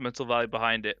much sentimental value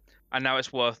behind it, and now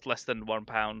it's worth less than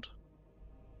 £1.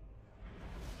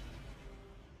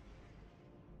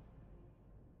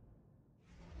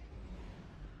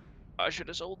 I should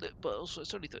have sold it, but also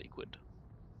it's only 30 quid.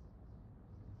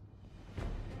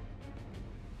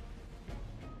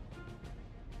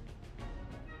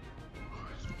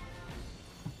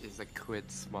 Is a quid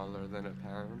smaller than a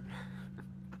pound?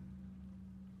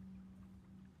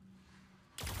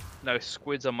 No,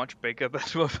 squids are much bigger than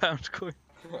 £1 coin.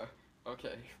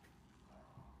 Okay.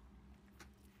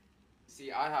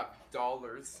 See, I have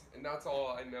dollars, and that's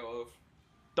all I know of.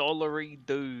 Dollary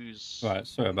doos. Right,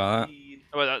 sorry about that.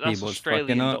 Oh, wait, that's Keyboard's Australian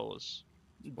fucking up. dollars.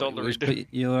 Wait, Dollary where's doo.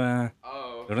 your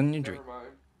Oh, put on your never drink. mind.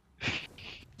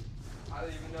 I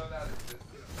didn't even know that existed.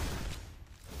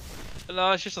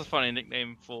 No, it's just a funny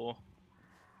nickname for.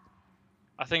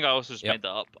 I think I also just Yep. made that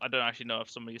up. I don't actually know if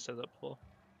somebody said that before.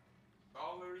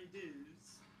 Dollary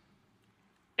dues.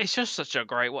 It's just such a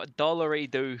great what dollary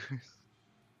do.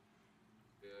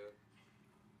 Yeah.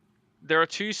 There are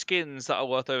two skins that are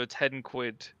worth over 10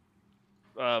 quid.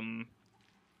 That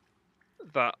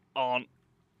aren't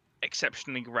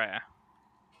exceptionally rare,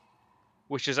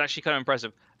 which is actually kind of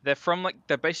impressive.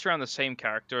 They're based around the same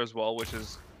character as well, which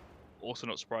is also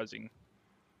not surprising.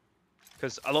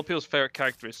 Because a lot of people's favorite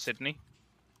character is Sydney,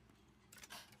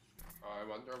 I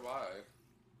wonder why.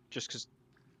 just because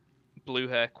blue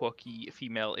hair, quirky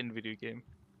female in video game.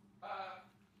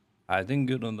 I didn't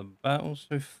good on the battle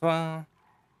so far.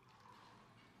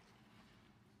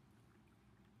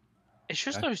 It's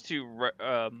just Okay. those two.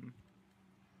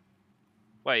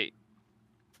 Wait,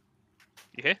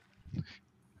 you here?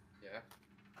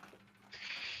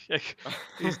 Yeah.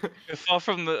 You're far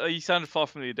from the. You sounded far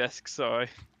from your desk. Sorry.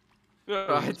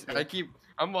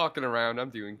 I'm walking around, I'm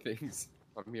doing things.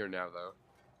 I'm here now, though.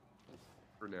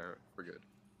 For now, we're good.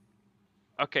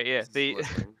 Okay, yeah. Just The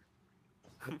listening.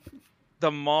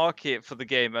 the market for the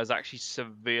game has actually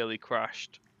severely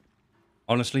crashed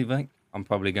Honestly, Vic, I'm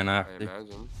probably gonna I have to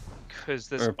imagine. because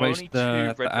there's replace only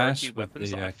the two red ass rarity with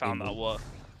weapons the that I found that are keyboard.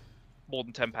 worth more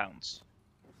than £10.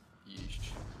 Yeesh.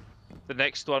 The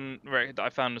next one that I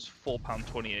found was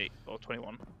 £4.28 or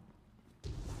 21.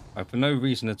 For no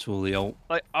reason at all, the alt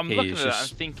Like I'm key looking is at that and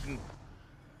just thinking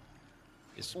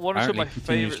it's one or two of my apparently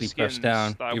favorite continuously skins pressed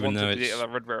down, that I even though wanted to it's get that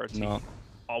red rarity not.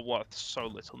 are worth so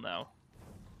little now.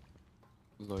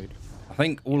 Lloyd, I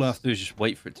think all I have to do is just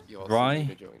wait for it to you also dry. need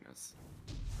to join us.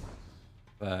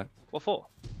 But What for?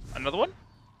 Another one?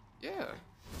 Yeah.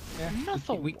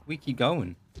 Another we keep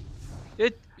going.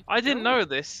 I didn't know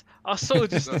this. I sort of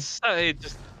just started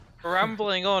just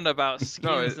rambling on about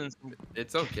skins No, and some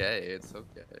it's okay. It's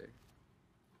okay. I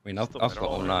mean, I've Still got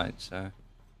all better. night, so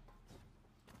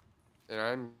And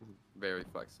I'm very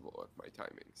flexible with my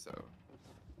timing, so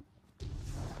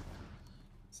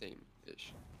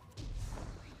same-ish.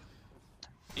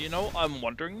 You know, I'm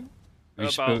wondering we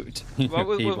about spooked well,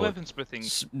 with keyboard.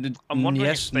 weaponsmithing. I'm wondering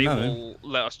Yes, if they no. will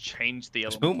let us change the I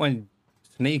element. spilled my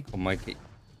sneak on my key.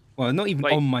 Well, not even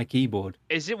Like, on my keyboard.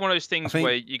 Is it one of those things think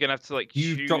where you're gonna have to like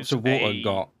You choose drops of water a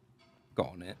got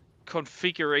on it.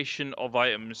 configuration of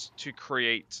items to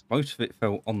create Most of it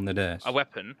fell on the desk. a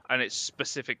weapon and its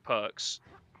specific perks?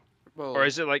 Well, Or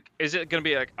is it gonna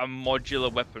be like a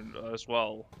modular weapon as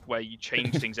well, where you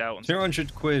change things out and stuff?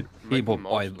 200 quid it might be keyboard,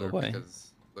 by the modular way.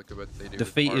 because look at what they do.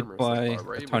 Defeated with armor so by far.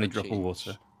 We're a able tiny to drop of change,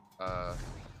 water.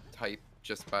 Type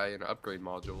just by an upgrade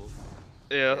module.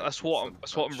 Yeah, Yeah, that's what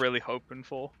some I'm touch. really hoping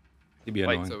for. It'd be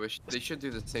Like, annoying. So they should do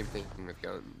the same thing with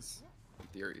guns, in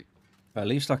theory. But at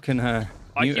least I can I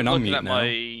mute keep and looking unmute at now.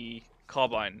 my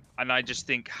carbine, and I just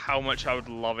think how much I would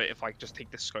love it if I could just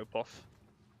take the scope off.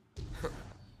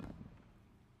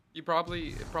 It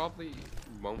probably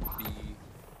won't be.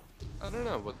 I don't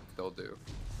know what they'll do. You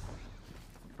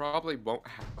probably won't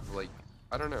have like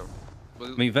I don't know. I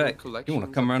mean, Vec, if you want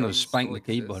to collections come of around and guns spank still the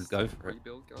keyboard, exist, go for it.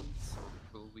 Rebuild guns.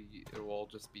 It will all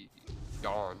just be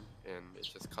gone, and it's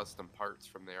just custom parts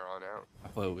from there on out. I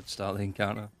thought it would start the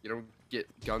encounter. You don't get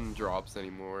gun drops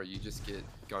anymore. You just get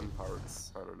gun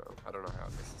parts. I don't know. I don't know how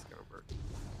this is gonna work.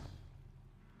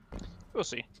 We'll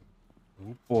see.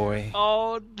 Oh boy.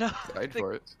 Oh no! Excited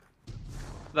for it.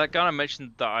 That gun I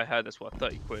mentioned that I had is what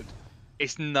 30 quid.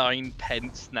 It's 9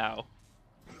 pence now.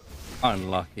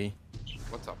 Unlucky.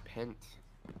 What's a pent?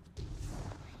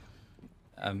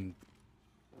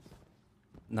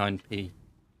 9p.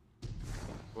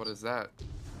 What is that?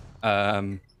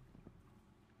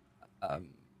 Um,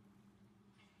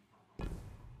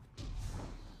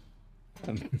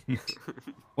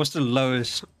 what's the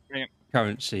lowest Yeah.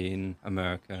 currency in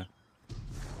America?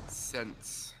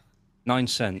 Cents. 9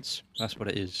 cents. That's what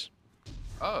it is.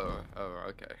 Oh,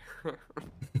 okay.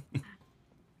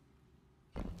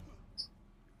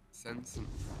 Cents and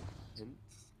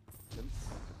hints? Hints?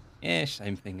 Yeah,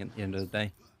 same thing at the end of the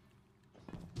day.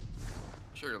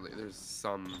 Surely there's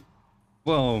some,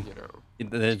 Well, you know.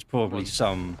 there's probably one-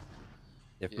 some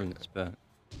difference, but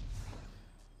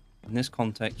in this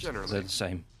context, Generally. they're the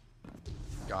same.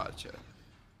 Gotcha.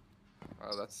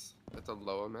 Oh, that's a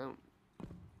low amount.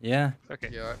 Yeah. Okay.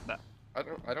 Yeah, That-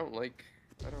 I don't like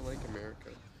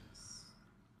America's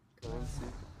currency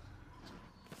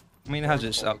I mean, it has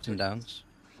its ups and downs.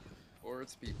 or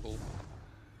its people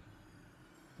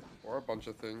or a bunch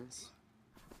of things.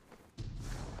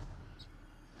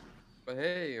 But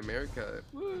hey, America!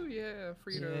 Woo, yeah,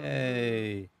 freedom!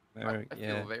 Yay. I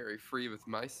Yeah. feel very free with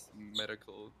my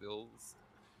medical bills.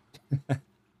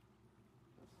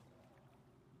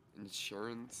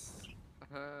 Insurance.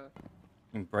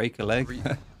 And break a leg. Re-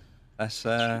 That's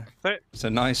But it's a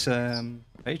nice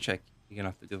paycheck you're gonna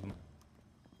have to give them.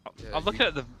 Yeah, I'm looking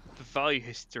at the value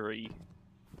history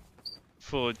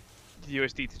for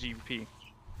USD to GBP.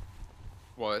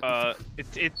 What?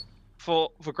 It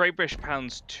for Great British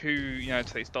pounds to United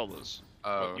States dollars.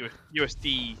 Oh.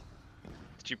 USD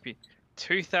to GBP.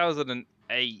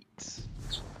 2008.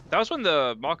 That was when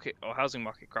the market or housing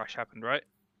market crash happened, right?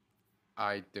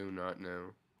 I do not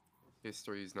know.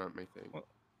 History is not my thing. Well,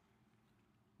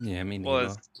 Yeah, I mean,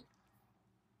 Was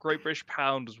Great British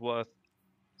pound was worth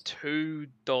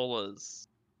 $2,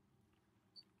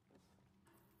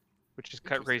 which is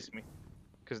kind of crazy to me,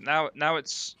 because now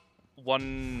it's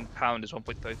 £1 is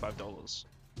 $1.35.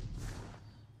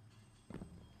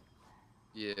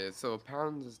 Yeah, so a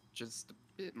pound is just a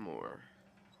bit more.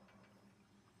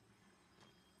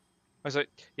 I was like,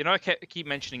 I keep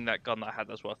mentioning that gun that I had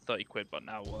that was worth 30 quid, but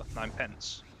now worth 9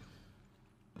 pence.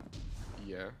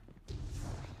 Yeah.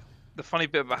 The funny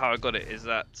bit about how I got it is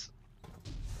that,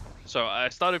 so I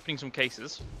started opening some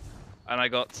cases, and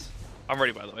I'm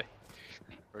ready by the way,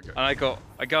 Okay. and I got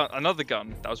another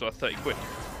gun that was worth 30 quid.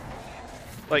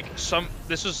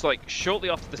 This was like shortly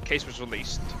after this case was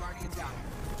released.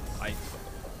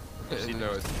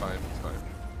 No, it's fine. It's fine.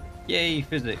 yay,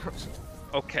 physics.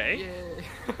 Okay. Yay!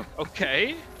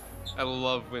 Okay. I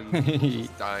love when people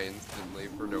just die instantly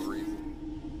for no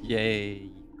reason. Yay,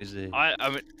 physics. I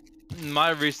mean, my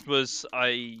reason was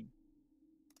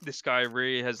this guy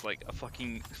really has like a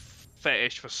fucking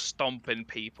fetish for stomping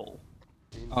people,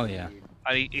 Oh, yeah.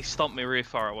 and he stomped me really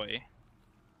far away.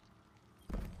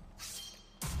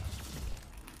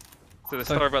 So the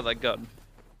story about that gun.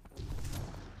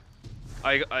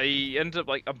 I ended up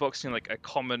like unboxing like a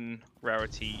common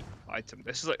rarity item.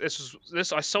 I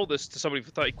sold this to somebody for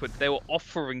 30 quid. They were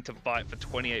offering to buy it for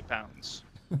 £28.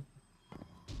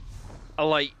 A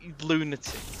like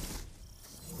lunatic.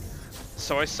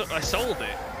 So I sold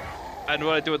it, and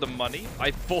what I do with the money,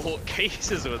 I bought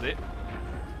cases with it.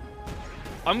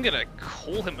 I'm gonna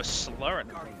call him a slur.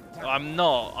 I'm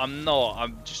not.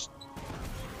 I'm just.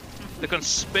 The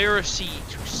conspiracy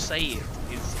to say it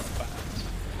is a fact.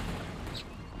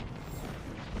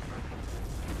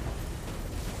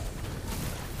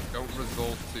 Don't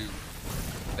result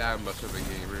to that much of a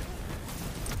gamer.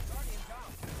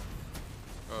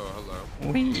 Oh,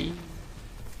 hello. Whee.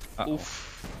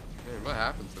 Oof. Man, what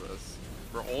happened to us?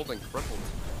 We're old and crippled.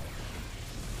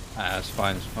 Ah, it's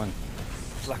fine, it's fine.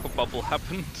 Like a bubble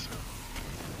happened.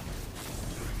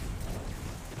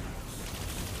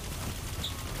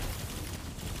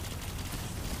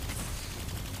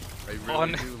 I really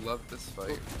On- do love this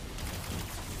fight.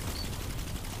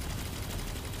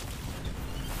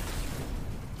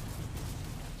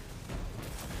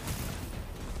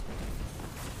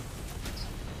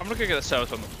 I'm looking at the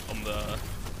cells on the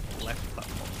left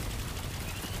platform.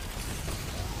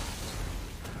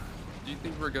 Do you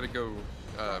think we're gonna go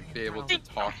be able to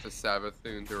talk to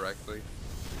Savathun directly?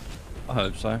 I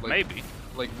hope so. Like- Maybe.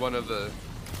 Like one of the,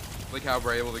 like how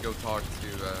we're able to go talk to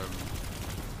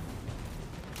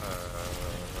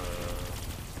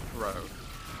Crow.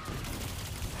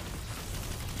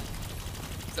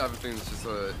 Savathun's just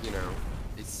a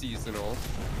a seasonal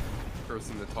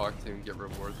person to talk to and get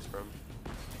rewards from.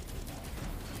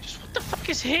 Just what the fuck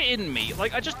is hitting me?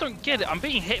 Like I just don't get it. I'm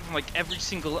being hit from like every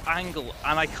single angle,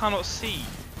 and I cannot see,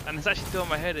 and it's actually doing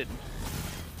my head in.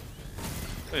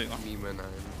 There you go. Me when I'm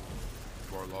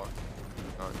Warlock,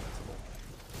 not invincible.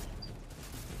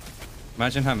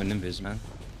 Imagine having invis, man.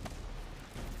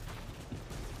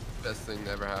 Best thing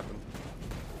that ever happened.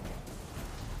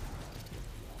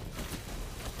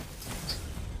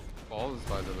 Balls,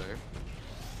 by the way.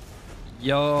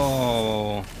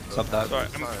 Yo, what's up, that? Sorry,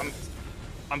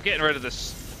 I'm getting rid of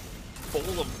this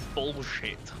ball of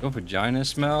bullshit. Your vagina The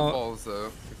smell? balls,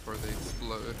 though, before they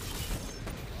explode.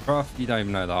 Prof, you don't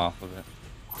even know the half of it.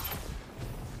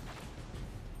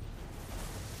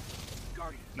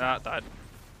 Nah, died.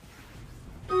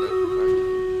 And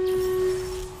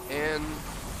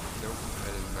nope, I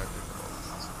didn't match the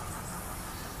balls.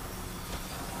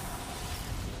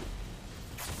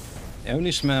 They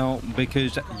only smell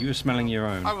because you were smelling your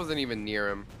own. I wasn't even near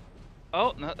him.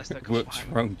 Oh, no, that's not Whoops,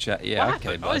 wrong chat. Yeah, What okay,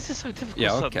 happened? Why bud. is this so difficult? Yeah,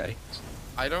 suddenly? okay.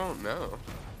 I don't know.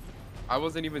 I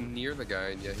wasn't even near the guy,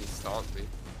 and yet he stomped me.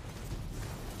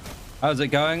 How's it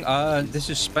going? This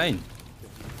is Spain.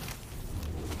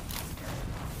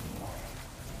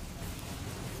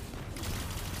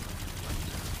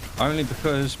 Only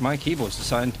because my keyboard's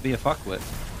deciding to be a fuckwit.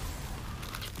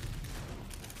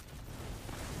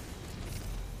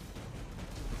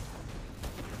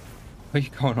 What are you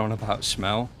going on about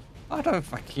smell? I don't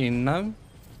fucking know.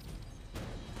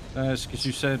 It's because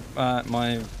you said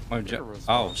my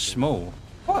oh, small.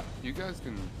 What? You guys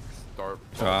can start.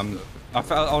 So I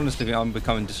felt honestly I'm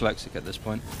becoming dyslexic at this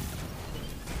point.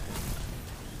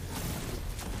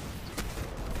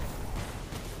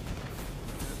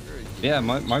 Yeah,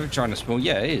 my vagina small.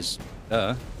 Yeah, it is.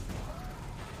 Of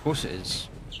course it is.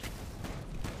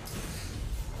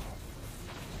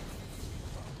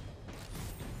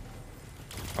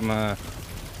 I'm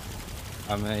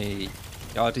a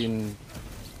guardian.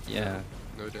 Yeah.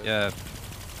 No doubt. Yeah.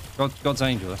 God's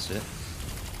angel. That's it.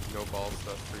 No ball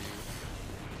stuff for you.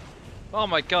 Oh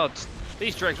my god.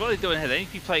 These dregs, what are they doing here? They need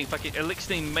to be playing fucking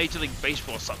Elixir Major League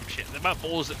Baseball or some shit. They're about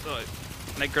balls that and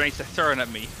they're grenades they're throwing at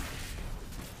me.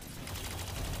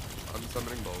 I'm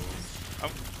summoning balls.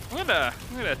 I'm gonna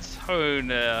tone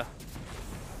the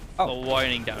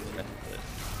whining down a bit.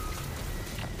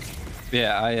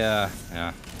 Yeah,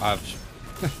 yeah, I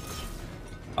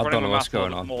don't know what's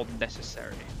going on. More than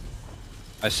necessary.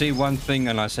 I see one thing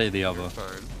and I say the other.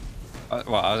 Fine.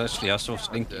 Well, I saw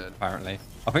Stinky dead. apparently.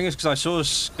 I think it's because I saw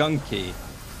Skunky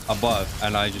above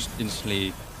and I just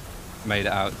instantly made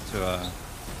it out to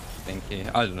Stinky.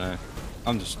 I don't know.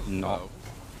 I'm just not. Wow.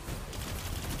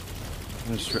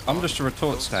 I'm just a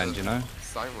retort stand, you know.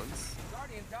 Silence.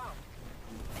 Guardian down.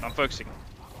 I'm focusing.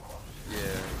 Yeah.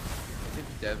 I think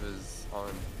Dev is on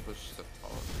push to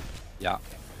talk. Yeah.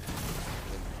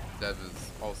 And Dev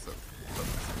is also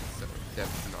focusing, so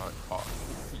Dev's not off,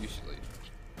 usually.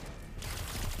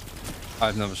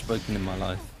 I've never spoken in my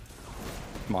life.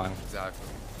 Smile. Exactly.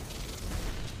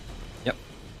 Yep.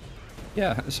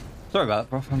 Yeah. Sorry about that,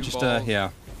 bro. I'm just yeah.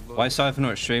 Why is Cypher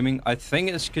not streaming? I think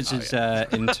it's because his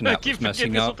internet was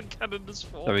messing up,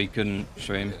 so he couldn't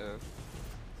stream. Yeah.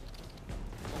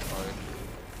 Fine.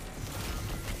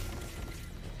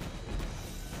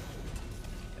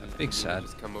 Big sad.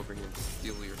 Just come over here and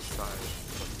steal your side.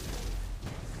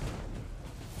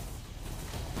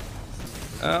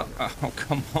 Oh,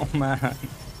 come on, man.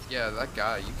 Yeah, that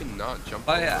guy, you cannot jump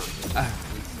Oh, over yeah. him and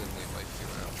instantly wipe you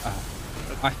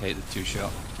out. I hate the two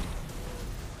shot.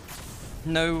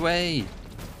 No way.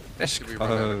 Let's Should we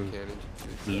run out go. of cannon?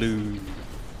 Blue.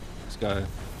 Let's go.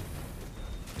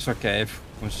 It's okay if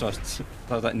one starts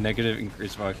that negative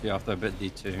increase value after a bit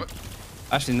D2. What?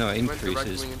 Actually, no, it You went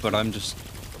increases, directly but into I'm just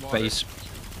the water. base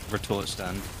retort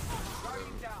stand. Guardian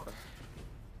down.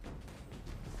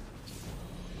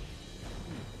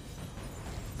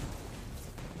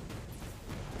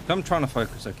 I'm trying to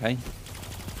focus, okay?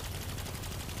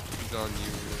 He's on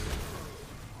you.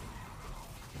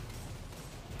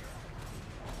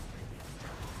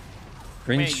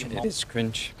 Cringe. Man, you It is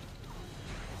cringe.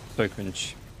 So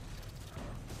cringe.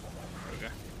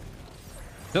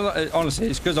 Okay. Honestly,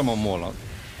 it's because I'm on Warlock.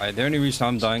 Like, the only reason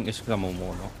I'm dying is because I'm on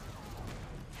Warlock.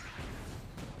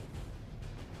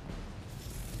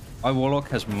 My Warlock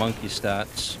has monkey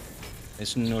stats.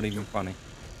 It's not even funny.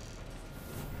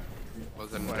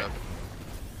 Wasn't Wait. enough.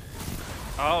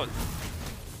 Oh,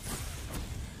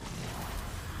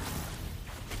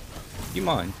 You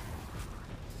mind?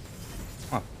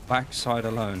 Oh, backside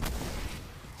alone.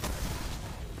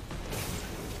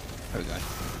 There we go.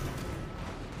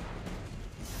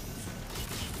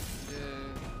 Yeah,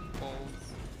 balls.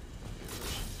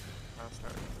 Last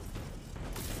time.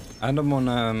 And I'm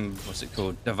on, what's it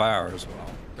called? Devour as well.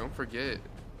 Don't forget,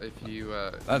 if you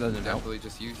That doesn't help. definitely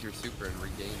just use your super and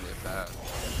regain it back.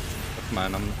 Look,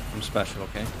 man, I'm special,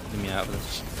 okay? Get me out of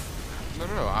this.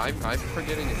 No, I'm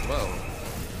forgetting as well.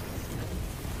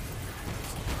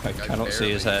 I cannot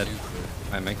see his barely head. used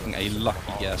it. I'm making a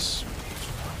lucky guess.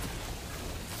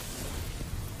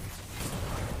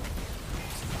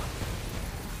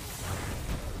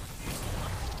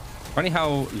 Funny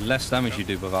how less damage you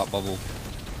do without bubble.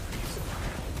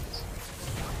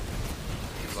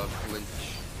 You love Lynch.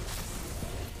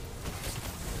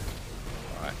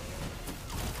 Alright.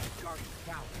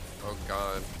 Oh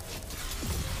god.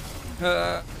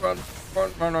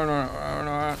 Run, run.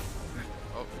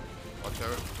 Oh, watch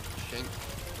out. Shank.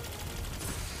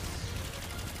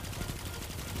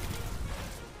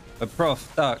 But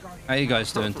Prof, Duck, how you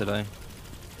guys doing today?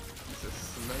 He's a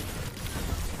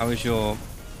sniper. How was your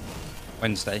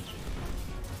Wednesday?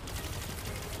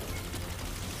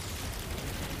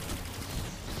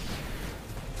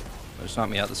 Just knock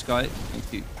me out the sky.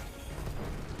 Thank you.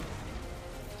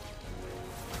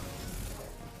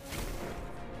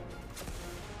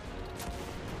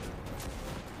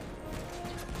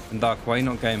 And Duck, why you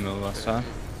not gaming with us, huh?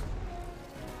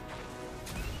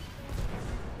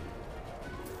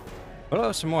 What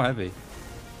else? Some more heavy.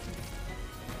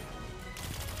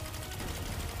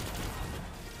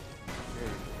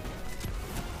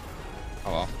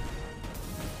 Oh well.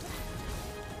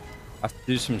 I have to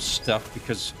do some stuff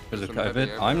because of Some heavy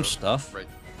COVID. ammo I'm stuff. Right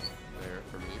there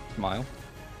for me. Smile.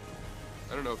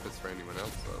 I don't know if it's for anyone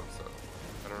else though, so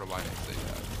I don't know why I say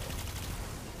that.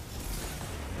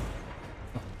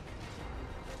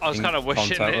 I was kind of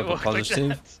wishing Contact it with a was like positive.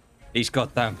 that. These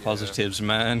goddamn positives,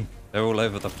 man. They're all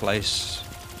over the place.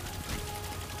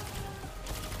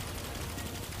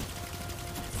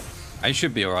 I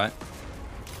should be alright.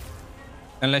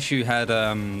 Unless you had,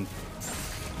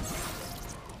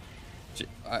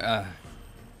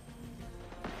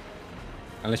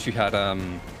 unless you had,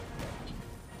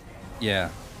 yeah.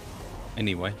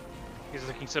 Anyway. He's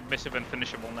looking submissive and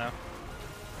finishable now.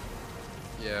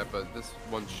 Yeah, but this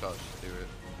one shot should do it.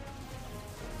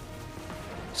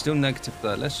 Still negative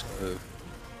there. Let's go.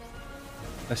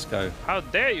 Let's go. How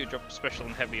dare you drop special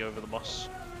and heavy over the boss?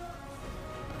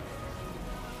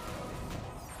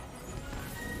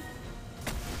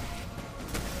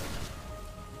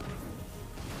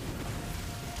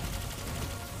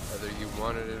 Whether you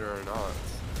wanted it or not.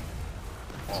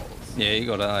 Balls. Yeah, you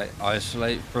gotta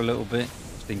isolate for a little bit,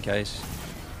 just in case.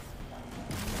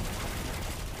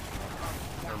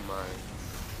 Never mind.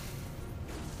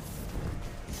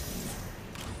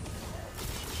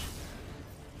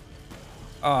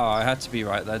 Oh, I had to be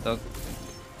right there, Doug.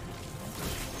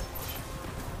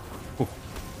 Ooh.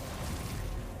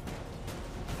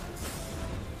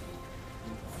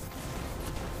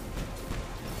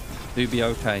 Do be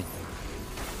okay.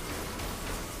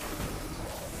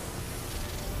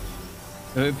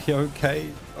 It'll be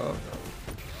okay. Oh no.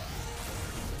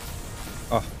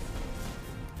 Oh.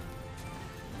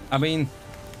 I mean,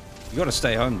 you gotta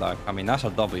stay home, Doug. I mean, that's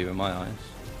a W in my eyes.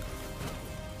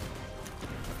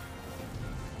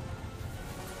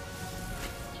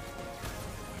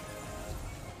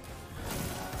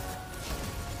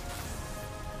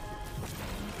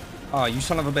 Oh, you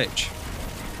son of a bitch.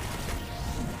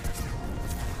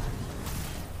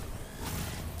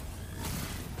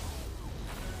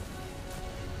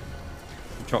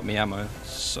 Drop me ammo.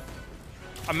 So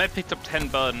I may have picked up 10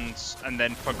 burdens and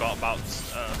then forgot about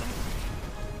them.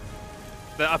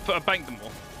 Then I banked them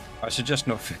all. I suggest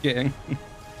not forgetting.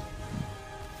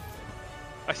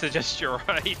 I suggest you're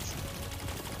right.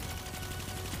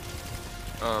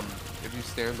 If you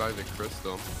stand by the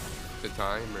crystal, the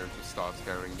timer just stops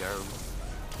counting down.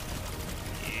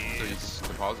 So you can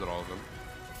deposit all of them.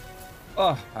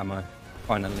 Oh, ammo.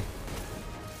 Finally.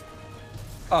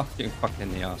 Oh, getting fucked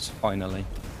in the ass. Finally.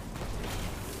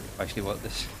 Actually, what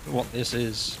this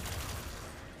is.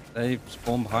 They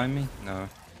spawn behind me? No.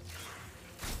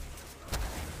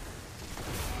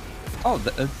 Oh,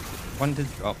 one did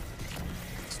drop.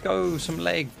 Let's go. Some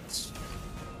legs.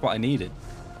 What I needed.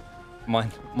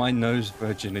 My nose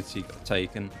virginity got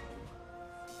taken.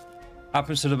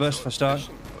 Happens to the best for start.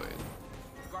 Mission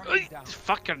blade.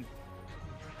 Fucking.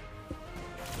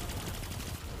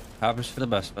 Happens for the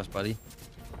best of us, buddy.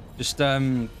 Just Fuck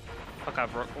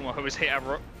Avrok. Oh, I always hate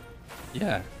Avrok.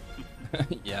 yeah.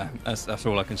 Yeah, that's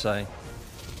all I can say.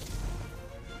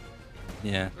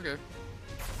 Yeah. Okay.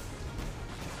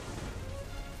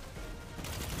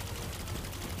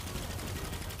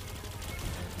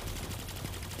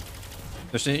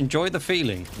 Just enjoy the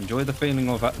feeling. Enjoy the feeling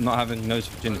of not having nose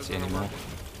virginity anymore.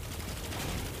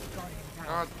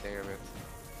 God damn it.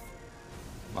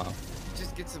 Wow.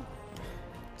 Just get some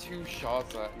 2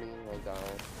 shots at me and I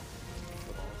die.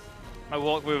 My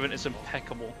walk movement is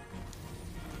impeccable.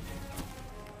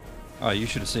 Oh, you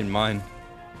should have seen mine.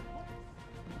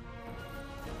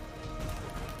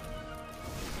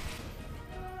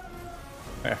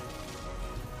 Yeah.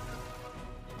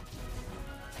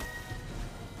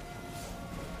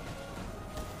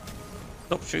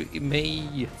 Stop shooting me.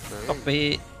 Right. Stop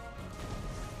it.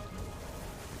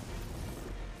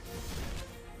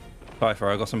 Cypher,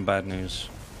 I got some bad news.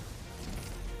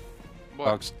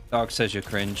 What? Dark says you're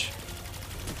cringe.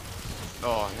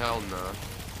 Oh, hell no.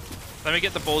 Let me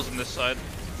get the balls on this side.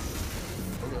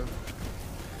 Okay.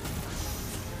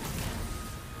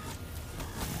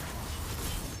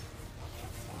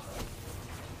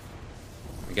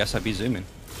 I guess I'd be zooming.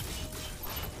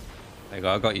 There you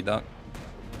go, I got you, Dark.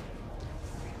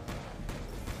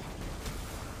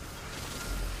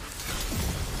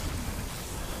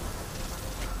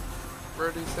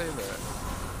 Where did he say that?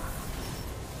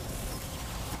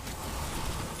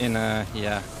 In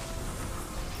yeah.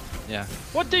 Yeah.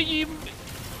 What do you?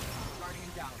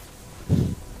 Guardian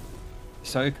down.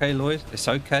 It's okay, Lloyd. It's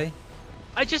okay.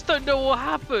 I just don't know what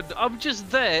happened. I'm just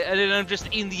there, and then I'm just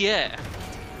in the air.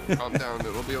 Calm down,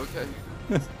 it'll be okay.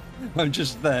 I'm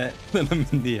just there, then I'm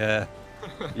in the air.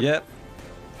 Yep.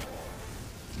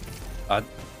 I'd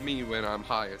Me when I'm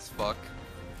high as fuck.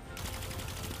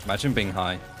 imagine being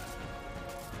high.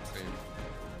 Same.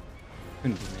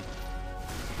 Couldn't be me.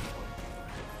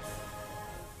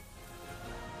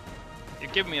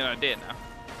 You're giving me an idea now.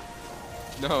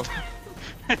 No,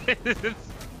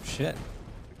 Shit.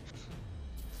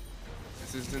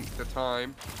 this isn't the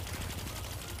time.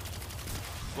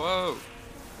 Whoa!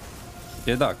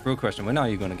 Yeah, Dark, real question. When are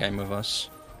you going to game with us?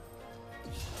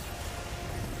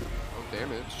 Oh,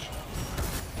 damage.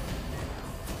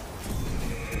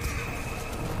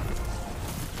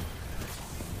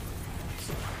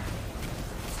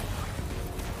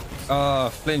 Ah,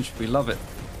 flinch. We love it.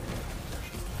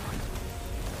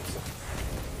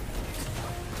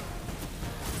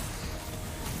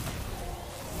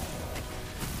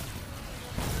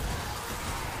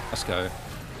 Let's go.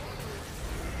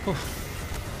 Whew.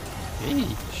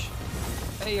 Yeesh.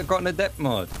 Hey, I got an adept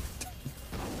mod.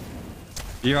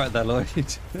 You right there, Lloyd?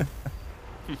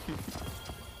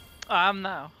 I am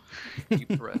now. Deep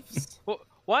breaths.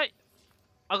 Why?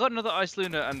 I got another Ice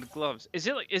Luna and gloves. Is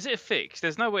it fixed?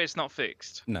 There's no way it's not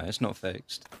fixed. No, it's not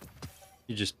fixed.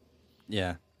 You just,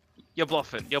 yeah. You're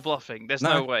bluffing. You're bluffing. There's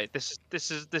No. no way.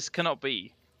 This cannot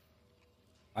be.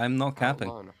 I'm not capping.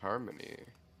 Outlaw and Harmony.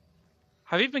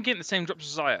 Have you been getting the same drops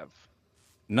as I have?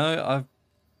 No, I've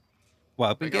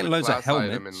I been got getting a loads of class item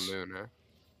in helmets. Luna.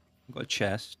 I've got a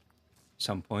chest at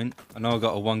some point. I know I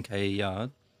got a 1k a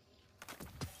yard.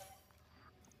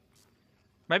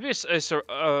 Maybe it's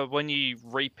when you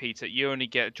repeat it, you only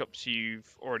get drops you've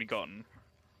already gotten.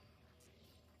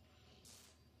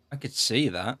 I could see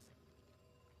that.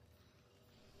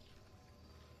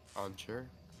 Unsure.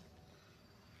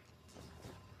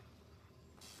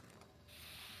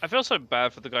 I feel so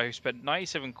bad for the guy who spent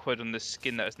 97 quid on this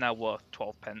skin that is now worth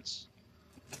 12 pence.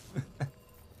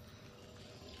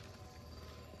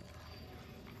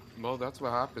 Well, that's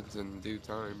what happens in due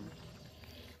time.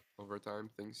 Over time,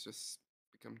 things just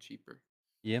become cheaper.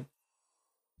 Yep.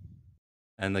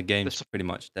 And the game's This- pretty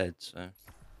much dead, so.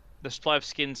 The supply of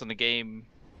skins on the game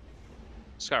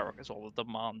skyrockets while the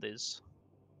demand is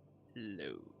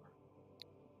low.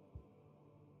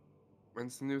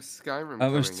 When's the new Skyrim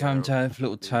It was coming time out? to have a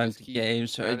little They time just to keep game,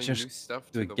 so I adding new just stuff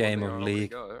do to a the one game they of already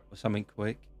League got. or something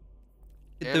quick.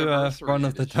 Do a Anniversary run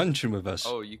of the edition. dungeon with us.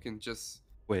 Oh, you can just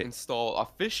Quick. install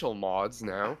official mods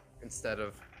now instead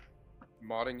of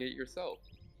modding it yourself.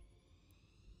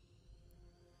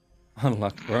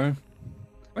 Unluck, bro.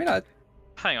 I mean,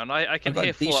 Hang on, I can got a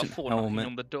hear Fallout decent 4 knocking helmet.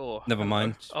 on the door. Never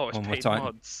mind. Oh, it's One more paid time.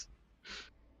 mods.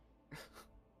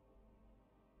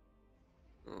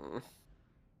 Uh,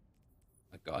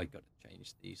 I gotta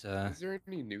change these. is there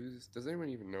any news? Does anyone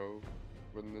even know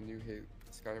when the new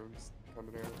Skyrim's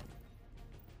coming out?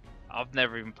 I've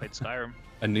never even played Skyrim.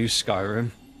 A new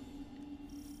Skyrim.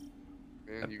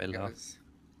 Man, you Bella. guys.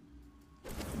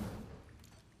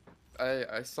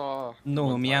 I saw No,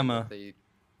 one time Miyama. that they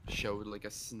showed like a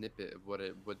snippet of what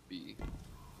it would be.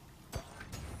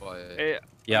 But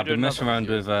Yeah, I've do been messing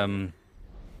another around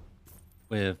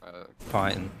with uh,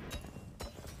 fighting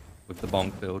with the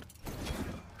bomb field.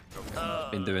 okay.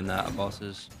 Been doing that at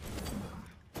bosses.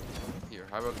 Here,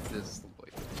 how about this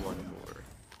like one more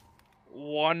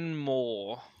One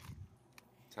more.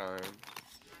 time?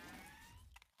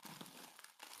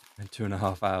 In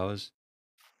 2.5 hours.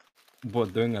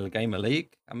 What, doing a game of League?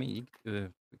 I mean, you could do a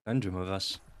quick dungeon with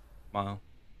us. Smile.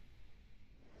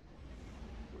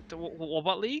 What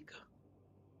about League?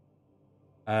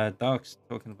 Dark's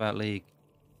talking about League.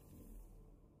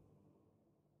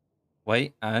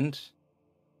 Wait, and?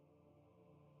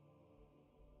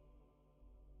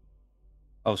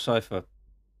 Oh, Cypher.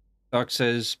 Dark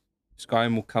says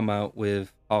Skyrim will come out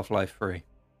with Half-Life 3.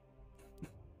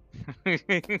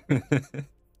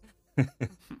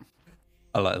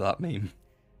 I like that meme.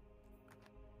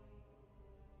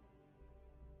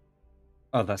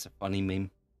 Oh, that's a funny meme.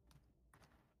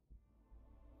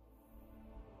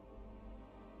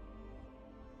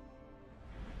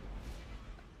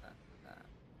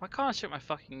 Why can't I check my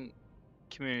fucking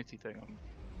community thing on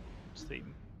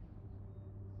Steam?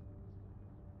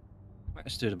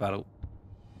 Let's do the battle.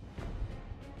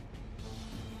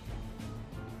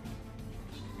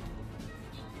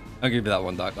 I'll give you that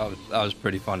one, Doc. That was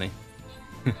pretty funny.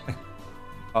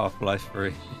 Half-Life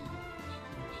 3.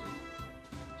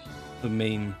 The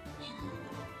meme.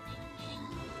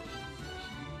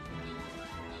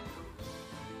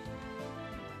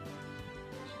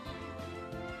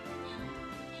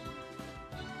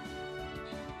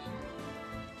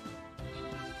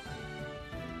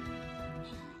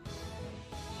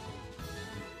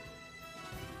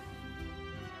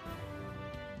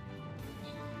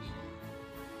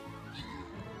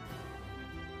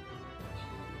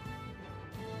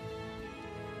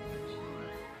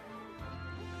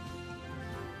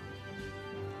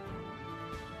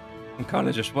 I'm kind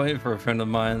of just waiting for a friend of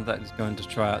mine that is going to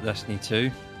try out Destiny 2.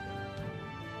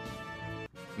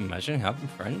 Imagine having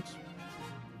friends.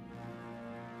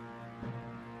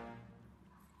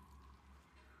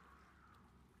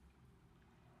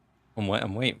 I'm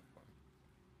waiting.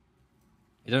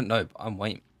 You don't know, but I'm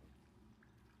waiting.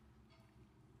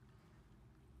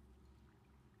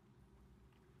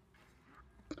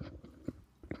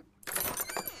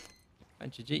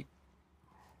 Find your Jeep.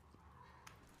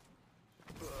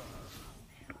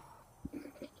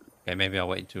 Okay, maybe I'll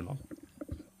wait too long.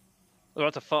 I'm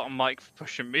about to fart on Mike for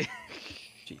pushing me.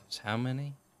 Jeez, how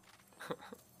many?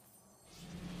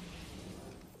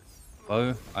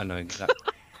 Oh, I know exactly.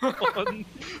 One.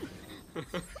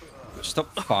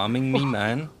 Stop farming me,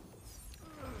 man.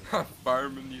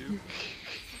 Farming you.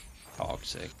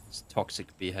 Toxic. It's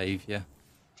toxic behavior.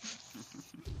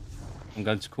 I'm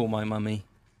going to call my mummy.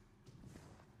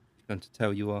 She's going to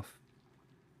tell you off.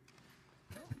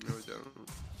 No, don't.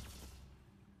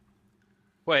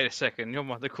 Wait a second, your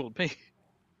mother called me.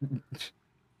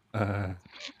 I'm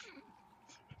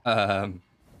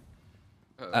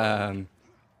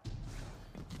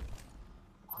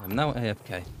now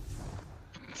AFK.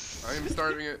 I am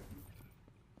starting it.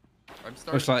 I'm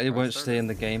starting. Looks like it I'm won't starting. stay in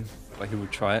the game. Like he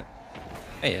would try it.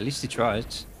 Hey, at least he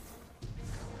tried. Sorry,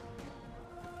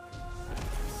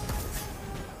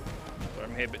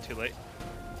 I'm here a bit too late.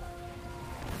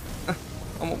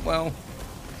 Well.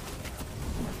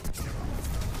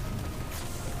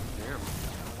 Damn.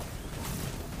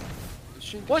 This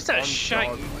shit What's is that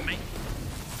shank ungodly. made?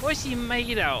 What is he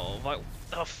made out of? Like,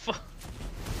 the fuck?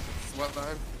 What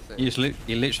I'm saying.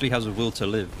 He literally has a will to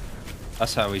live.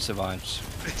 That's how he survives.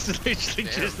 It's literally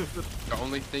Damn. just. The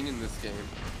only thing in this game.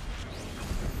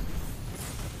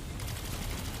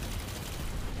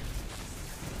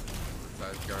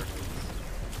 Besides Guardians.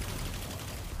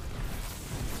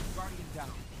 Guardian down.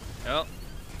 Oh,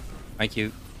 Thank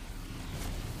you.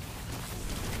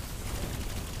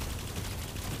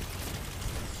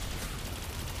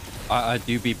 I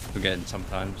do be forgetting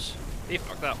sometimes. he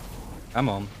fucked up. Come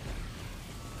on.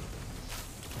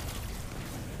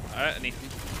 Alright, I need him.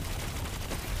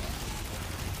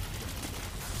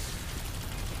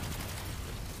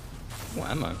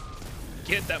 What ammo?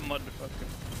 Get that motherfucker.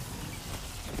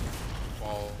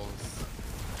 Balls.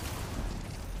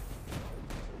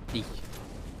 Eek.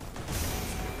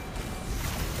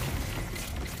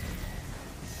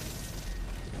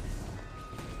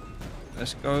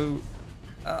 Let's go.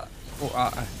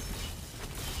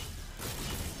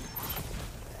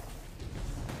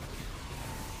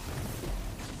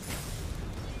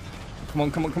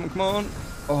 Come on.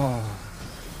 Oh.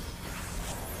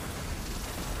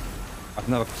 I've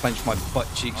never clenched my butt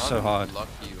cheeks so hard. Lucky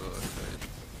little bit.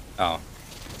 Oh.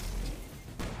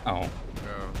 No.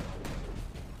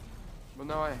 Well,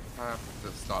 now I have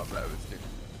to stop that was doing.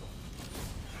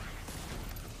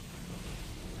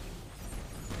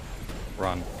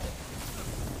 Run.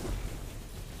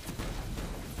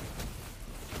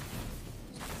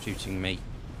 Shooting me.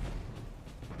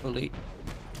 Bully.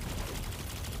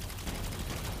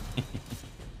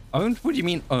 Owned? What do you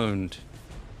mean owned?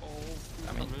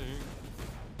 I mean, he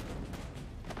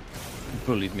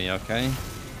bullied me, okay?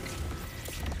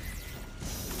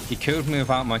 He killed me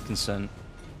without my consent.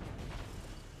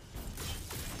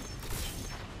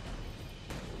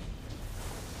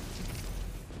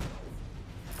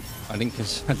 I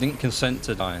didn't consent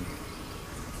to dying.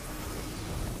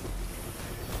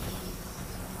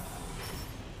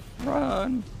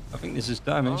 Run! I think this is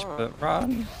damage, Oh. but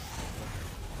run!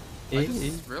 I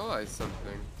just realized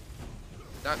something.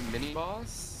 that mini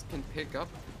boss can pick up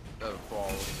the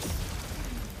balls.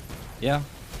 Yeah.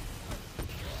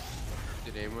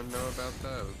 Did anyone know about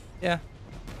that? Yeah.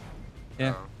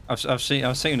 Yeah. Oh. I've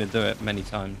seen it do it many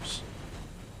times.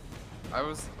 I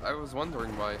was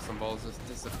wondering why some balls just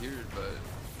disappeared, but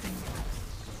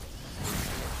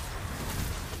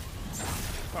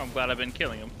Well, I'm glad I've been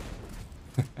killing him.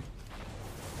 yeah,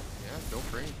 feel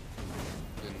free.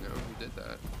 Didn't know who did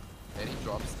that. And he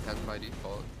drops 10 by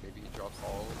default. Maybe he drops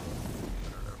all.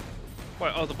 I don't know.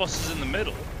 Wait, oh, the boss is in the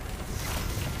middle?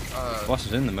 Boss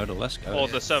is in the middle. Let's go. Or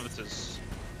the servitors?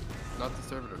 Not the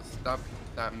servitors.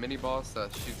 That mini boss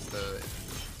that shoots the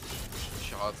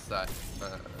shots that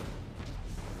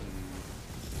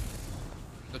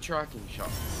the tracking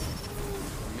shots.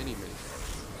 Mini boss.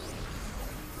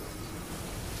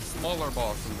 Smaller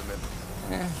boss in the middle.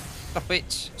 Yeah. Stop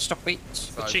it. Stop it.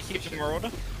 The Besides cheeky shit.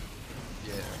 marauder?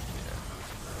 Yeah.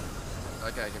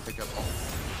 That guy can pick up all.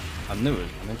 I knew it,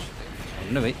 Mitch.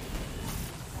 I knew it.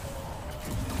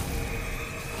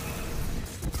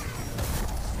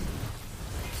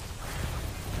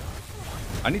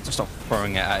 I need to stop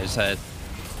throwing it at his head.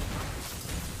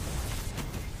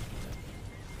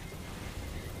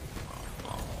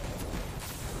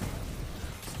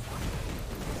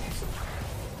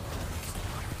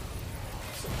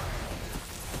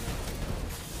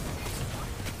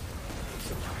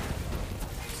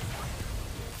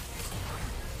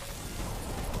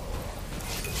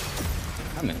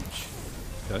 Damage.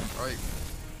 Okay. Alright.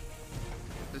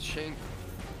 The shank.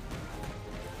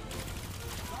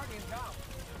 Guardian down.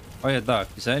 Oh yeah, Doc,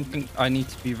 is there anything I need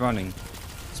to be running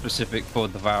specific for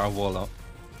the Devour Warlock?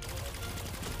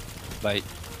 Like,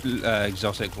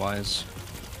 exotic wise?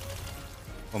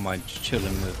 Or am I just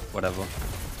chilling with whatever?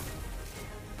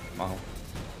 Wow.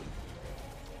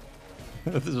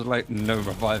 There's like no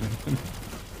reviving him.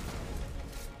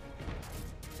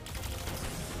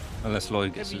 Unless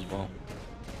Lloyd gets as well.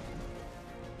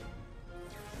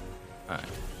 Alright.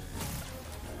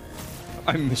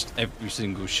 I missed every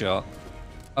single shot.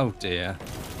 Oh dear.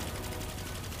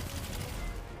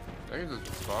 I can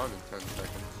just spawn in 10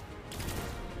 seconds.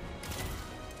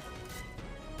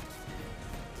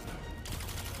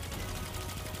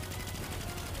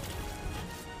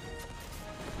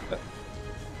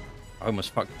 I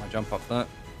almost fucked my jump up there.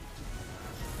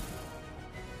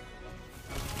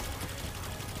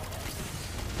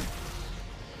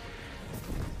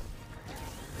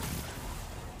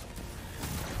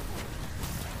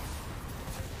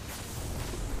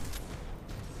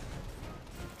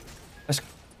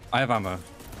 I have ammo.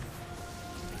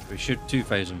 We should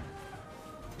two-phase him.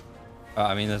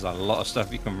 I mean, there's a lot of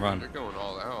stuff you can run. They're going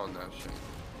all out on that shit.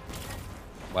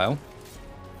 Well,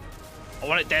 I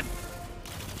want it dead.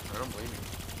 I don't blame you.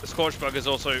 The Scorch Bugger's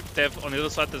also Dev. On the other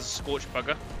side, there's a Scorch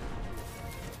Bugger.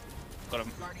 Got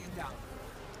him. Guardian down.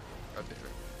 God damn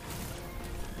it.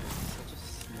 Such a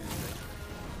smooth.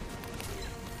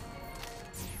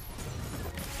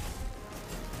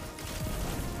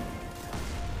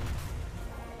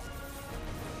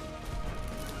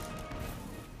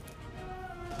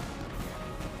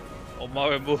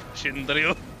 Omae mo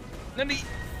shindaru. Nani?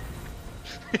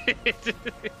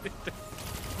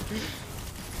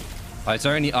 is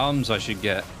there any arms I should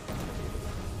get?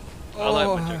 I like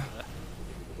my joke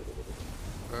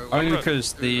there. Only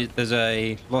because there's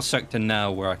a lost sector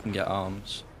now where I can get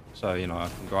arms, so you know I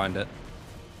can grind it.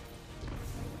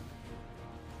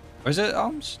 Or is it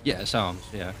arms? Yeah, it's arms.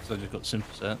 Yeah, because I just got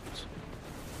simple sets.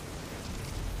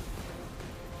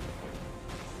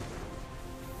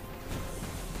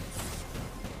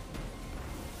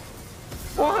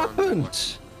 What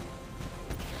happened?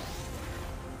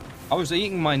 I was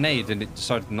eating my nade and it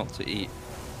decided not to eat.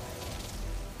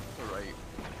 Alright.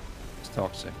 It's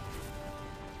toxic.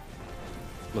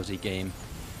 Bloody game.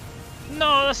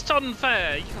 No, that's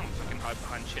unfair. You can't fucking hide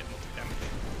behind shit and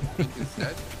do damage.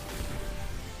 Instead,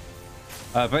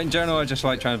 But in general, I just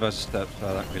like trying to versus steps, so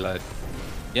I don't reload.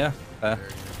 Yeah, fair,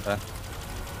 fair.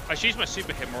 I should use my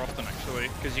super hit more often actually,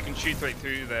 because you can shoot right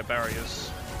through their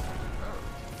barriers.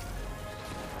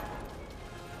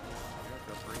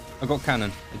 I got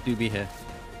cannon. I do be here.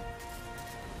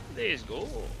 Let's go.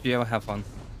 Do you ever have fun?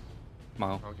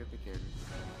 Smile. I'll get the candy.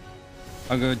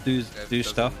 I'm gonna do doesn't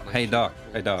stuff. like Hey shit Doc.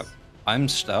 like Hey Doc. this. I'm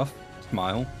stuff.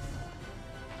 Smile.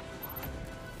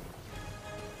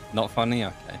 Not funny.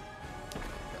 Okay.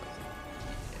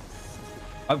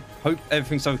 I hope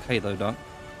everything's okay though, Doc.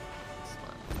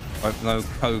 Hope no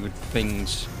COVID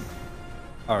things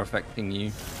are affecting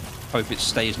you. Hope it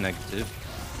stays negative.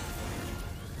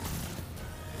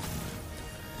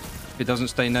 If it doesn't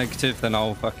stay negative, then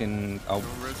I'll Don't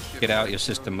risk it get out like your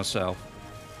system myself.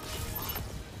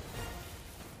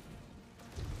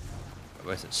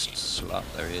 Where's that slut?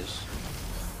 There he is.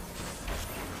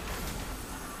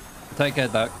 Take care,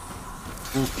 Duck.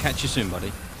 We'll catch you soon,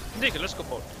 buddy. Nick, let's go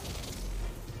forward.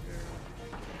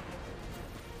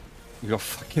 You got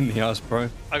fucking the ass, bro.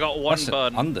 I got one That's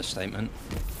burn. an understatement.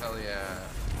 Hell yeah.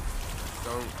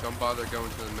 Don't bother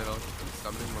going to the middle.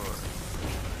 Something more.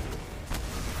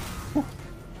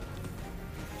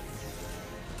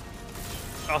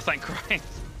 Oh, thank Christ.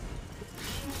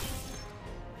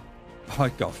 I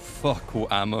got fuck all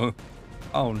ammo.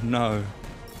 Oh no.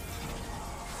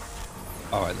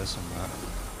 Alright, there's some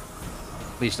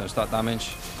please don't start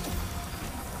damage.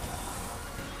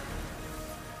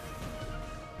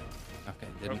 Okay,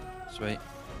 didn't. Sweet.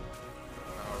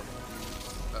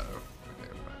 Uh-oh.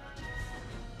 Okay, I'm fine.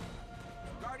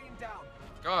 Guardian down.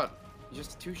 God, you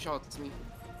just two shots me.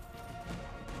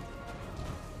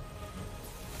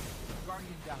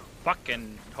 Guardian down.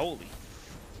 Fucking holy.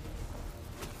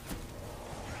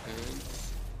 And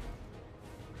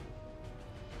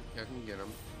I can get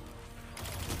him.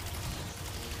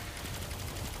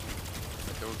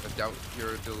 I doubt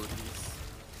your abilities.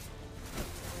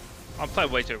 I'm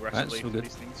playing way too aggressively That's with good.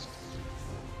 these things.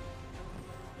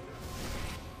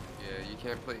 Yeah, you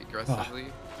can't play aggressively.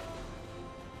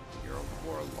 You're a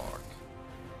warlock.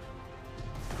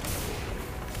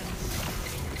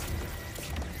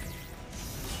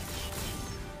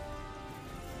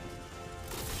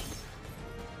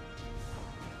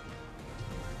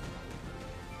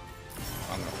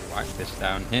 I'm gonna whack this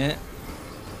down here.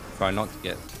 Try not to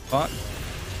get fucked.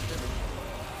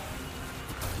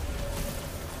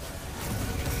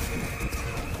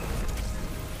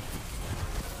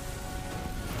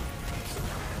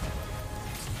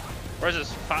 Where's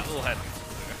this fat little head?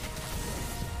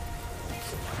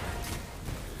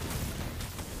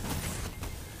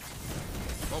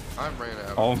 Oh, I ran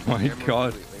out. Oh of my ammo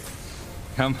God. completely.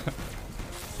 Come.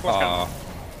 What's going Oh, on?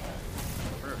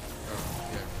 Where?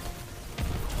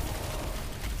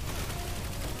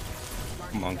 Oh,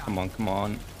 come on, come on, come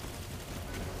on.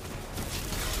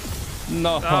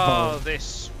 No. Oh,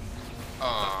 this. yeah.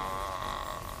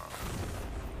 Ah.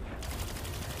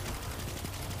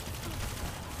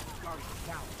 Guardian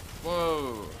down.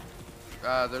 Whoa.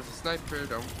 There's a sniper,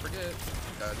 don't forget.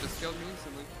 Just killed me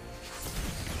instantly.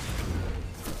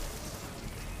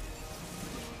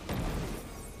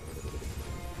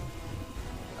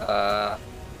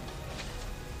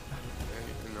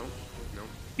 Nope.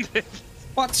 Nope.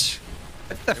 What?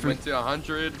 I It definitely. went to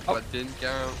 100, but didn't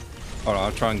count. Hold on,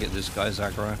 I'll try and get this guy's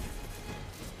aggro.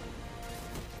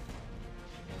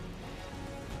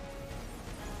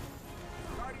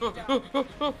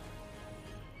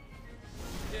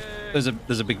 There's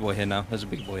a big boy here now. There's a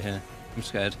big boy here. I'm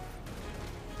scared.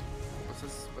 What's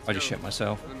this? Let's I just go shit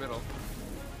myself. to the middle.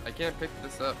 I can't pick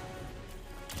this up.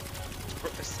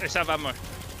 It's have ammo.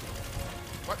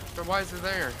 What? Then why is it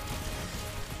there?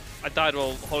 I died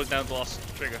while holding down the last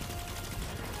trigger.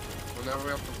 Well, now we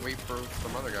have to wait for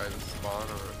some other guy to spawn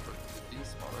or for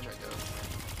despawn, I guess.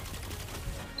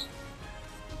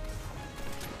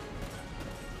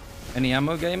 Any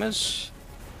ammo, gamers?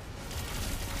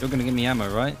 You're gonna give me ammo,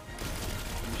 right?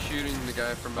 I'm shooting the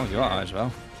guy from Oh, up you here. are as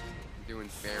well. I'm doing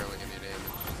barely any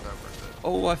damage. It's not worth it.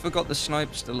 Oh, I forgot the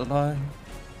snipe's still alive.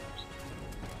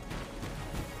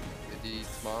 Did he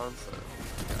spawn? So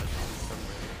gotta shoot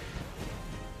somewhere.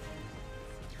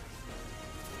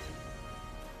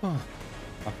 Oh,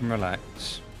 I can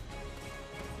relax.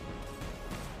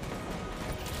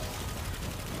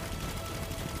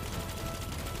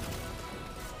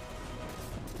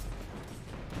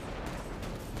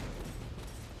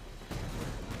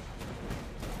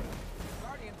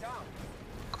 Guardian down.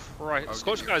 Right, I'll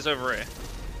Scorch give you- guy's over here.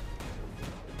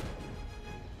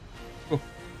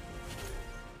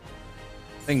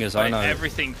 Thing is, I know.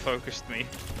 Everything focused me.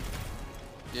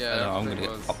 Yeah, know, I'm everything gonna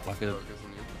get was popped like a- focused on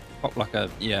you. Pop like a,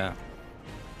 yeah.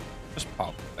 Just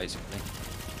pop, basically.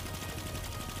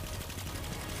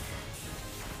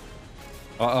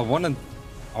 I wanna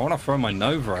throw my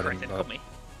Nova at him, Correct, but got me.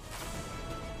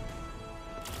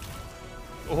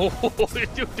 Oh,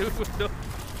 dude, no.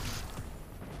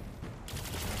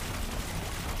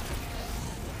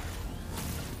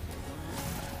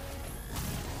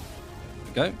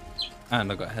 go.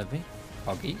 And I got heavy.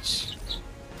 Huggies.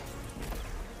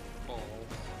 Balls.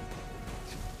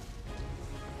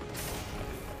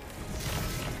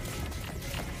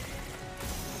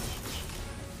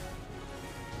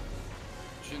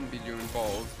 Shouldn't be doing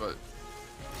balls, but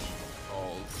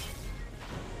balls.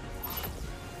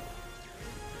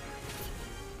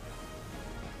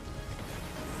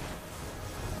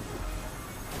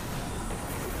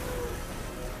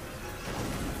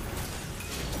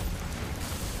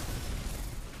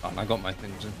 on, I got my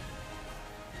things in.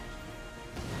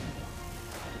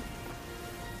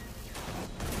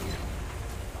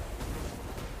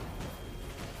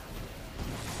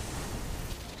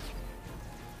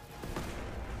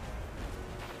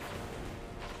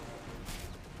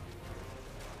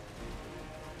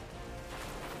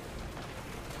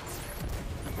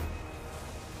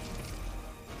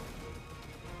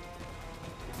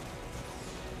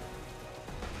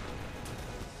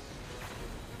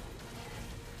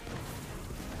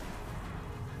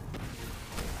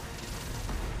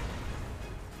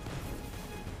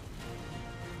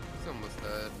 He's almost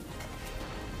dead.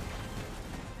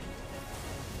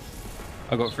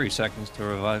 I got 3 seconds to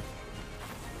revive.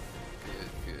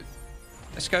 Good, good.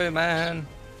 Let's go, man.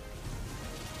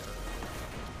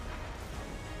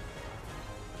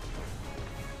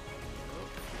 Oh,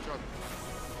 good job.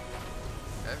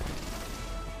 Heavy.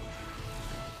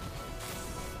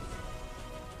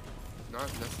 Not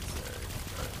necessary,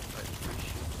 but I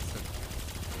appreciate the sentiment.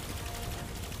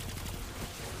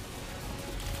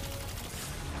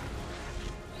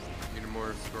 Need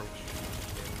more scorch.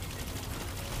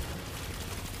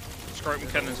 Scrotum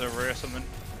cannons over here or something.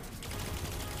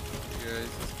 Yeah,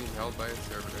 he's just being held by a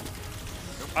servitor.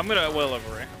 I'm gonna well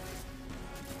over here.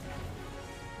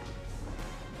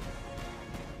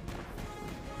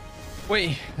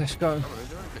 Wait, let's go. Oh, is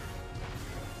there anything?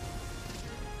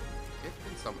 It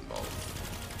can summon balls.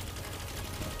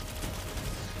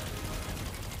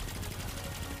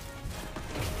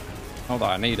 Not that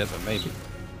I need it, but maybe.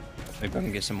 Maybe I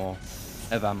can get some more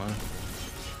ev ammo.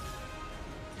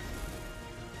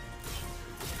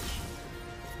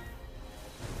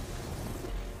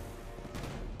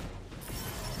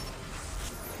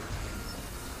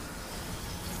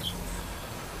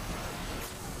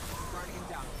 Guardian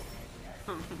down.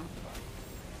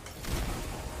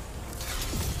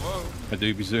 Whoa! I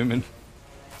do be zooming.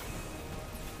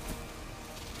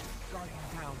 Guardian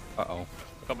down. Uh-oh.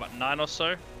 I've got about 9 or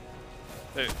so.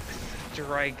 It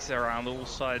drags around all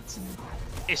sides.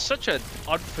 It's such an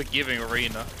unforgiving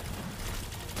arena.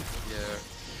 Yeah.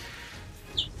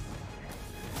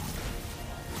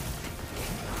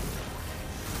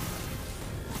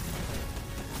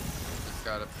 Just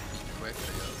gotta be quick,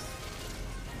 I guess.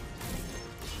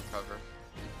 Recover.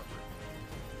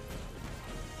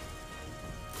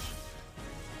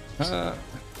 Recover.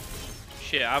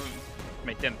 Shit, I haven't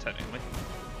made them technically.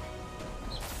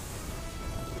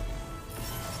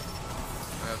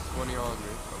 I have 20 on me,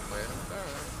 so play it back.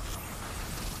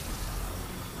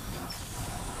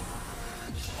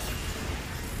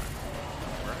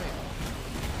 Right.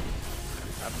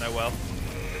 I have no well.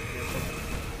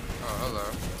 Oh, hello.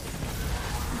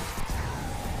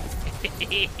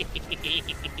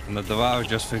 And the devour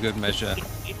just for good measure.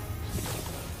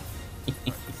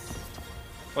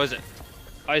 What is it?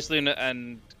 Ice Luna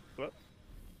and what?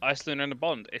 Ice Luna and a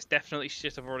Bond. It's definitely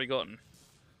shit I've already gotten.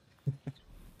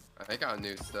 I got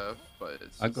new stuff, but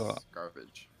it's I just got-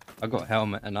 garbage. I got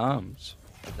helmet and arms.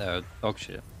 They're dog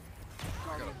shit.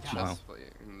 I got Guardian a down. Wow. chest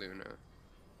plate in Luna.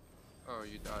 Oh,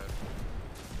 you died.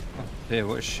 Oh dear,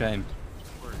 what a shame.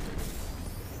 Poor you.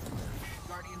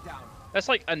 Guardian down. That's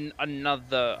like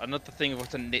another thing of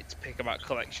what to nitpick about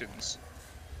collections.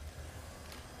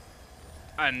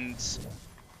 And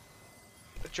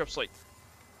the job's like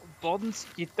bonds.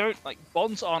 You don't like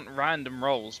bonds aren't random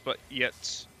rolls, but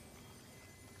yet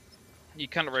you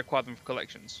cannot require them for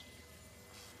collections.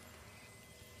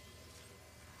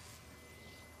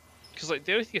 Because like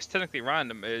the only thing that's technically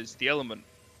random is the element,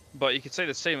 but you could say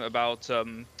the same about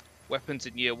weapons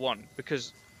in year 1,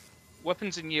 because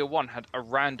weapons in year 1 had a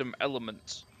random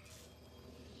element,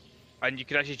 and you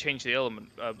could actually change the element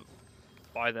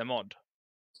by their mod.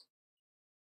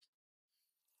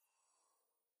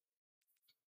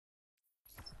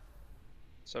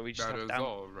 So we just That have is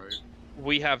all, right?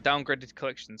 we have downgraded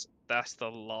collections. That's the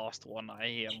last one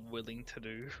I am willing to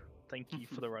do. Thank you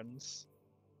for the runs.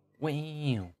 Wow.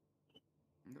 No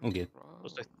Okay. problem.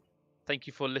 Also, thank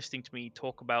you for listening to me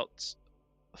talk about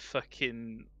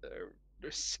fucking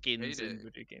skins in Heyday.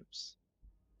 video games.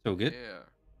 It's all good. Yeah.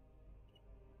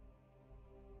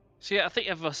 So yeah, I think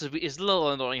of us is a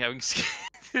little annoying having skins.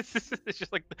 It's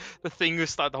just like the thing we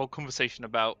started the whole conversation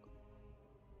about.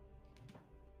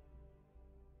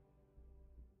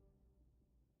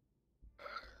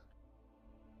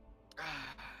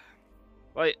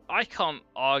 Like, I can't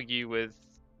argue with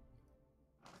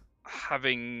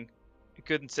having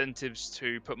good incentives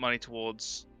to put money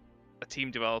towards a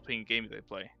team developing a game they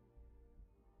play.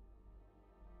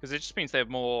 Because it just means they have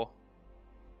more.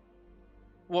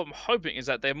 What I'm hoping is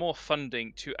that they're more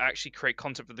funding to actually create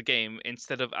content for the game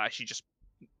instead of actually just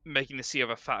making the sea of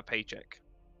a fat paycheck.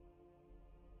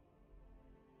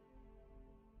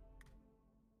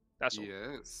 That's all.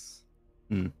 Yes.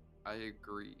 Hmm. I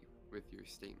agree with your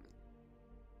statement.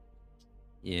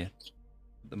 Yeah.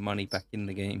 The money back in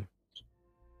the game.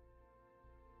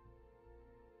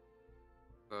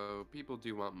 So people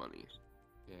do want money,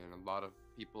 and a lot of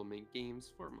people make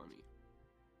games for money.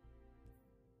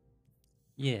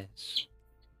 Yes.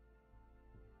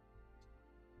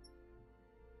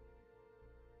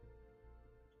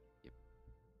 Yep.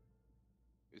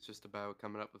 It's just about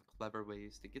coming up with clever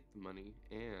ways to get the money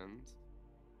and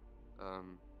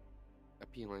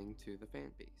appealing to the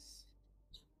fan base.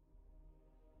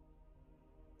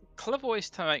 Clever ways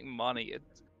to make money.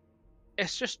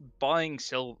 It's just buying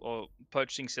silver or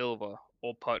purchasing silver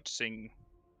or purchasing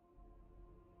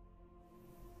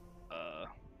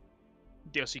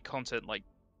DLC content like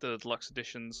the deluxe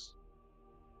editions.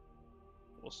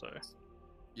 Also,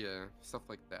 Yeah, stuff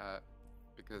like that,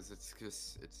 because it's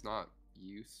not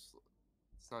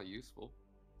it's not useful.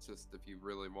 It's just if you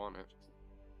really want it.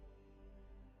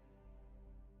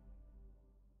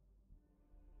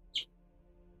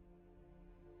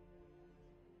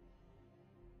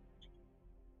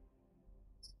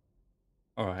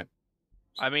 All right.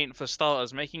 I mean, for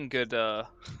starters, making good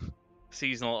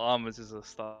seasonal armors is a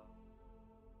start.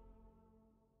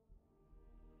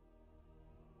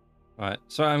 All right.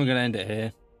 So I'm gonna end it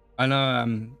here. I know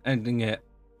I'm ending it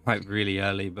like really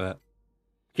early, but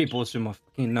keyboard's in my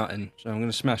fucking nutting, so I'm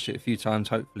gonna smash it a few times.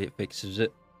 Hopefully it fixes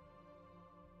it.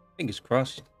 Fingers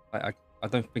crossed. I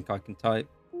don't think I can type.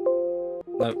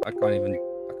 No, I can't even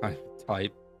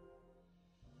type.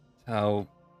 How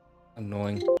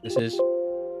annoying this is.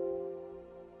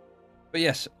 But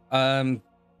yes,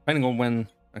 depending on when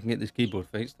I can get this keyboard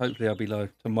fixed, hopefully I'll be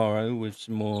live tomorrow with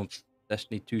some more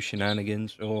Destiny 2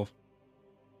 shenanigans, or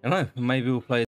I don't know, maybe we'll play